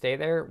doesn't stay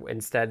there.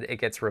 Instead, it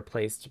gets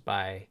replaced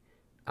by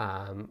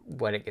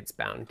what it gets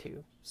bound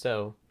to.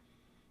 So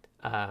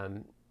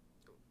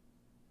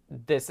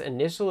this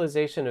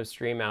initialization of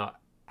stream out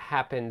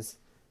happens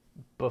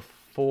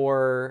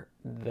before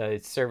the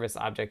service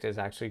object is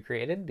actually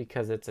created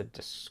because it's a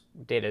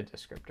data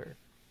descriptor,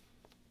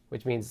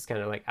 which means it's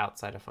kind of like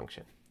outside a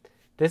function.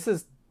 This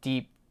is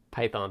deep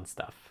Python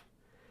stuff,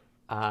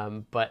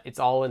 but it's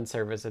all in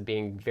service of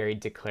being very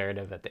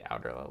declarative at the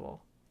outer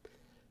level.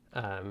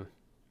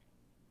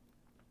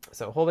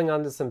 So holding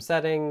on to some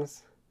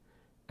settings,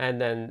 and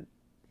then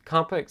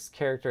complex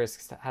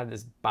characteristics have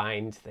this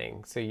bind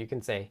thing. So you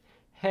can say,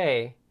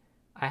 hey,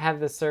 I have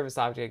this service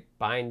object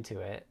bind to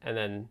it, and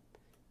then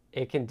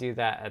it can do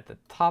that at the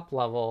top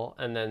level,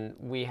 and then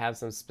we have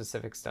some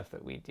specific stuff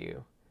that we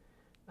do.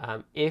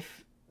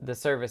 If the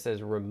service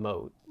is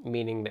remote,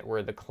 meaning that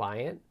we're the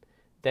client,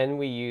 then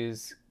we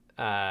use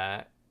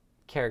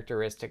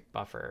characteristic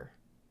buffer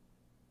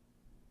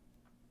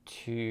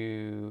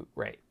to,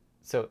 right.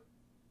 So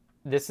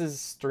this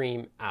is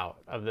stream out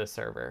of the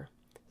server.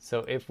 So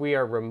if we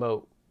are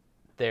remote,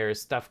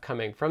 there's stuff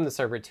coming from the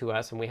server to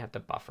us and we have to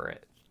buffer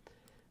it.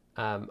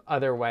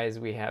 Otherwise,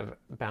 we have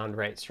bound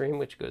write stream,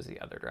 which goes the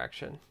other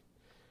direction.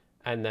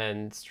 And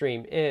then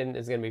stream in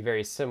is going to be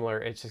very similar.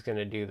 It's just going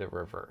to do the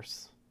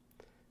reverse.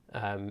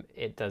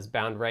 It does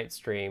bound write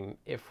stream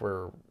if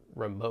we're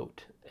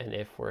remote, and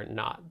if we're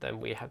not, then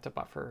we have to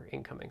buffer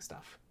incoming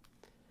stuff.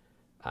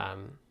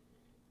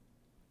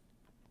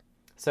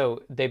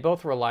 So they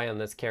both rely on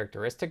this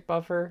characteristic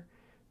buffer,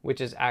 which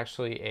is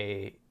actually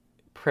a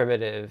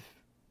primitive,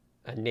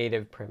 a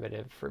native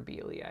primitive for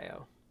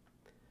BLE.io.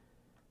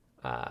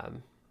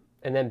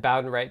 And then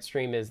bound write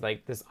stream is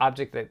like this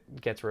object that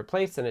gets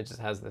replaced, and it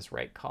just has this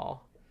write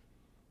call,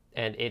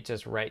 and it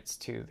just writes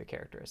to the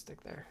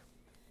characteristic there.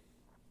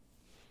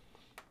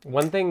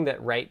 One thing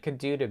that write could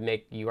do to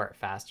make UART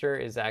faster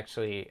is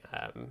actually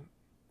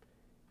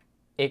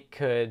it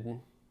could,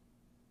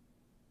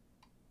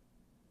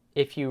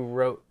 if you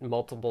wrote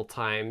multiple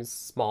times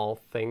small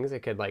things,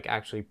 it could like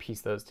actually piece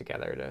those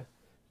together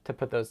to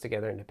put those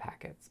together into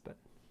packets, but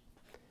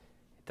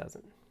it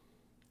doesn't.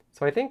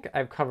 So I think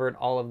I've covered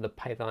all of the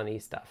Python-y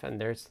stuff, and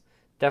there's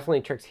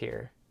definitely tricks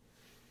here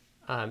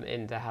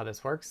into how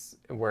this works,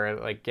 where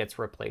it like gets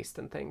replaced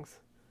and things.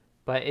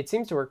 But it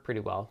seems to work pretty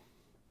well.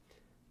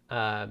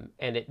 And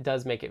it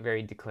does make it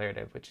very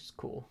declarative, which is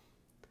cool.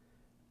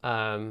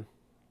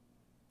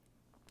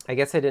 I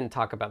guess I didn't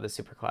talk about the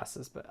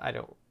superclasses, but I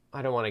don't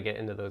want to get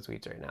into those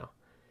weeds right now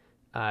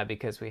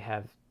because we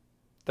have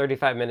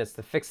 35 minutes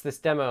to fix this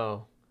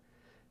demo.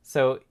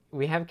 So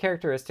we have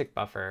characteristic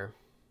buffer,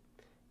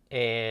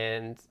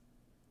 and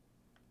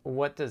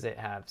what does it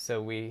have? So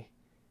we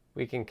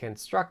can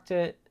construct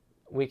it.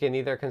 We can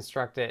either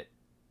construct it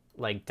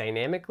like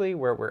dynamically,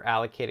 where we're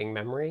allocating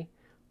memory,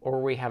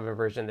 or we have a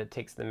version that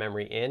takes the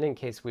memory in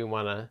case we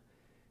want to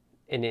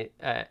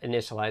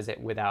initialize it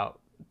without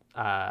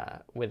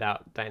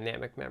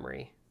dynamic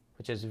memory,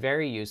 which is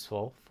very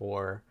useful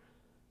for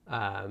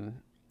the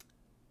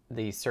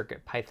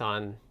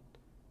CircuitPython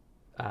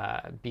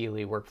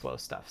Beely workflow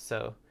stuff.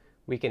 So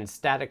we can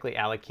statically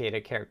allocate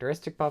a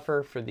characteristic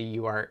buffer for the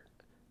UART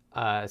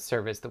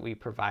service that we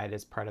provide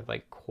as part of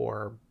like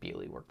core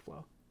Beely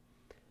workflow.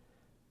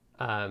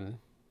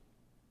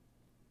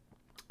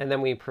 And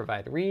then we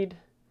provide read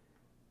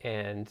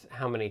and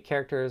how many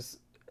characters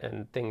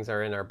and things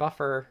are in our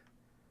buffer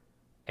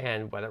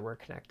and whether we're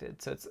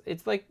connected. So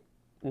it's like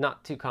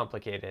not too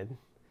complicated,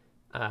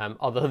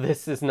 although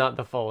this is not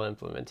the full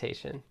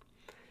implementation.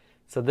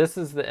 So this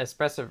is the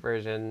Espressif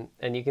version,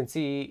 and you can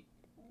see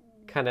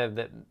kind of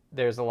that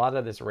there's a lot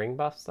of this ring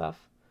buff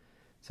stuff.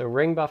 So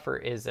ring buffer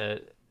is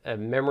a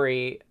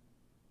memory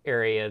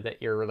area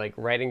that you're like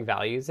writing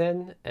values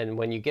in, and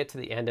when you get to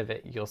the end of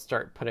it, you'll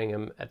start putting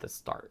them at the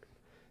start.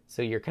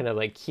 So you're kind of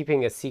like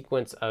keeping a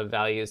sequence of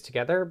values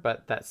together,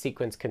 but that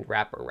sequence can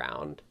wrap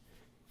around,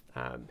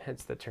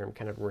 hence the term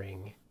kind of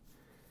ring.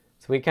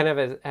 So we kind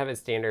of have a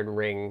standard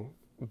ring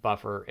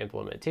buffer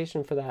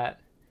implementation for that.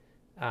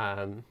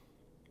 And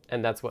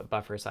that's what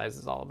buffer size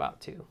is all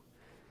about too.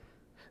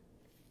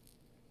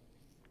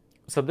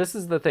 So this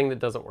is the thing that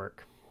doesn't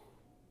work.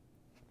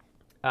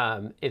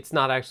 It's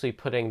not actually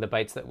putting the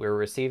bytes that we're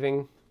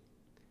receiving.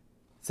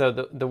 So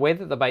the way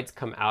that the bytes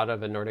come out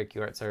of a Nordic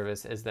UART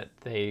service is that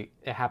it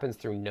happens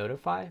through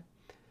notify.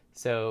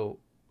 So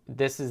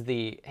this is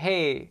the,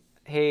 hey,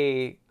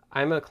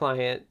 I'm a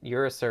client,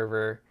 you're a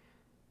server.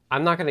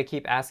 I'm not going to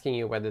keep asking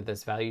you whether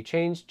this value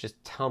changed, just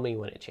tell me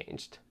when it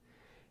changed.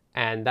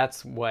 And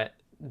that's what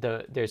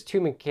there's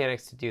two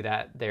mechanics to do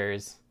that.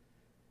 There's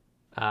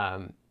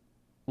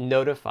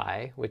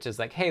notify, which is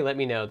like, hey, let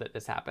me know that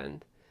this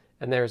happened.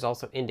 And there's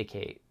also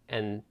indicate.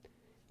 And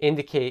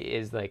indicate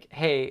is like,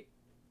 hey,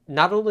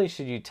 not only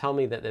should you tell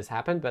me that this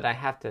happened, but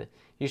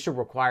you should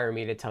require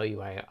me to tell you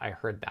I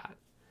heard that.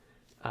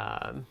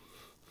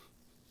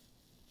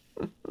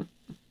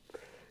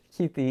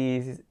 Keith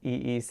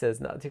EE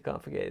says not too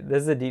complicated.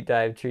 This is a deep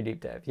dive, true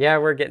deep dive. Yeah,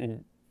 we're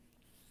getting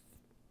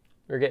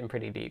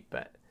pretty deep,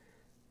 but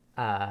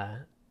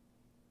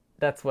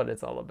that's what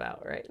it's all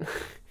about, right?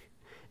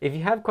 If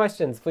you have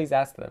questions, please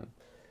ask them.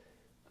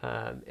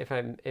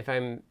 If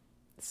I'm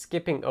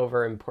skipping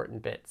over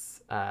important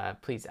bits,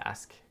 please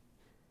ask.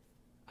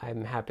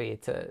 I'm happy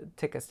to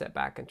take a step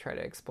back and try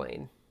to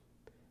explain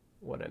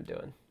what I'm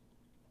doing.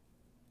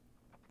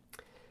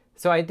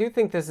 So I do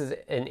think this is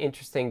an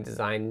interesting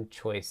design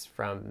choice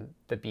from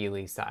the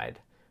Beely side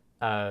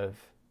of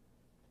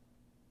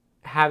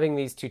having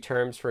these two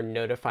terms for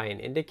notify and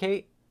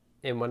indicate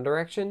in one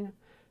direction,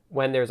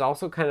 when there's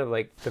also kind of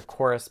like the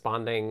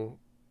corresponding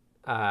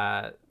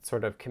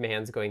sort of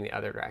commands going the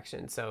other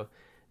direction. So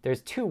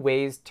there's two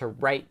ways to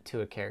write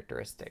to a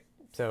characteristic.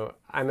 So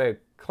I'm a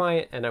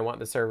client and I want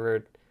the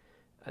server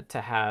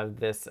to have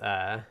this,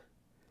 I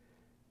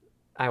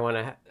want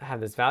to have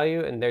this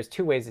value, and there's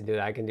two ways to do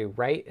that. I can do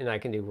write and I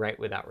can do write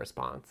without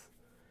response.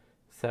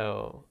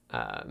 So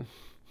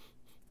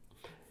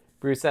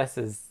Bruce S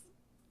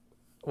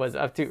was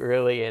up too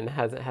early and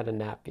hasn't had a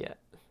nap yet.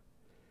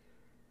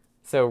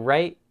 So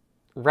write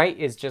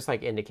is just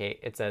like indicate.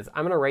 It says,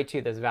 I'm going to write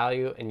you this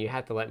value and you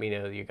have to let me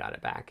know that you got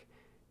it back.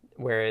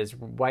 Whereas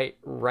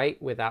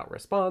write without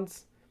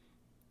response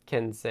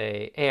can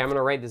say, hey, I'm going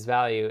to write this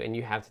value and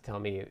you have to tell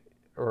me,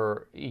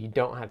 or you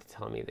don't have to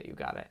tell me that you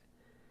got it.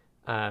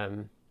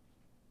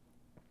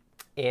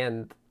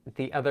 And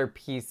the other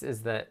piece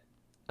is that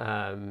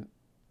there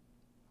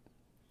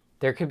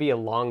could be a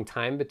long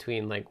time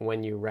between like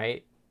when you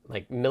write,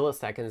 like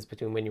milliseconds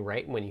between when you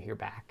write and when you hear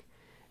back.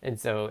 And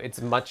so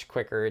it's much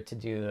quicker to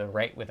do the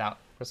write without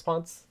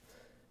response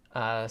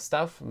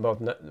stuff.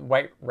 Both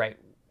write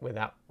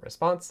without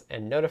response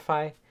and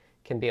notify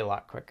can be a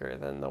lot quicker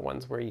than the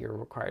ones where you're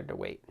required to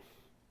wait.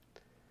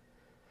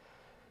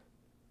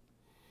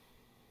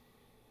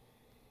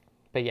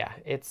 But yeah,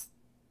 it's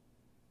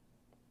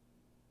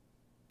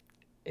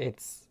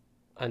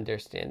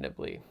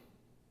understandably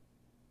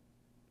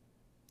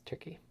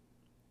tricky.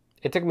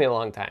 It took me a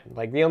long time.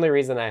 Like, the only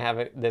reason I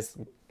have this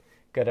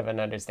good of an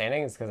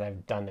understanding is because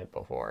I've done it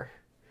before,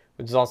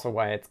 which is also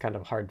why it's kind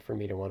of hard for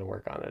me to want to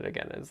work on it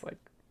again. Is like,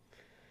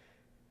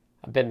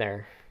 I've been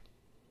there,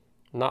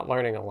 not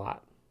learning a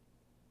lot.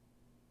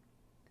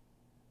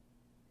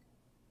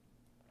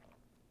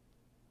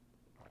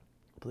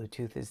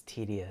 Bluetooth is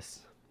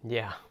tedious.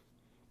 Yeah.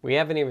 We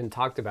haven't even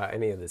talked about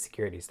any of the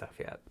security stuff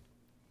yet.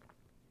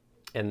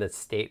 And the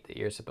state that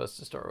you're supposed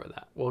to store with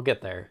that. We'll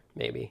get there,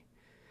 maybe.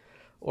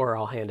 Or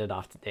I'll hand it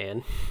off to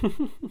Dan.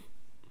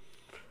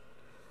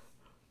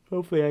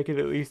 Hopefully I can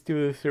at least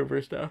do the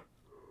server stuff.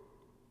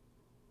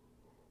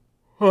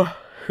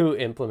 Who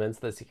implements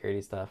the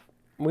security stuff?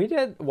 We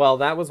did. Well,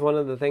 that was one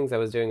of the things I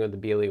was doing with the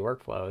BLE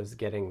workflow, is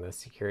getting the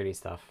security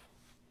stuff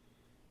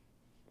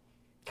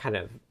kind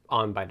of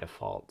on by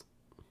default.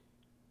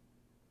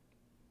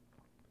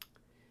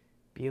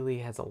 BLE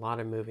has a lot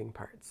of moving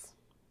parts.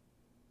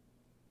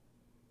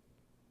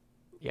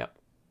 Yep,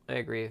 I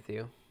agree with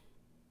you.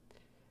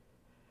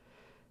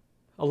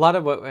 A lot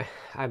of what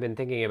I've been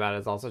thinking about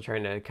is also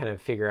trying to kind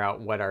of figure out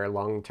what our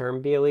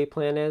long-term BLE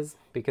plan is,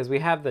 because we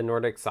have the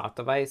Nordic soft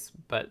device,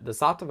 but the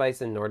soft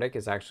device in Nordic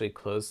is actually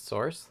closed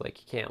source. Like,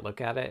 you can't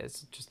look at it.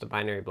 It's just a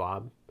binary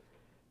blob.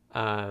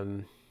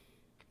 And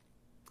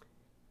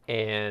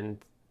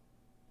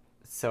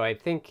so I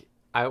think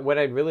what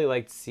I'd really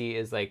like to see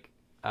is like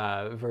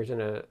a version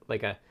of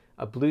like a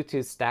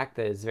Bluetooth stack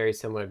that is very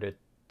similar to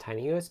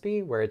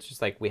TinyUSB, where it's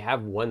just like we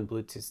have one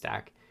Bluetooth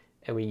stack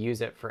and we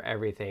use it for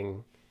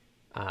everything.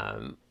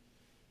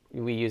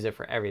 We use it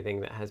for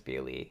everything that has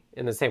BLE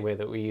in the same way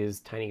that we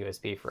use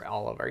TinyUSB for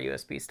all of our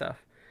USB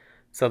stuff.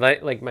 So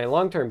that, like, my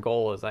long-term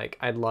goal is like,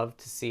 I'd love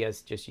to see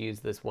us just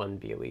use this one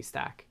BLE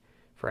stack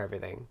for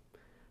everything.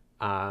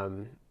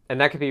 And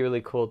that could be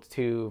really cool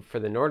too for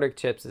the Nordic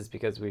chips, is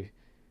because we've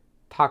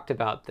talked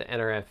about the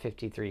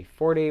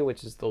NRF5340,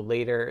 which is the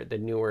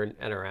newer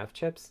NRF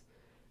chips.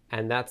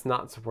 And that's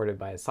not supported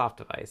by a soft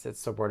device. It's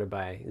supported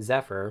by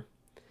Zephyr,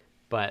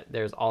 but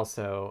there's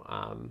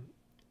also,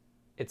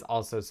 it's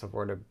also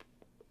supported,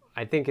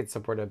 I think it's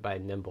supported by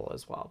Nimble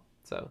as well.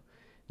 So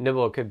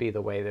Nimble could be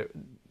the way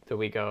that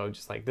we go,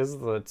 just like, this is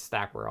the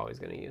stack we're always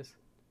going to use.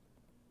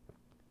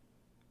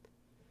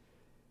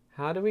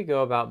 How do we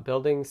go about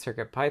building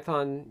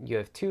CircuitPython? You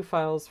have 2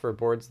 files for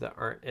boards that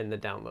aren't in the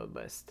download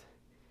list.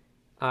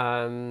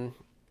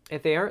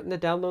 If they aren't in the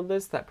download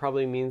list, that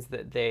probably means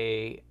that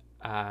they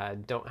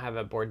don't have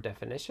a board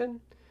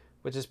definition,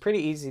 which is pretty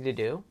easy to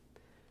do.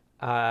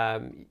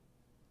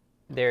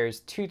 There's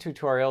 2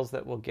 tutorials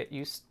that will get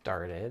you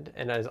started,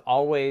 and as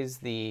always,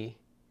 the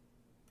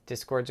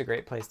Discord's a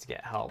great place to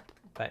get help.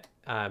 But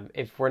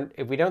if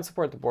we don't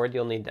support the board,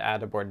 you'll need to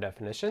add a board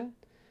definition.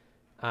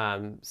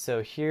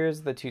 So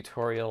here's the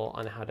tutorial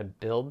on how to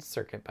build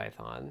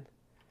CircuitPython,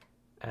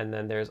 and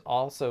then there's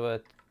also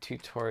a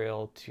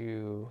tutorial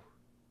to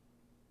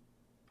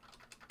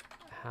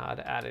how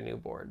to add a new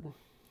board.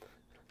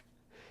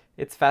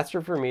 It's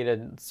faster for me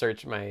to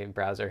search my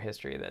browser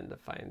history than to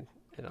find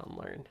it on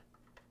Learn.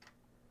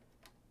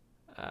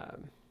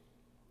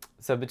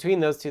 So between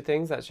those 2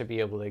 things, that should be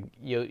able to,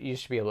 you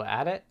should be able to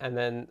add it, and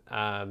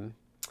then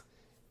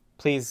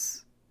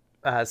please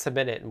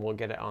submit it and we'll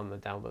get it on the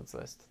downloads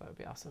list. That would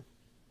be awesome.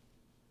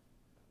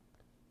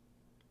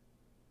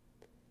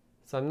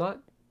 So I'm not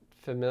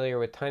familiar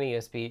with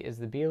TinyUSB. Is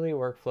the BLE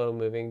workflow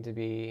moving to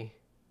be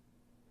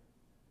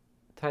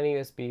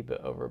TinyUSB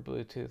but over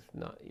Bluetooth,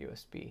 not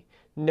USB?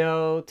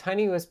 No,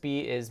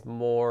 TinyUSB is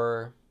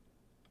more...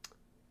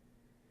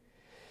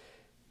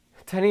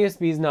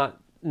 TinyUSB is not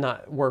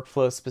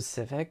workflow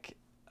specific.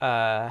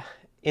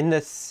 In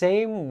the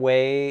same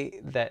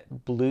way that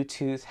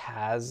Bluetooth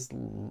has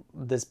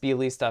this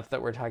BLE stuff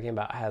that we're talking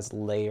about has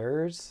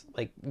layers,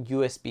 like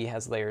USB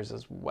has layers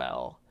as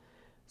well.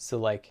 So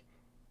like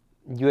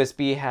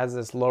USB has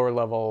this lower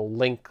level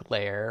link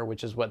layer,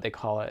 which is what they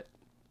call it.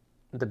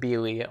 The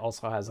BLE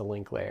also has a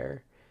link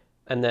layer.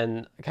 And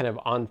then kind of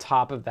on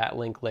top of that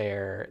link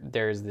layer,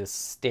 there's this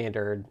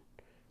standard,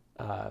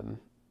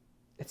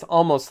 it's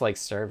almost like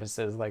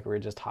services like we were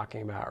just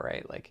talking about,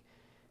 right? Like,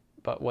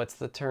 but what's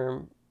the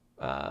term?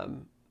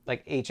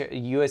 Like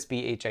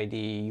USB HID,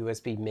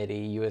 USB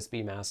MIDI,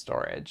 USB mass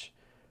storage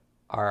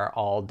are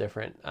all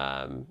different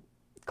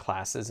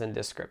classes and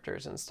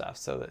descriptors and stuff.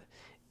 So that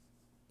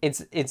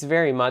it's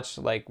very much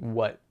like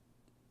what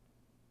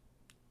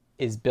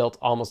is built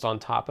almost on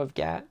top of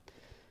GATT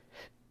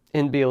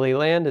in BLE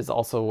land is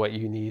also what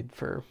you need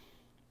for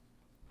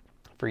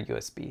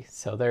USB.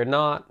 So they're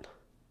not...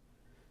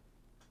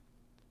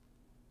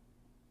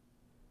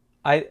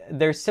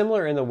 they're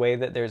similar in the way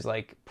that there's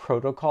like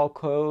protocol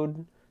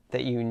code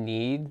that you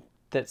need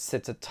that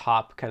sits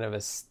atop kind of a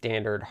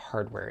standard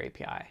hardware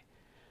API.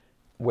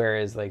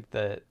 Whereas like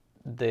the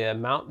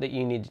amount that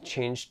you need to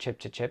change chip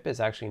to chip is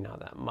actually not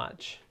that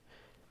much.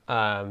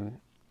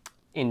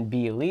 In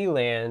BLE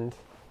land,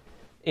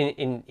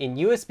 in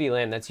USB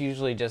land, that's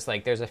usually just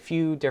like there's a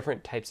few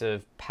different types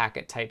of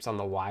packet types on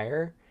the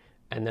wire,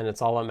 and then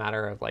it's all a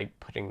matter of like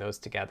putting those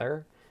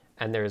together.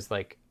 And there's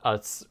like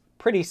a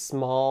pretty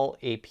small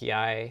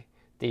API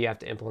that you have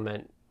to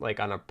implement like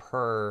on a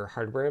per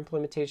hardware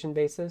implementation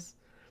basis.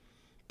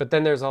 But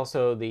then there's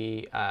also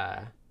the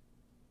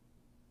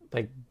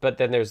but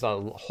then there's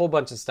a whole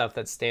bunch of stuff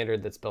that's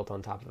standard that's built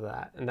on top of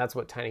that, and that's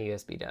what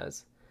TinyUSB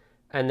does.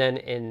 And then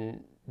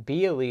in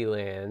BLE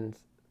land,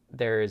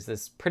 there is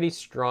this pretty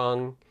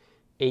strong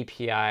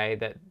API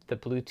that the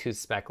Bluetooth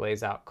spec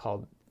lays out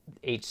called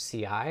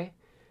HCI.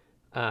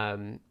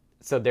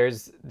 So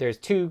there's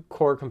two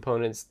core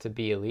components to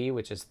BLE,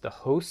 which is the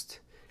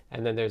host,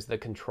 and then there's the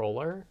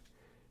controller.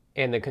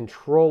 And the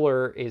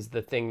controller is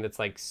the thing that's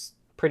like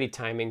pretty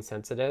timing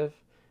sensitive.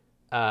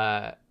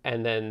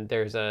 And then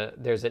there's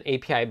an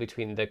API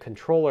between the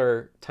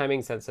controller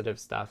timing sensitive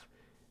stuff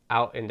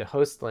out into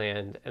host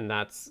land, and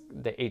that's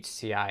the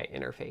HCI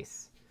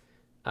interface.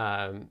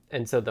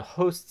 And so the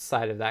host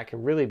side of that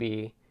can really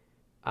be,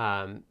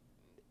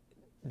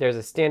 there's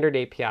a standard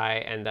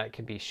API and that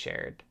can be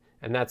shared.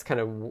 And that's kind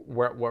of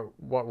what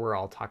we're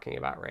all talking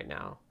about right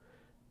now.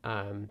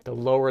 The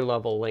lower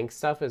level link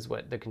stuff is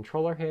what the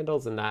controller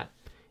handles, and that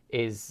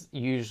is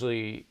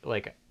usually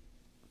like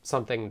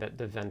something that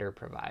the vendor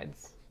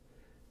provides,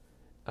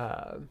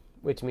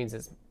 which means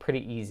it's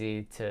pretty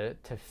easy to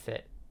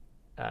fit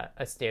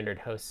a standard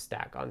host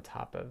stack on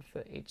top of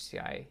the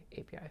HCI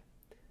API,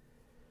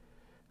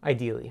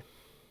 ideally.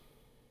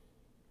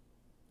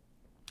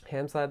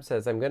 Hamslab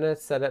says, I'm going to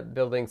set up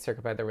building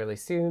CircuitPython really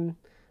soon.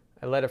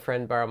 I let a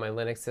friend borrow my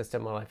Linux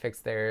system while I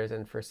fixed theirs,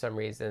 and for some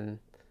reason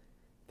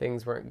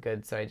things weren't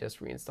good, so I just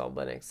reinstalled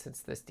Linux since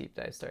this deep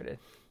dive started.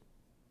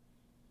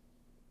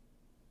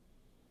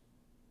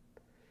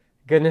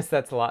 Goodness,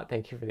 that's a lot.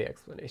 Thank you for the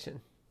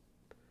explanation.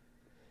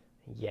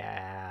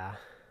 Yeah.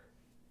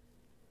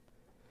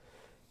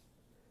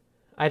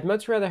 I'd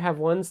much rather have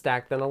one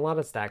stack than a lot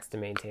of stacks to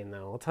maintain,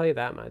 though. I'll tell you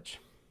that much.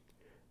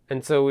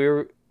 And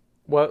so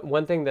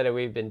one thing that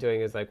we've been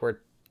doing is like the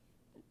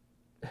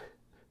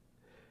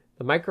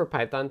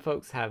MicroPython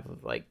folks have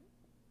like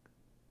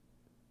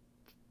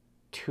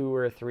 2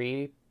 or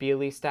 3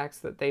 BLE stacks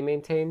that they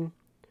maintain.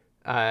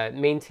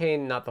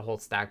 Maintain not the whole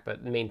stack,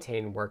 but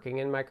maintain working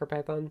in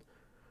MicroPython.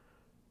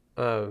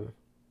 And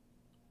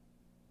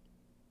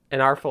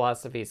our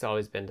philosophy has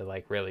always been to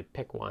like really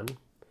pick one.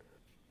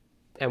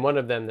 And one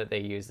of them that they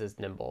use is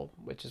Nimble,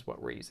 which is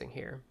what we're using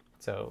here.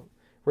 So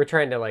we're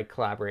trying to like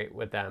collaborate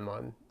with them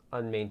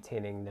on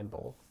maintaining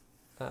Nimble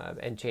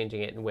and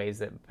changing it in ways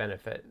that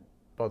benefit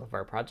both of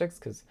our projects.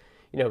 Because,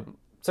 you know,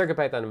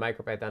 CircuitPython and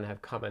MicroPython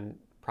have common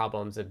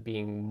problems of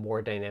being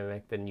more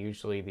dynamic than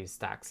usually these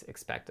stacks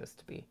expect us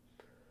to be.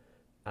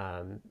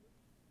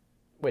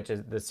 Which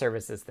is the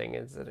services thing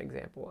is an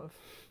example of.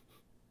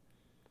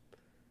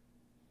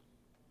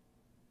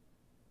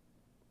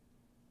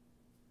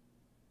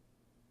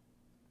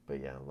 But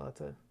yeah,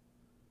 lots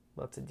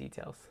of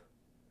details.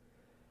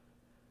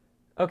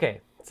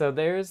 Okay, so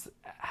there's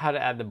how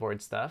to add the board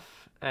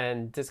stuff,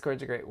 and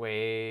Discord's a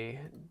great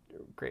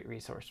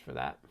resource for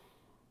that.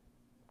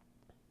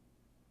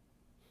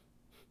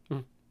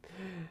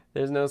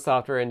 There's no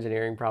software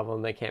engineering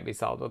problem that can't be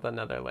solved with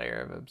another layer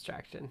of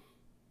abstraction.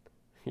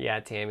 Yeah,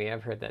 Tammy,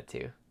 I've heard that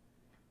too.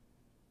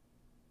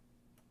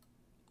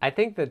 I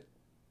think that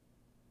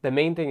the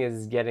main thing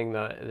is getting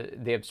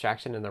the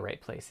abstraction in the right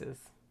places.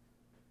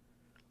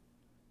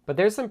 But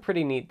there's some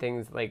pretty neat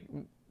things, like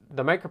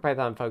the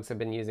MicroPython folks have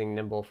been using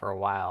Nimble for a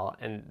while,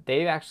 and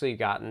they've actually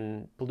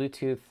gotten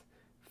Bluetooth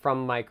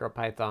from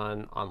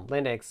MicroPython on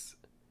Linux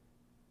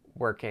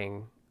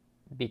working,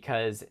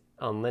 because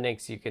on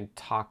Linux you can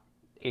talk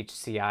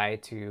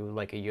HCI to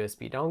like a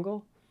USB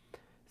dongle.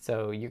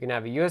 So you can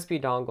have a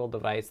USB dongle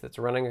device that's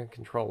running a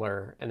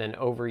controller, and then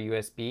over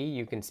USB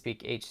you can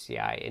speak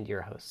HCI into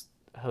your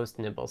host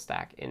Nimble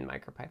stack in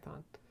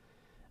MicroPython.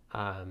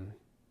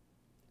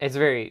 It's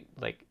very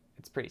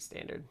it's pretty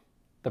standard.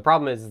 The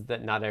problem is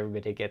that not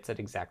everybody gets it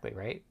exactly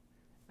right,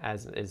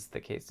 as is the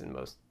case in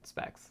most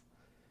specs.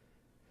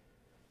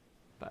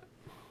 But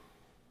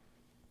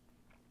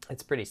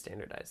it's pretty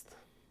standardized.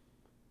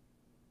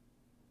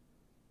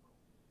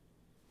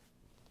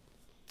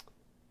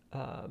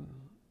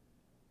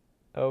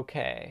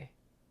 Okay.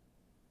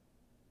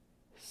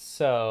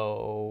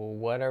 So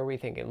what are we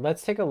thinking?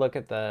 Let's take a look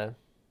at the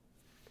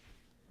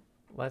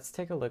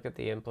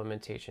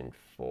implementation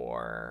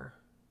for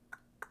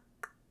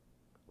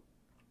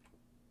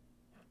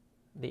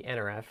the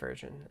NRF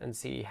version and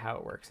see how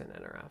it works in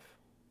NRF,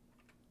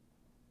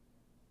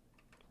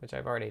 which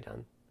I've already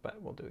done,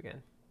 but we'll do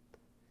again.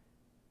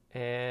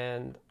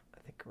 And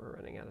I think we're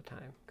running out of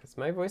time because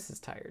my voice is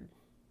tired.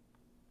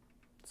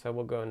 So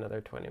we'll go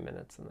another 20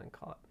 minutes and then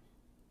call it.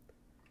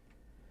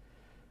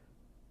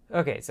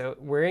 Okay, so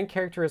we're in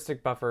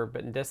characteristic buffer,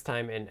 but this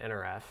time in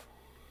NRF.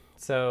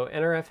 So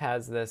NRF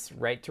has this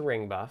write to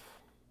ring buff,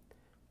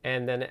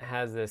 and then it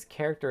has this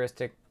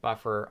characteristic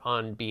buffer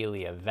on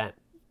BLE event.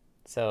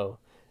 So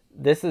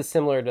this is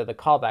similar to the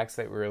callbacks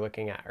that we were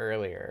looking at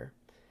earlier.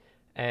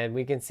 And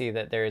we can see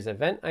that there's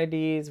event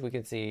IDs. We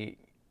can see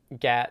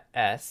GAT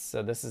S,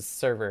 so this is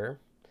server,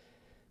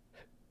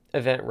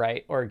 event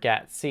write, or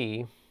GAT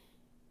C.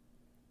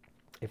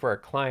 If we're a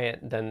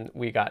client, then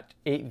we got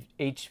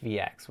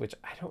HVX, which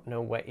I don't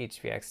know what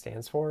HVX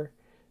stands for,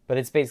 but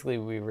it's basically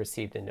we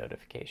received a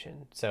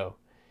notification. So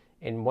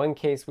in one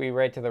case, we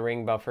write to the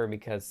ring buffer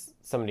because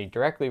somebody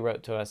directly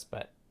wrote to us,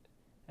 but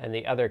in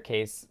the other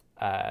case,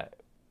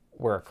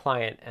 we're a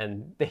client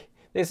and they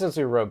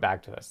essentially wrote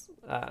back to us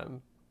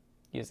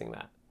using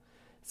that.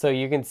 So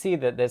you can see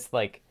that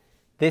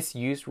this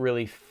use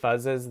really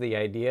fuzzes the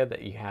idea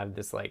that you have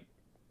this like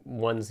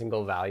one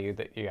single value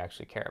that you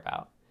actually care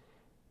about.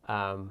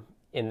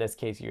 In this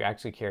case, you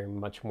actually care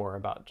much more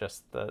about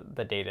just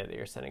the data that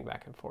you're sending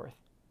back and forth.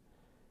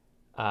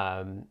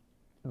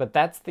 But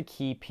that's the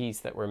key piece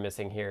that we're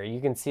missing here.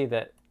 You can see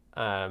that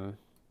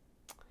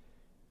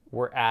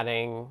we're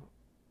adding,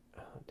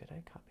 did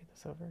I copy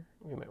this over?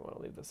 We might want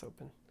to leave this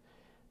open.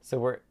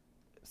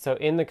 So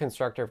in the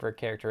constructor for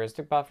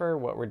characteristic buffer,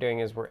 what we're doing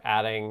is we're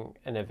adding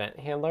an event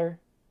handler.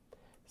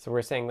 So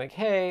we're saying like,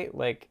 hey,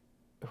 like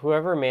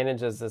whoever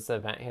manages this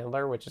event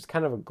handler, which is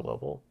kind of a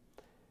global,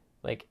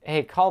 like,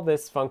 hey, call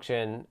this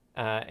function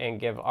and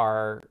give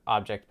our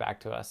object back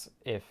to us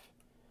if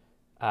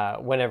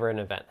whenever an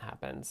event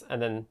happens.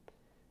 And then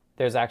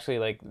there's actually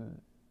like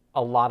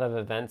a lot of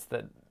events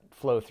that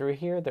flow through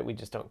here that we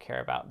just don't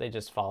care about. They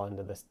just fall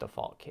into this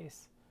default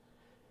case.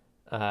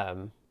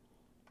 And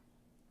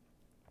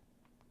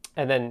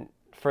then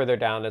further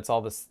down, it's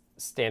all this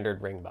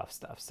standard ring buff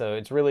stuff. So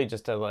it's really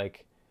just a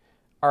like,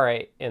 all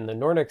right, in the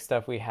Nordic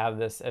stuff, we have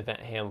this event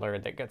handler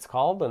that gets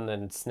called and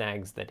then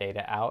snags the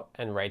data out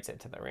and writes it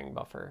to the ring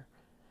buffer.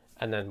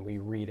 And then we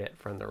read it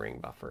from the ring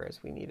buffer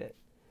as we need it.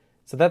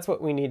 So that's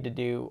what we need to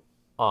do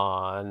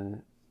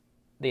on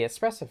the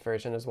expressive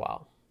version as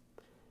well.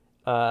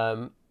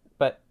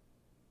 But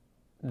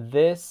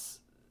the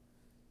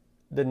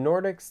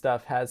Nordic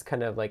stuff has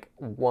kind of like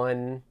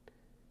one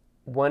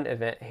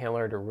event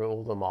handler to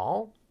rule them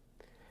all.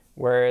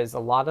 Whereas a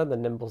lot of the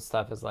Nimble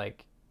stuff is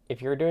like,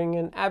 if you're doing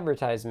an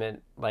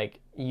advertisement, like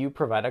you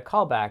provide a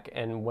callback,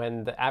 and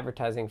when the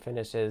advertising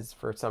finishes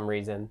for some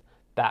reason,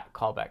 that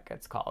callback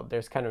gets called.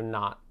 There's kind of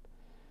not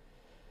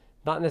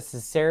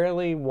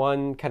necessarily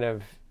one kind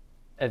of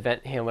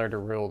event handler to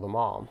rule them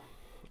all.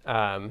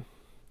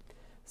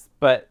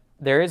 But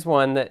there is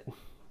one that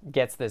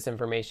gets this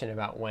information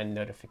about when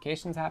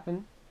notifications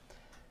happen.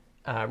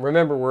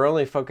 Remember, we're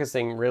only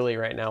focusing really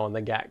right now on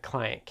the GAT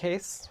client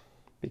case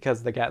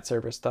because the GAT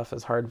server stuff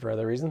is hard for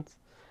other reasons.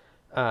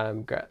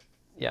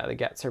 Yeah, the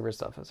GAT server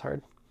stuff is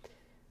hard.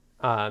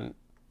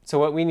 So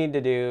what we need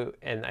to do,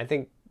 and I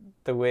think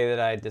the way that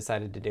I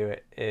decided to do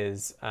it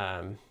is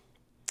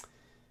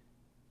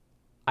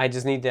I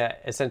just need to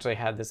essentially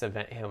have this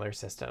event handler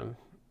system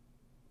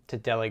to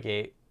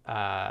delegate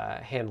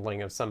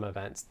handling of some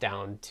events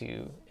down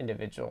to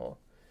individual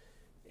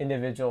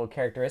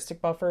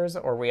characteristic buffers,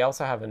 or we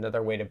also have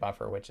another way to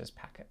buffer, which is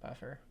packet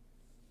buffer.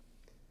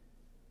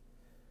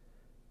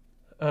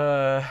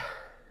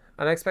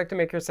 Unexpected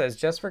Maker says,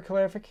 just for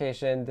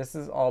clarification, this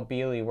is all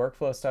BLE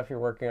workflow stuff you're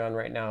working on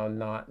right now,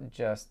 not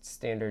just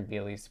standard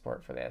BLE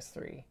support for the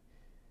S3.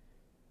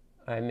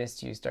 I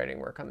missed you starting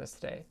work on this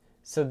today.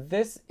 So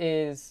this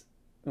is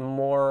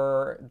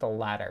more the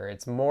latter.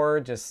 It's more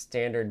just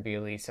standard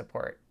BLE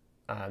support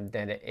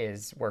than it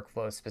is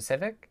workflow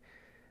specific.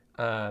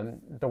 The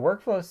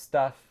workflow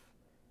stuff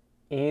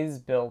is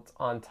built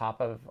on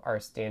top of our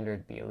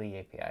standard BLE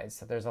APIs,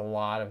 so there's a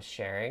lot of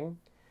sharing.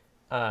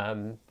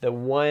 The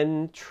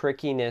one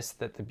trickiness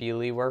that the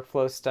BLE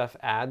workflow stuff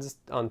adds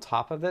on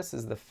top of this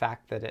is the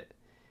fact that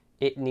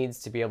it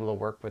needs to be able to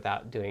work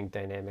without doing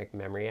dynamic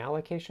memory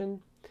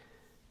allocation.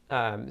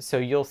 So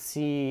you'll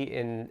see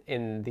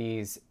in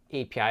these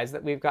APIs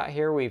that we've got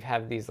here, we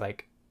have these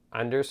like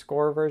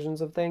underscore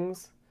versions of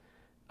things.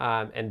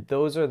 And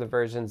those are the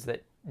versions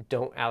that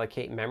don't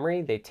allocate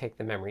memory, they take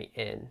the memory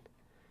in.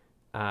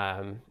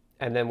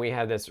 And then we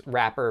have this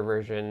wrapper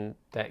version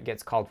that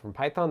gets called from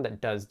Python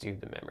that does do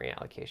the memory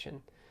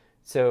allocation.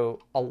 So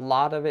a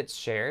lot of it's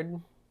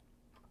shared.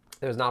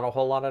 There's not a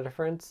whole lot of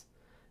difference.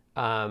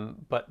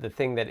 But the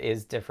thing that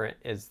is different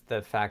is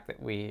the fact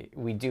that we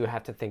do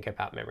have to think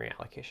about memory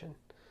allocation.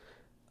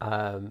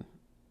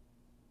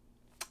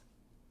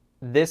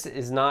 This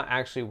is not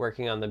actually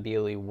working on the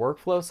BLE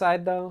workflow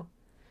side though,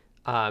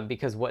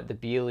 because what the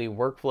BLE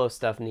workflow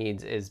stuff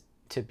needs is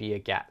to be a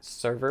GAT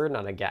server,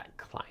 not a GAT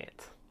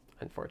client,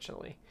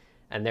 unfortunately.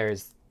 And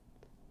there's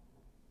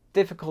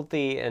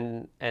difficulty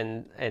and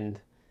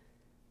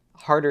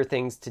harder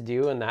things to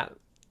do in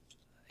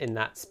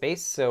that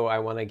space. So I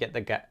want to get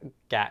the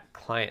GAT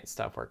client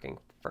stuff working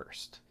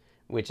first,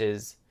 which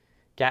is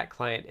GAT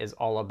client is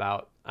all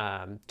about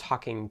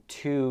talking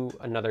to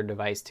another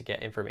device to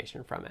get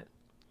information from it.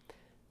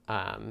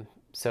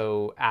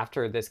 So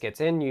after this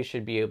gets in, you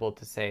should be able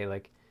to say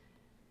like,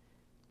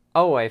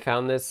 oh, I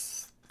found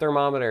this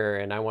thermometer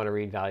and I want to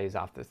read values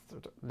off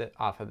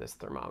of this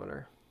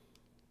thermometer.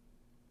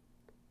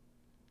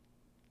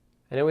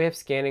 I know we have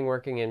scanning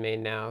working in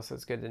main now, so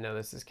it's good to know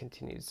this is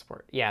continued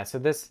support. Yeah, so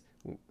this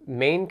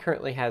main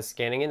currently has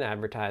scanning and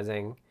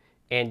advertising,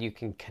 and you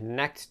can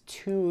connect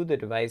to the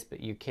device,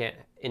 but you can't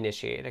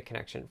initiate a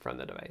connection from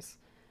the device.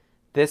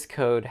 this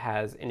code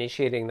has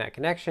initiating that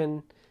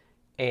connection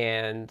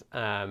and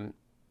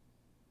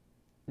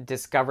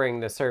discovering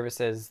the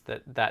services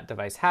that that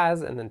device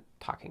has and then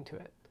talking to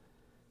it.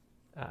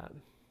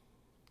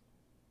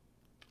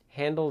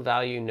 Handle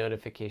value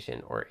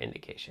notification or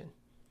indication.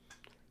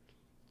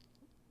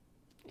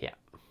 Yeah.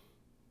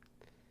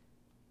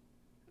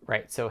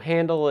 Right, so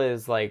handle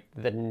is like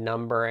the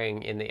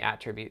numbering in the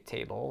attribute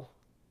table.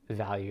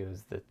 Value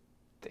is the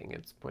thing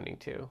it's pointing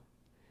to.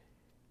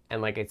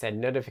 And like I said,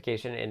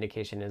 notification and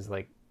indication is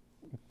like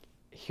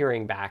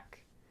hearing back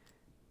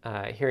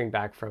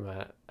from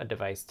a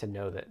device to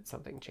know that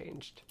something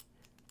changed.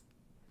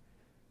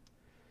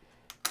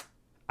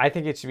 I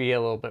think it should be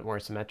a little bit more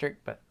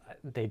symmetric, but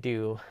they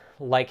do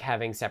like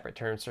having separate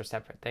terms for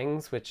separate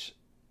things, which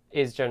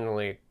is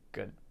generally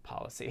good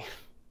policy.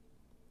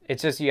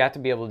 It's just you have to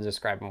be able to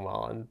describe them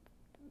well, and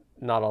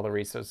not all the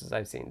resources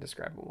I've seen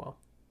describe them well.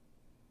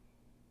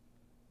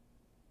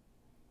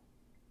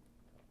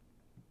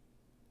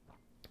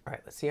 All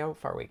right, let's see how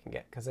far we can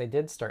get, because I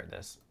did start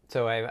this.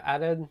 So I've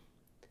added,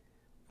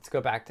 let's go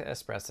back to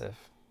Espressif.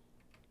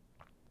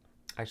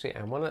 Actually,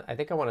 I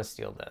think I want to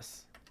steal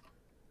this.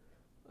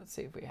 Let's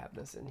see if we have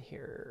this in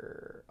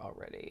here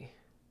already.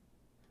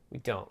 We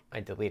don't. I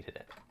deleted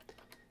it.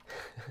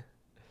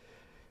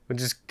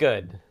 Which is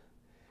good.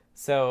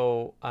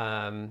 So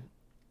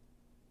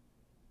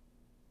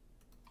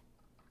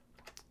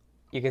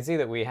you can see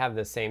that we have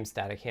the same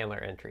static handler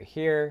entry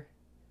here.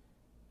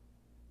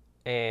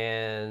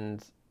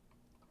 And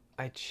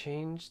I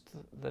changed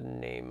the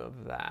name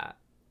of that.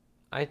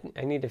 I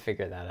need to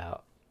figure that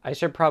out. I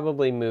should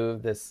probably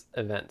move this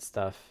event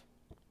stuff,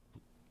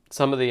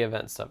 some of the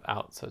event stuff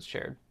out so it's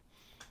shared.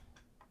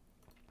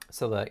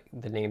 So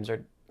the names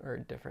are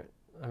different.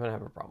 I'm going to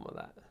have a problem with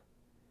that.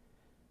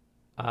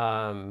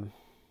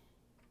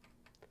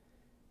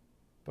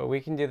 But we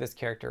can do this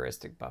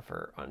characteristic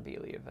buffer on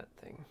Beely event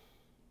thing.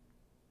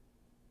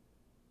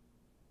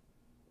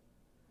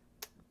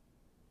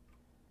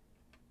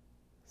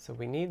 So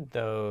we need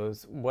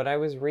those. What I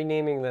was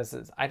renaming this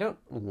is, I don't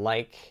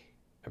like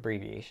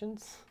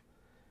abbreviations.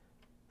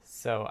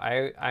 So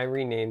I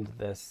renamed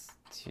this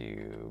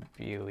to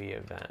Beely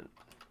event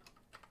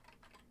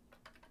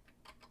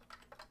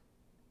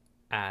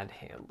add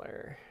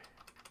handler.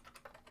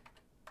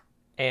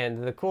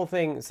 And the cool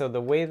thing, so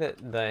the way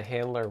that the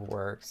handler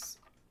works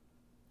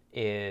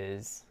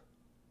is,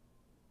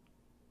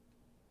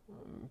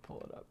 let me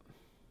pull it up.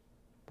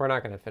 We're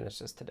not going to finish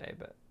this today,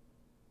 but,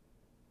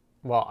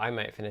 well, I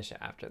might finish it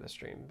after the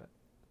stream, but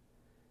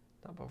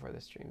not before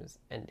the stream is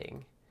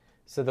ending.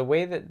 So the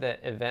way that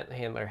the event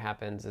handler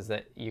happens is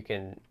that you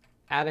can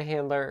add a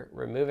handler,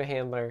 remove a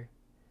handler,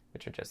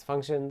 which are just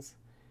functions.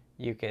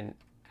 You can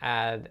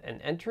add an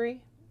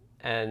entry,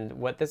 and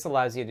what this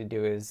allows you to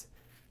do is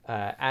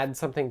add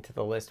something to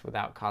the list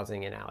without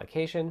causing an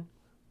allocation,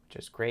 which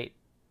is great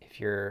if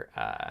you're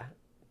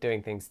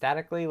doing things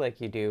statically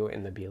like you do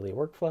in the Beely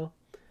workflow.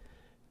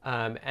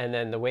 And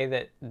then the way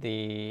that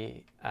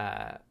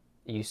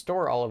you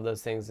store all of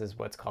those things is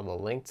what's called a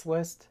linked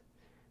list,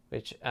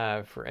 which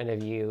for any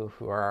of you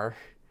who are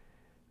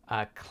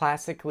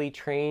classically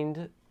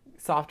trained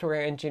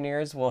software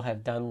engineers will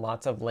have done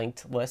lots of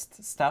linked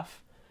list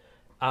stuff.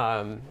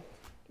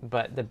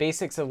 But the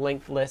basics of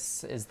linked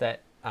lists is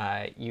that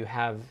you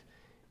have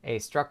a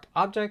struct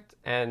object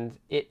and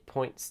it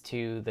points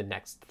to the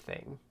next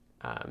thing.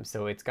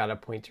 So it's got a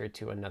pointer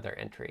to another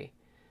entry.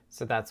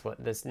 So that's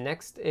what this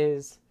next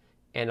is.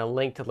 And a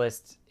linked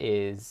list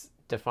is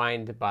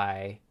defined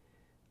by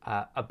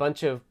a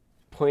bunch of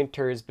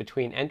pointers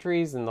between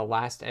entries, and the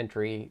last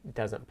entry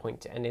doesn't point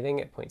to anything,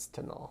 it points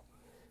to null.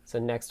 So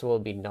next will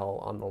be null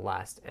on the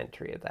last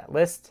entry of that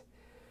list.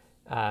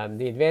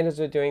 The advantage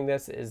of doing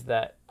this is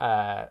that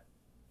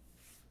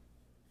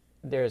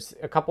there's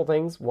a couple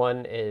things.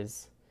 One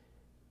is,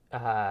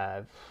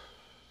 how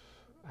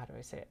do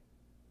I say it?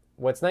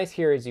 What's nice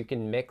here is you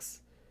can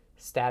mix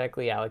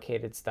statically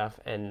allocated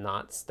stuff and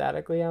not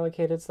statically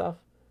allocated stuff.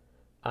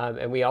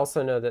 And we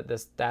also know that the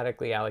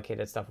statically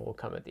allocated stuff will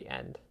come at the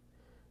end.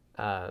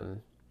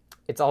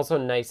 It's also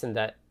nice in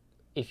that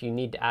if you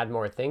need to add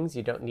more things,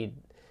 you don't need,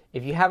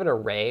 if you have an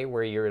array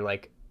where you're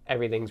like,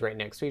 everything's right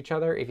next to each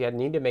other, if you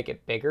need to make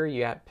it bigger,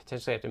 you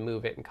potentially have to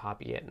move it and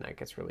copy it, and that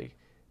gets really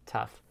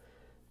tough.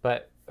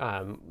 But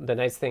the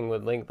nice thing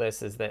with linked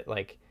lists is that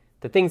like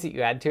the things that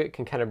you add to it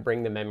can kind of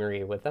bring the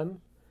memory with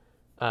them,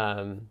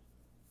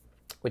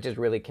 which is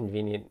really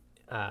convenient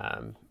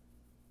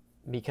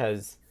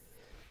because,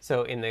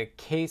 so in the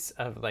case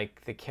of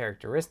like the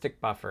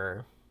characteristic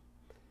buffer,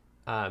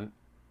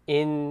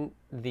 in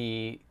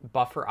the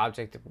buffer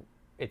object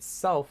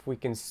itself, we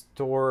can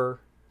store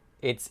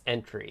its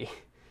entry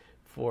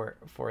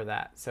for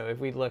that. So if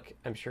we look,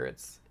 I'm sure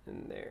it's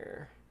in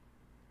there.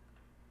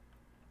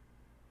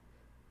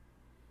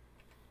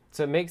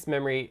 So it makes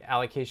memory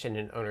allocation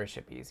and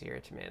ownership easier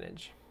to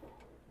manage.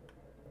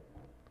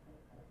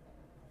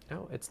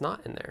 Oh, it's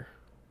not in there.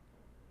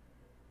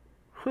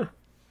 Huh.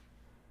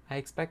 I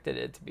expected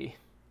it to be.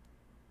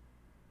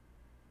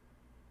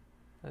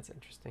 That's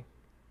interesting.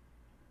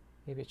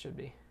 Maybe it should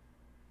be.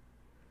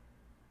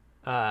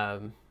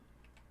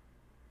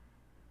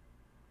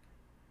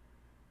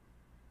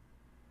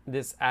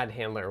 This add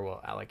handler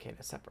will allocate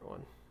a separate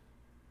one.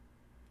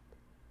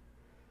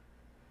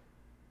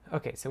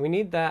 Okay, so we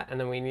need that, and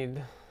then we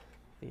need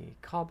the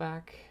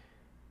callback.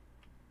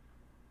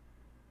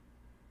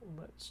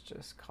 Let's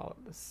just call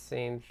it the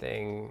same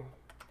thing.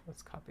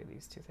 Let's copy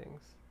these two things.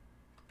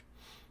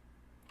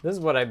 This is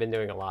what I've been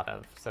doing a lot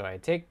of. So I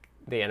take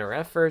the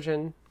NRF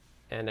version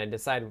and I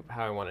decide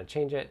how I want to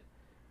change it.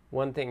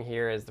 One thing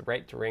here is the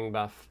right to ring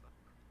buff.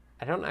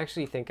 I don't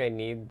actually think I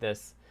need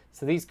this.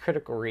 So these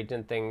critical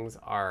region things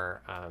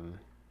are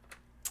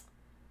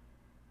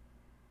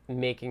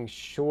making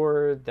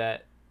sure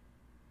that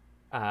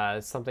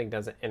something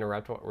doesn't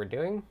interrupt what we're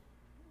doing,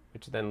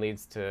 which then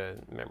leads to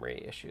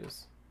memory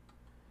issues.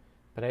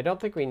 But I don't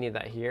think we need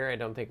that here. I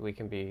don't think we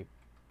can be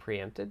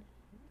preempted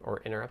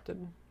or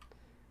interrupted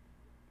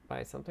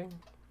by something.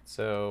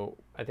 So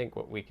I think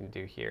what we can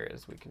do here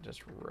is we can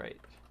just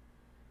write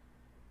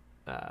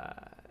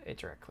it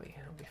directly.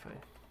 It'll be fine.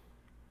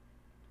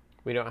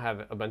 We don't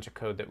have a bunch of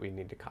code that we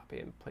need to copy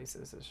in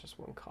places. It's just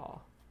one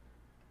call.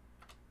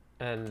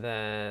 And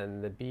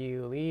then the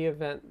BLE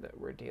event that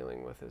we're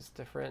dealing with is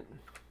different.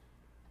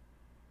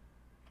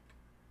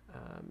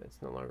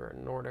 It's no longer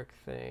a Nordic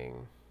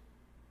thing.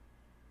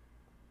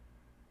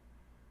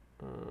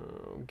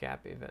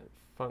 Gap event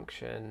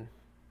function.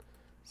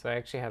 So I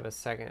actually have a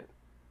second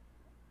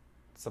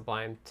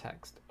Sublime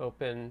text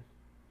open.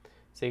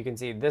 So you can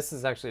see this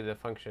is actually the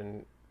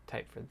function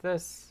type for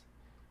this,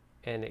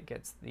 and it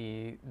gets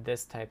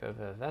this type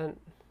of event.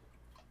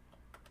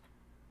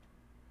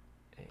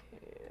 And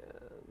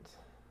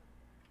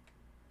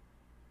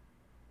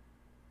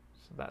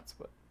so that's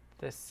what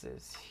this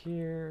is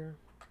here.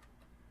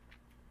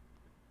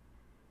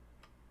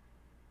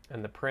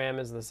 And the param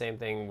is the same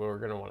thing. We're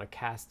going to want to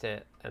cast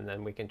it, and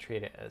then we can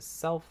treat it as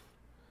self.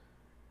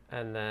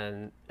 And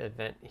then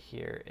event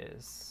here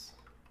is,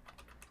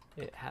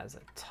 it has a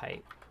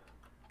type.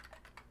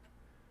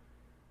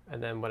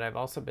 And then what I've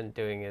also been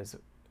doing is,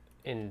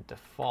 in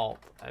default,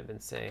 I've been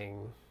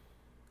saying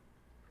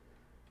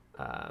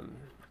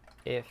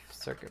if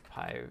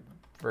CircuitPy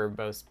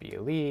verbose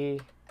BLE,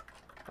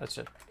 let's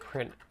just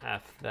print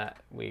f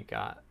that we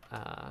got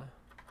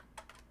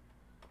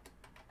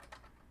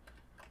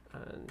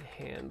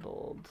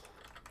unhandled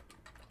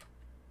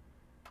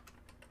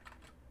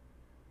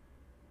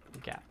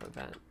gap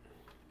event,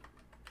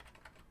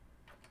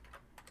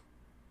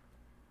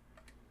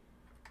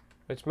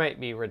 which might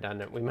be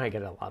redundant. We might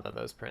get a lot of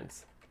those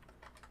prints,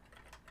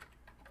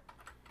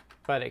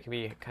 but it can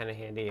be kind of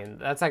handy, and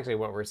that's actually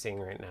what we're seeing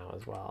right now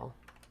as well.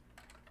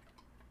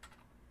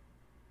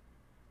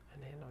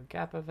 Unhandled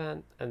gap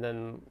event, and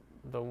then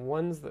the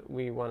ones that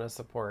we want to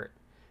support.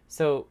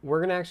 So we're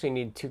going to actually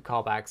need two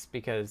callbacks,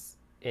 because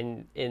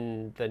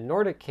in the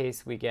Nordic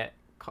case we get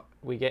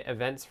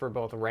events for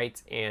both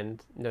writes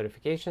and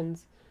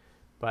notifications,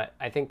 but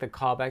I think the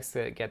callbacks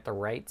that get the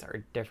writes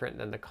are different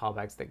than the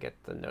callbacks that get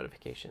the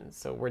notifications.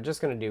 So we're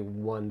just going to do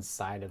one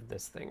side of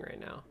this thing right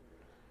now.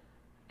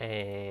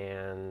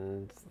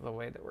 And the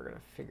way that we're going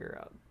to figure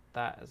out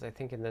that is, I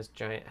think, in this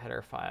giant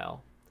header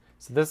file.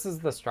 So this is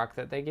the struct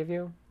that they give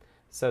you.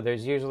 So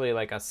there's usually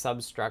like a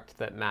substruct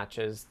that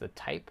matches the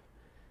type.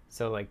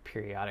 So like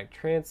periodic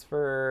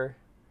transfer,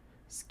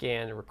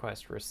 scan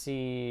request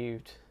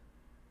received.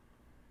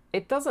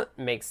 It doesn't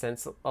make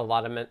sense, a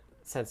lot of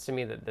sense to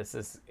me, that this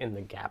is in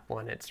the gap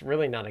one. It's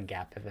really not a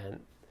gap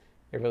event.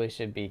 It really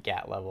should be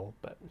GAT level,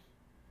 but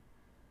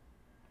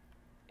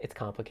it's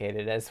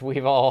complicated, as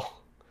we've all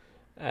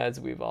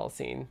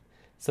seen.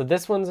 So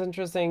this one's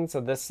interesting.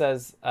 So this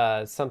says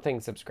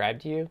something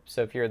subscribed to you.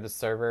 So if you're the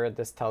server,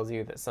 this tells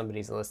you that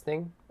somebody's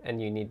listening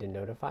and you need to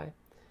notify.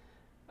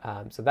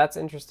 So that's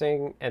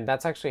interesting, and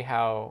that's actually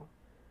how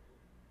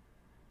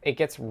it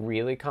gets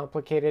really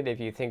complicated. If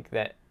you think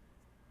that,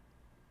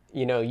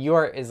 you know, you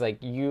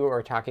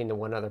are talking to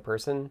one other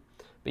person,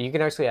 but you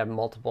can actually have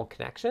multiple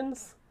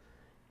connections,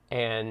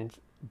 and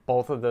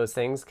both of those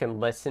things can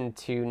listen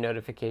to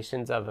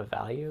notifications of a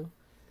value.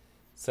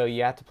 So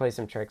you have to play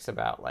some tricks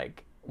about,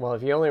 like, well,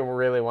 if you only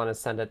really want to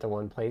send it to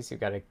one place, you've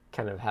got to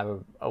kind of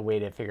have a way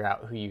to figure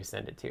out who you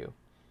send it to.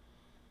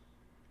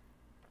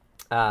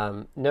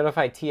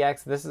 Notify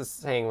TX, this is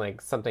saying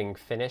like something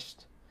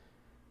finished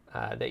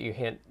that you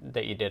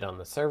did on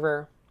the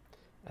server,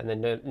 and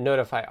then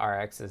notify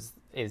RX is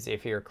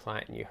if you're a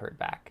client and you heard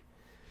back.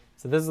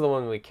 So this is the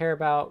one we care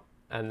about,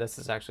 and this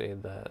is actually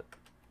the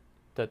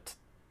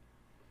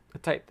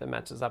type that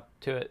matches up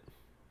to it.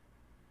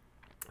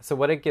 So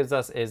what it gives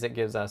us is, it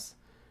gives us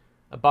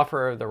a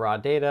buffer of the raw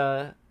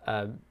data,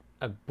 a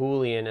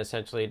Boolean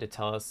essentially to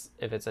tell us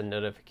if it's a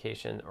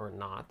notification or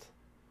not,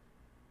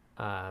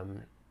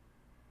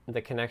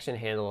 the connection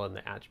handle, and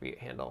the attribute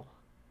handle.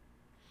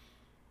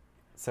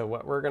 So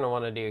what we're going to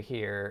want to do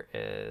here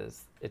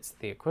is, it's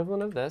the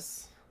equivalent of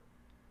this,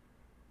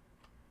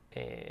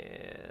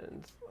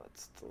 and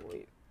let's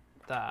delete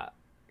that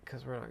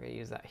because we're not going to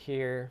use that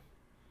here.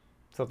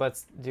 So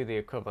let's do the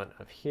equivalent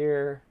of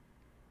here.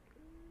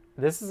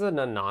 This is an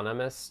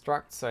anonymous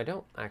struct, so I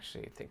don't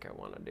actually think I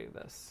want to do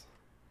this.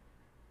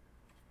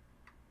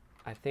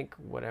 I think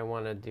what I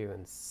want to do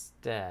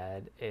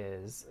instead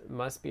is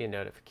must be a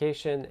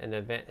notification, and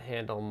event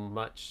handle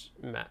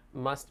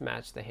must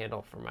match the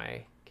handle for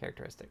my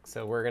characteristic.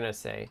 So we're going to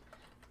say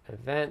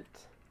event,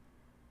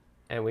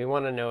 and we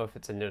want to know if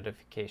it's a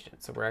notification.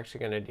 So we're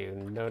actually going to do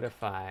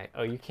notify.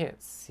 Oh, you can't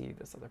see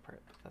this other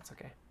part, but that's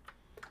okay.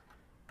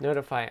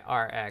 Notify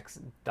rx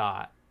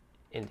dot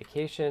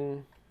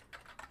indication,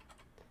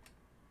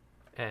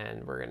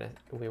 and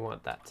we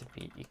want that to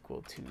be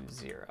equal to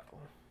 0.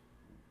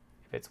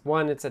 If it's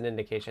 1, it's an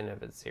indication.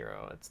 If it's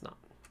 0, it's not.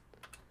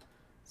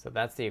 So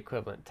that's the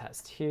equivalent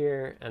test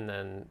here. And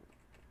then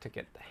to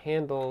get the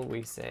handle,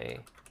 we say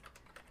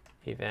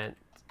event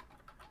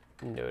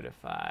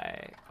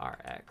notify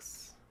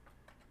rx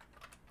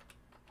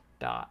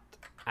dot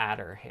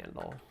adder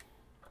handle.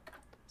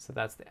 So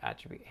that's the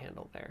attribute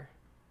handle there.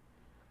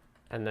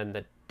 And then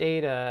the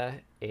data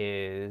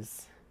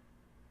is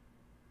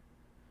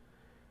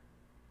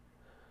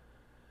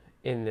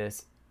in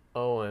this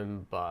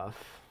OM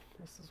buff.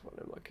 This is what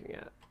I'm looking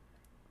at.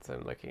 So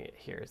I'm looking at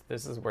here.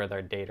 This is where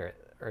our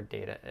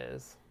data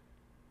is.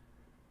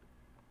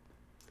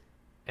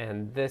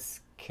 And this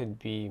could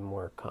be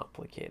more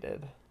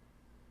complicated.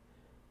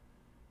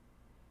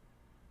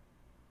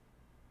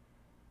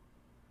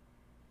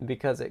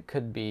 Because it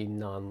could be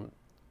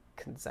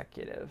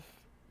non-consecutive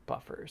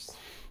buffers,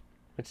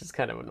 which is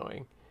kind of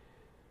annoying.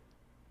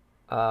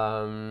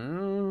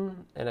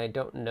 And I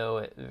don't know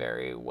it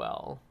very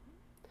well.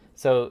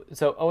 So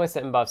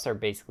OSM buffs are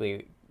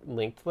basically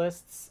linked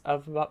lists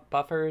of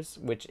buffers,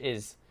 which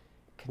is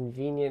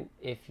convenient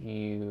if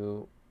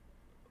you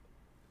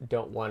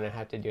don't want to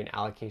have to do an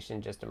allocation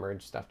just to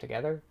merge stuff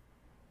together.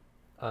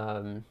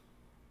 And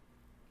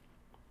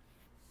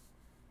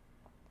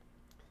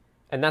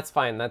that's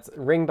fine. That's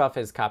ring buff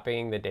is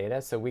copying the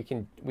data, so we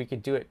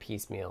could do it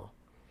piecemeal.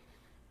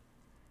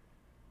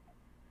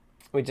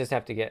 We just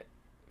have to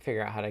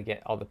figure out how to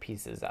get all the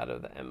pieces out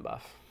of the M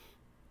buff,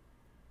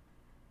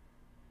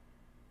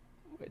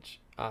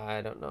 which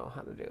I don't know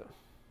how to do.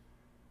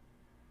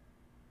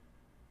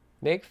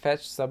 Make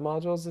fetch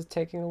submodules is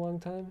taking a long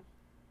time.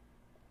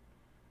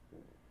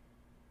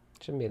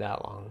 Shouldn't be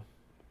that long.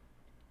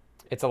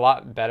 It's a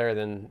lot better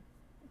than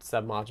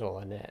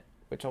submodule init,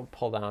 which will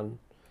pull down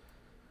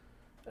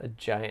a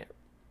giant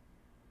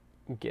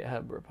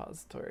GitHub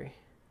repository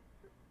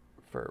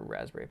for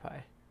Raspberry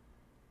Pi.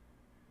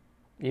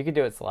 You could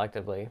do it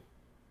selectively.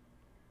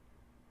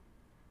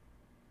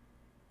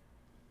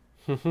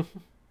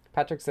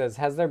 Patrick says,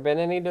 has there been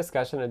any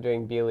discussion of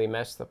doing BLE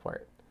mesh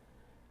support?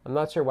 I'm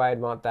not sure why I'd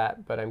want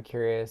that, but I'm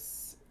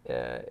curious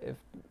if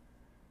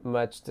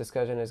much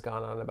discussion has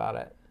gone on about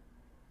it.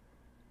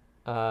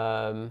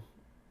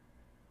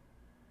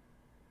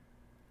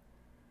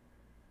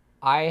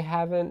 I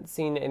haven't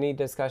seen any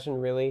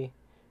discussion really.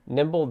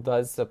 Nimble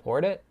does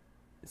support it,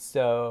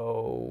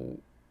 so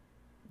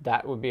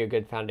that would be a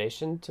good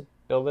foundation to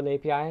build an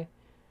API.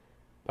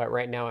 But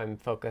right now I'm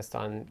focused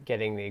on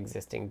getting the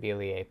existing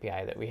BLE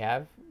API that we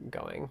have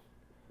going.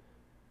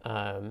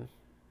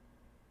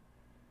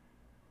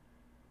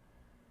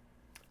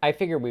 I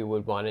figure we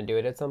would want to do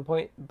it at some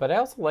point, but I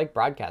also like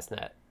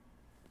BroadcastNet.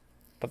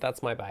 But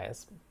that's my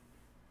bias.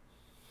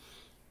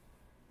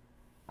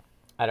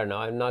 I don't know.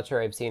 I'm not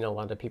sure I've seen a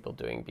lot of people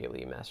doing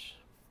BLE mesh.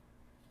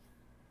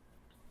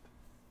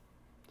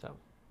 So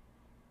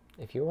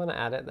if you want to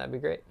add it, that'd be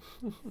great.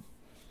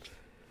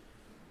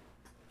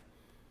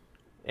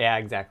 Yeah,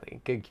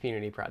 exactly. Good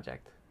community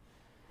project.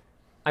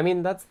 I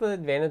mean, that's the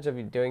advantage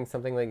of doing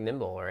something like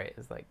Nimble, right?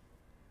 Is like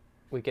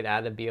we could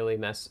add a BLE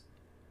mesh,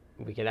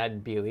 we could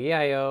add BLE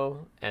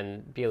IO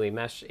and BLE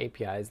mesh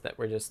APIs that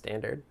were just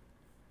standard.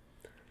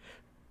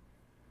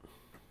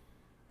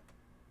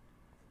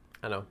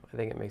 I don't know. I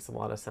think it makes a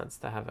lot of sense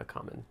to have a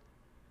common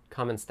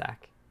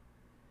stack.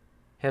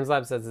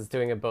 Hamslab says it's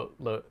doing a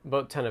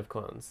boat ton of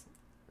clones.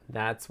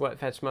 That's what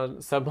fetch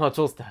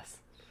submodules does.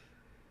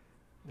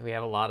 We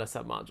have a lot of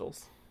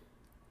submodules.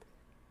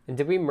 And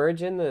did we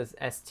merge in the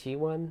ST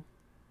one?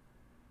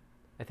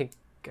 I think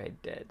I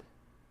did.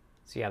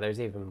 So yeah,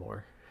 there's even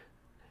more.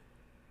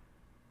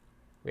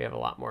 We have a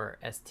lot more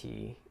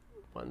ST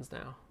ones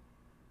now.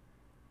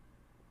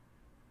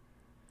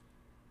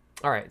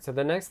 All right, so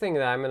the next thing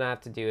that I'm going to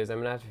have to do is I'm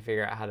going to have to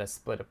figure out how to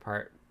split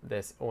apart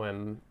this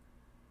OM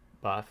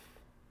buff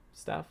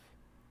stuff.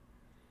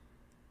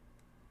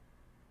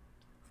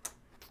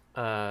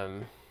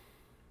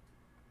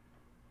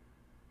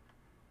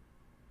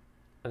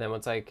 And then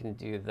once I can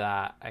do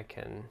that,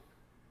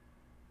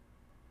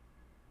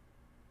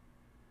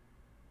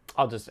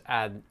 I'll just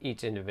add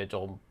each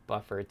individual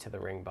buffer to the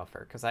ring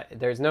buffer, because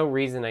there's no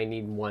reason I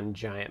need one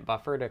giant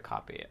buffer to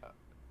copy it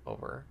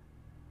over.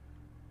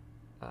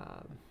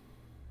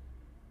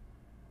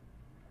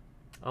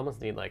 I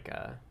almost need like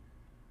a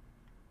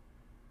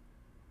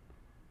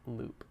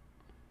loop.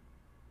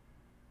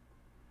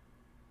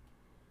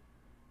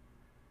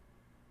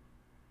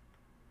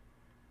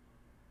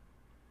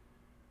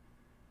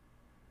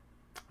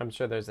 I'm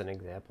sure there's an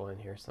example in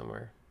here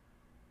somewhere.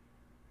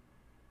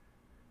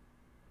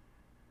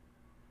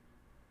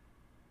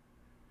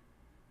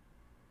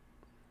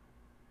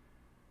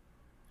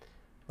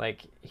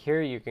 Like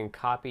here you can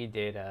copy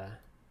data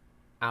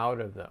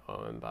out of the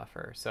OM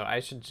buffer. So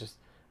I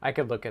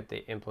could look at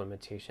the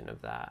implementation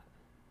of that.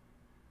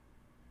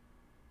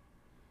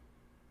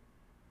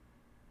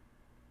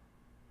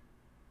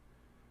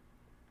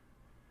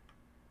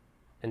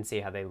 And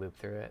see how they loop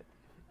through it.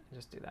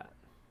 Just do that.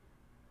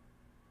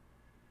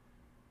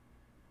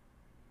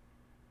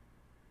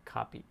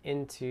 Copy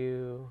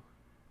into,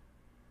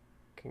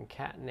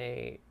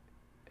 concatenate,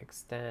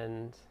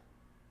 extend,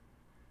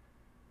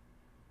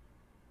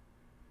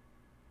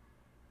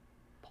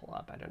 pull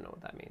up. I don't know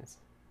what that means.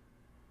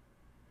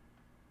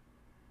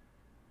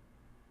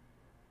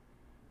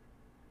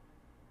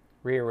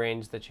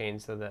 Rearrange the chain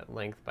so that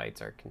length bytes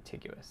are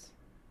contiguous.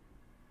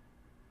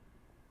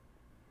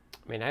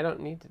 I mean, I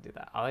don't need to do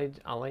that.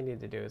 All I need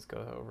to do is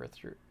go over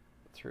through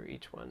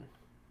each one.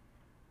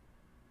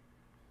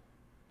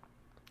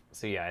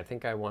 So yeah, I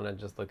think I want to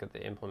just look at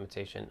the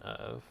implementation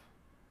of,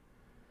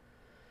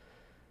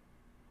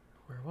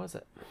 where was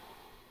it?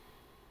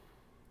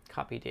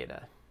 Copy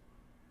data.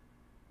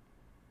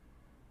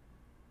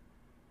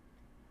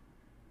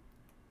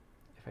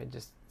 If I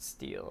just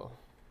steal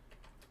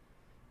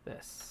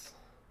this.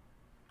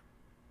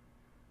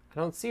 I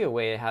don't see a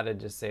way how to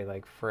just say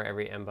like for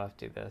every mbuff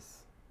do this.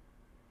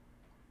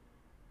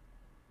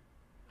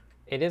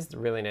 It is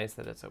really nice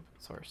that it's open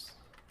source.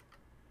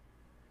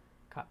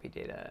 Copy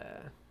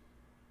data.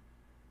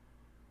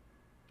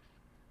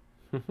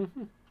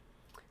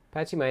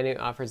 Apache Mining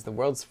offers the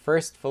world's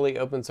first fully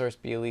open source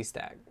BLE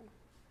stack.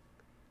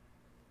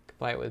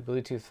 Comply with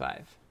Bluetooth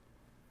 5.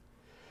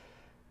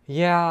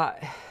 Yeah,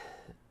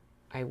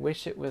 I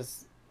wish it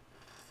was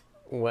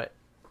what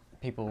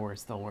people were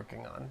still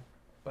working on,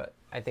 but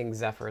I think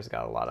Zephyr's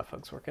got a lot of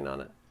folks working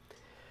on it.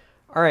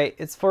 All right,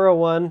 it's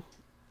 4:01.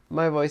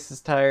 My voice is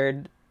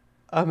tired.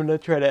 I'm gonna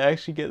try to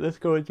actually get this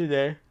going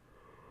today.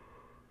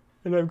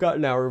 And I've got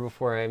an hour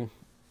before I'm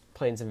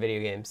playing some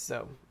video games,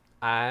 so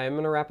I'm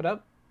gonna wrap it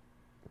up.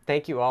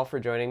 Thank you all for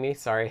joining me.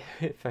 Sorry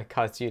if I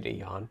caused you to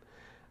yawn.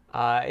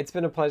 It's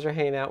been a pleasure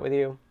hanging out with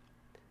you.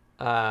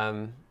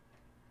 Follow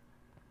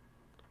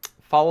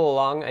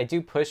along. I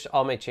do push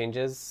all my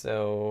changes,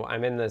 so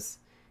I'm in this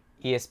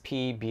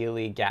ESP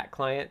BLE GAT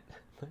client,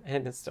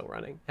 and it's still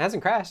running. It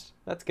hasn't crashed.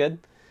 That's good.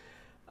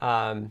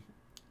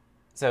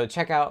 So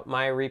check out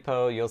my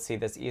repo. You'll see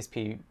this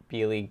ESP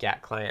BLE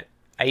GAT client.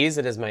 I use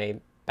it as my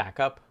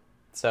backup,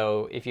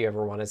 so if you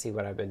ever want to see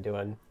what I've been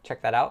doing,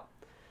 check that out.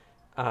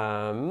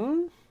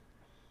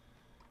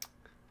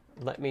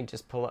 Let me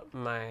just pull up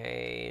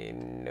my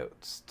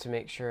notes to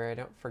make sure I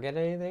don't forget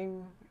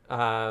anything.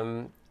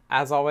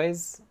 As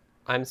always,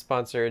 I'm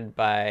sponsored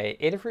by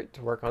Adafruit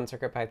to work on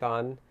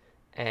CircuitPython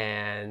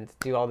and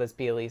do all this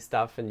BLE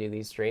stuff and do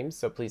these streams,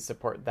 so please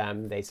support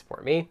them. They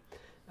support me.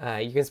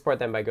 You can support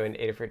them by going to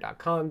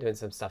adafruit.com, doing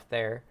some stuff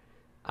there.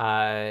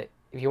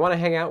 If you want to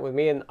hang out with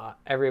me and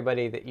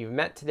everybody that you've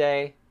met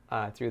today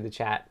through the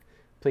chat,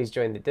 please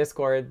join the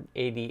Discord,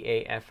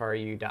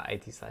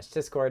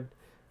 adafru.it/discord.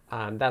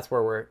 That's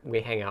where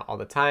we hang out all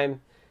the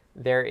time.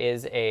 There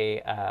is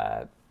a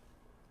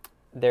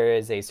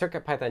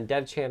CircuitPython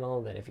dev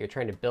channel that if you're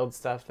trying to build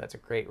stuff, that's a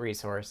great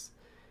resource.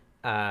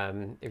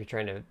 If you're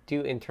trying to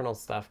do internal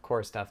stuff,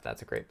 core stuff,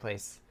 that's a great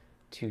place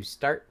to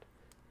start.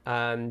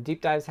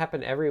 Deep dives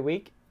happen every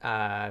week,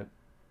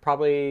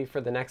 probably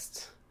for the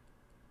next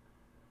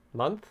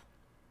month.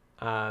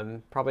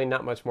 Probably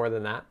not much more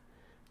than that,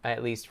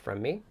 at least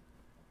from me.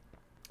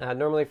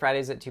 Normally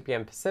Fridays at 2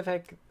 p.m.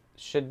 Pacific.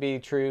 Should be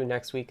true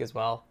next week as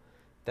well,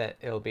 that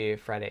it'll be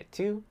Friday at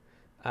 2.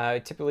 I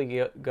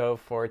typically go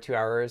for 2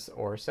 hours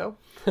or so.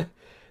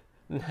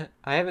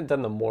 I haven't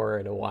done the more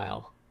in a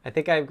while. I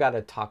think I've got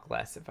to talk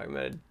less if I'm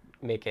going to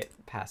make it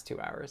past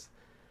 2 hours.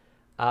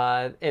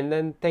 And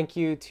then thank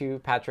you to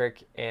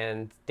Patrick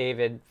and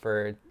David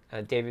for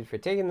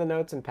taking the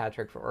notes and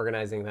Patrick for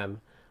organizing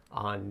them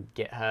on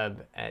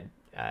GitHub at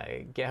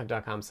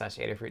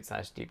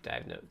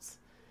github.com/adafruit/deepdive-notes.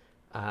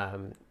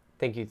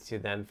 Thank you to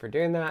them for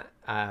doing that.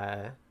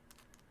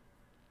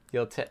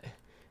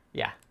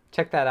 Yeah,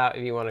 check that out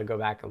if you want to go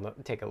back and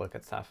take a look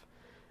at stuff.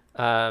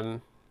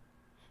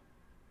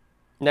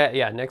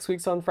 Next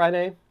week's on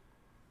Friday.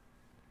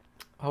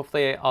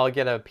 Hopefully I'll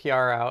get a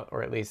PR out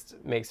or at least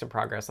make some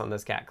progress on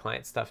this GAT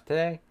client stuff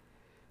today.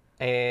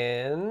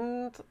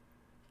 And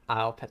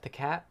I'll pet the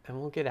cat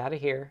and we'll get out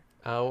of here.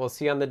 We'll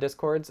see you on the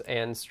Discords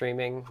and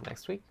streaming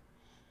next week.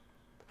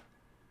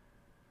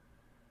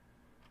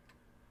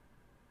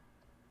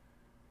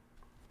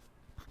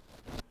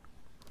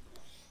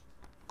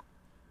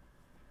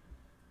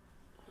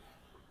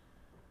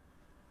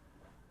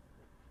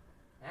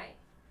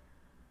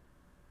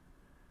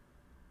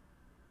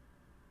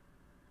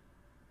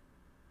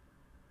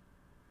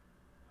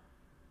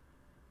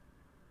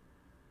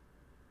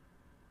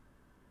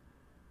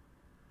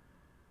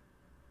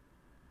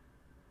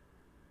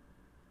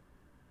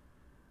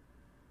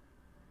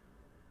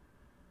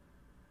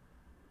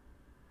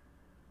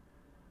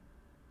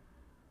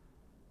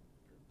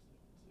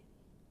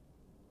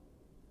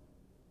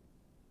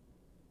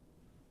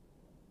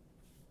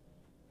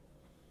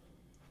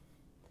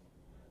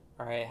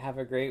 All right, have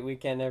a great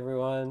weekend,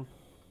 everyone.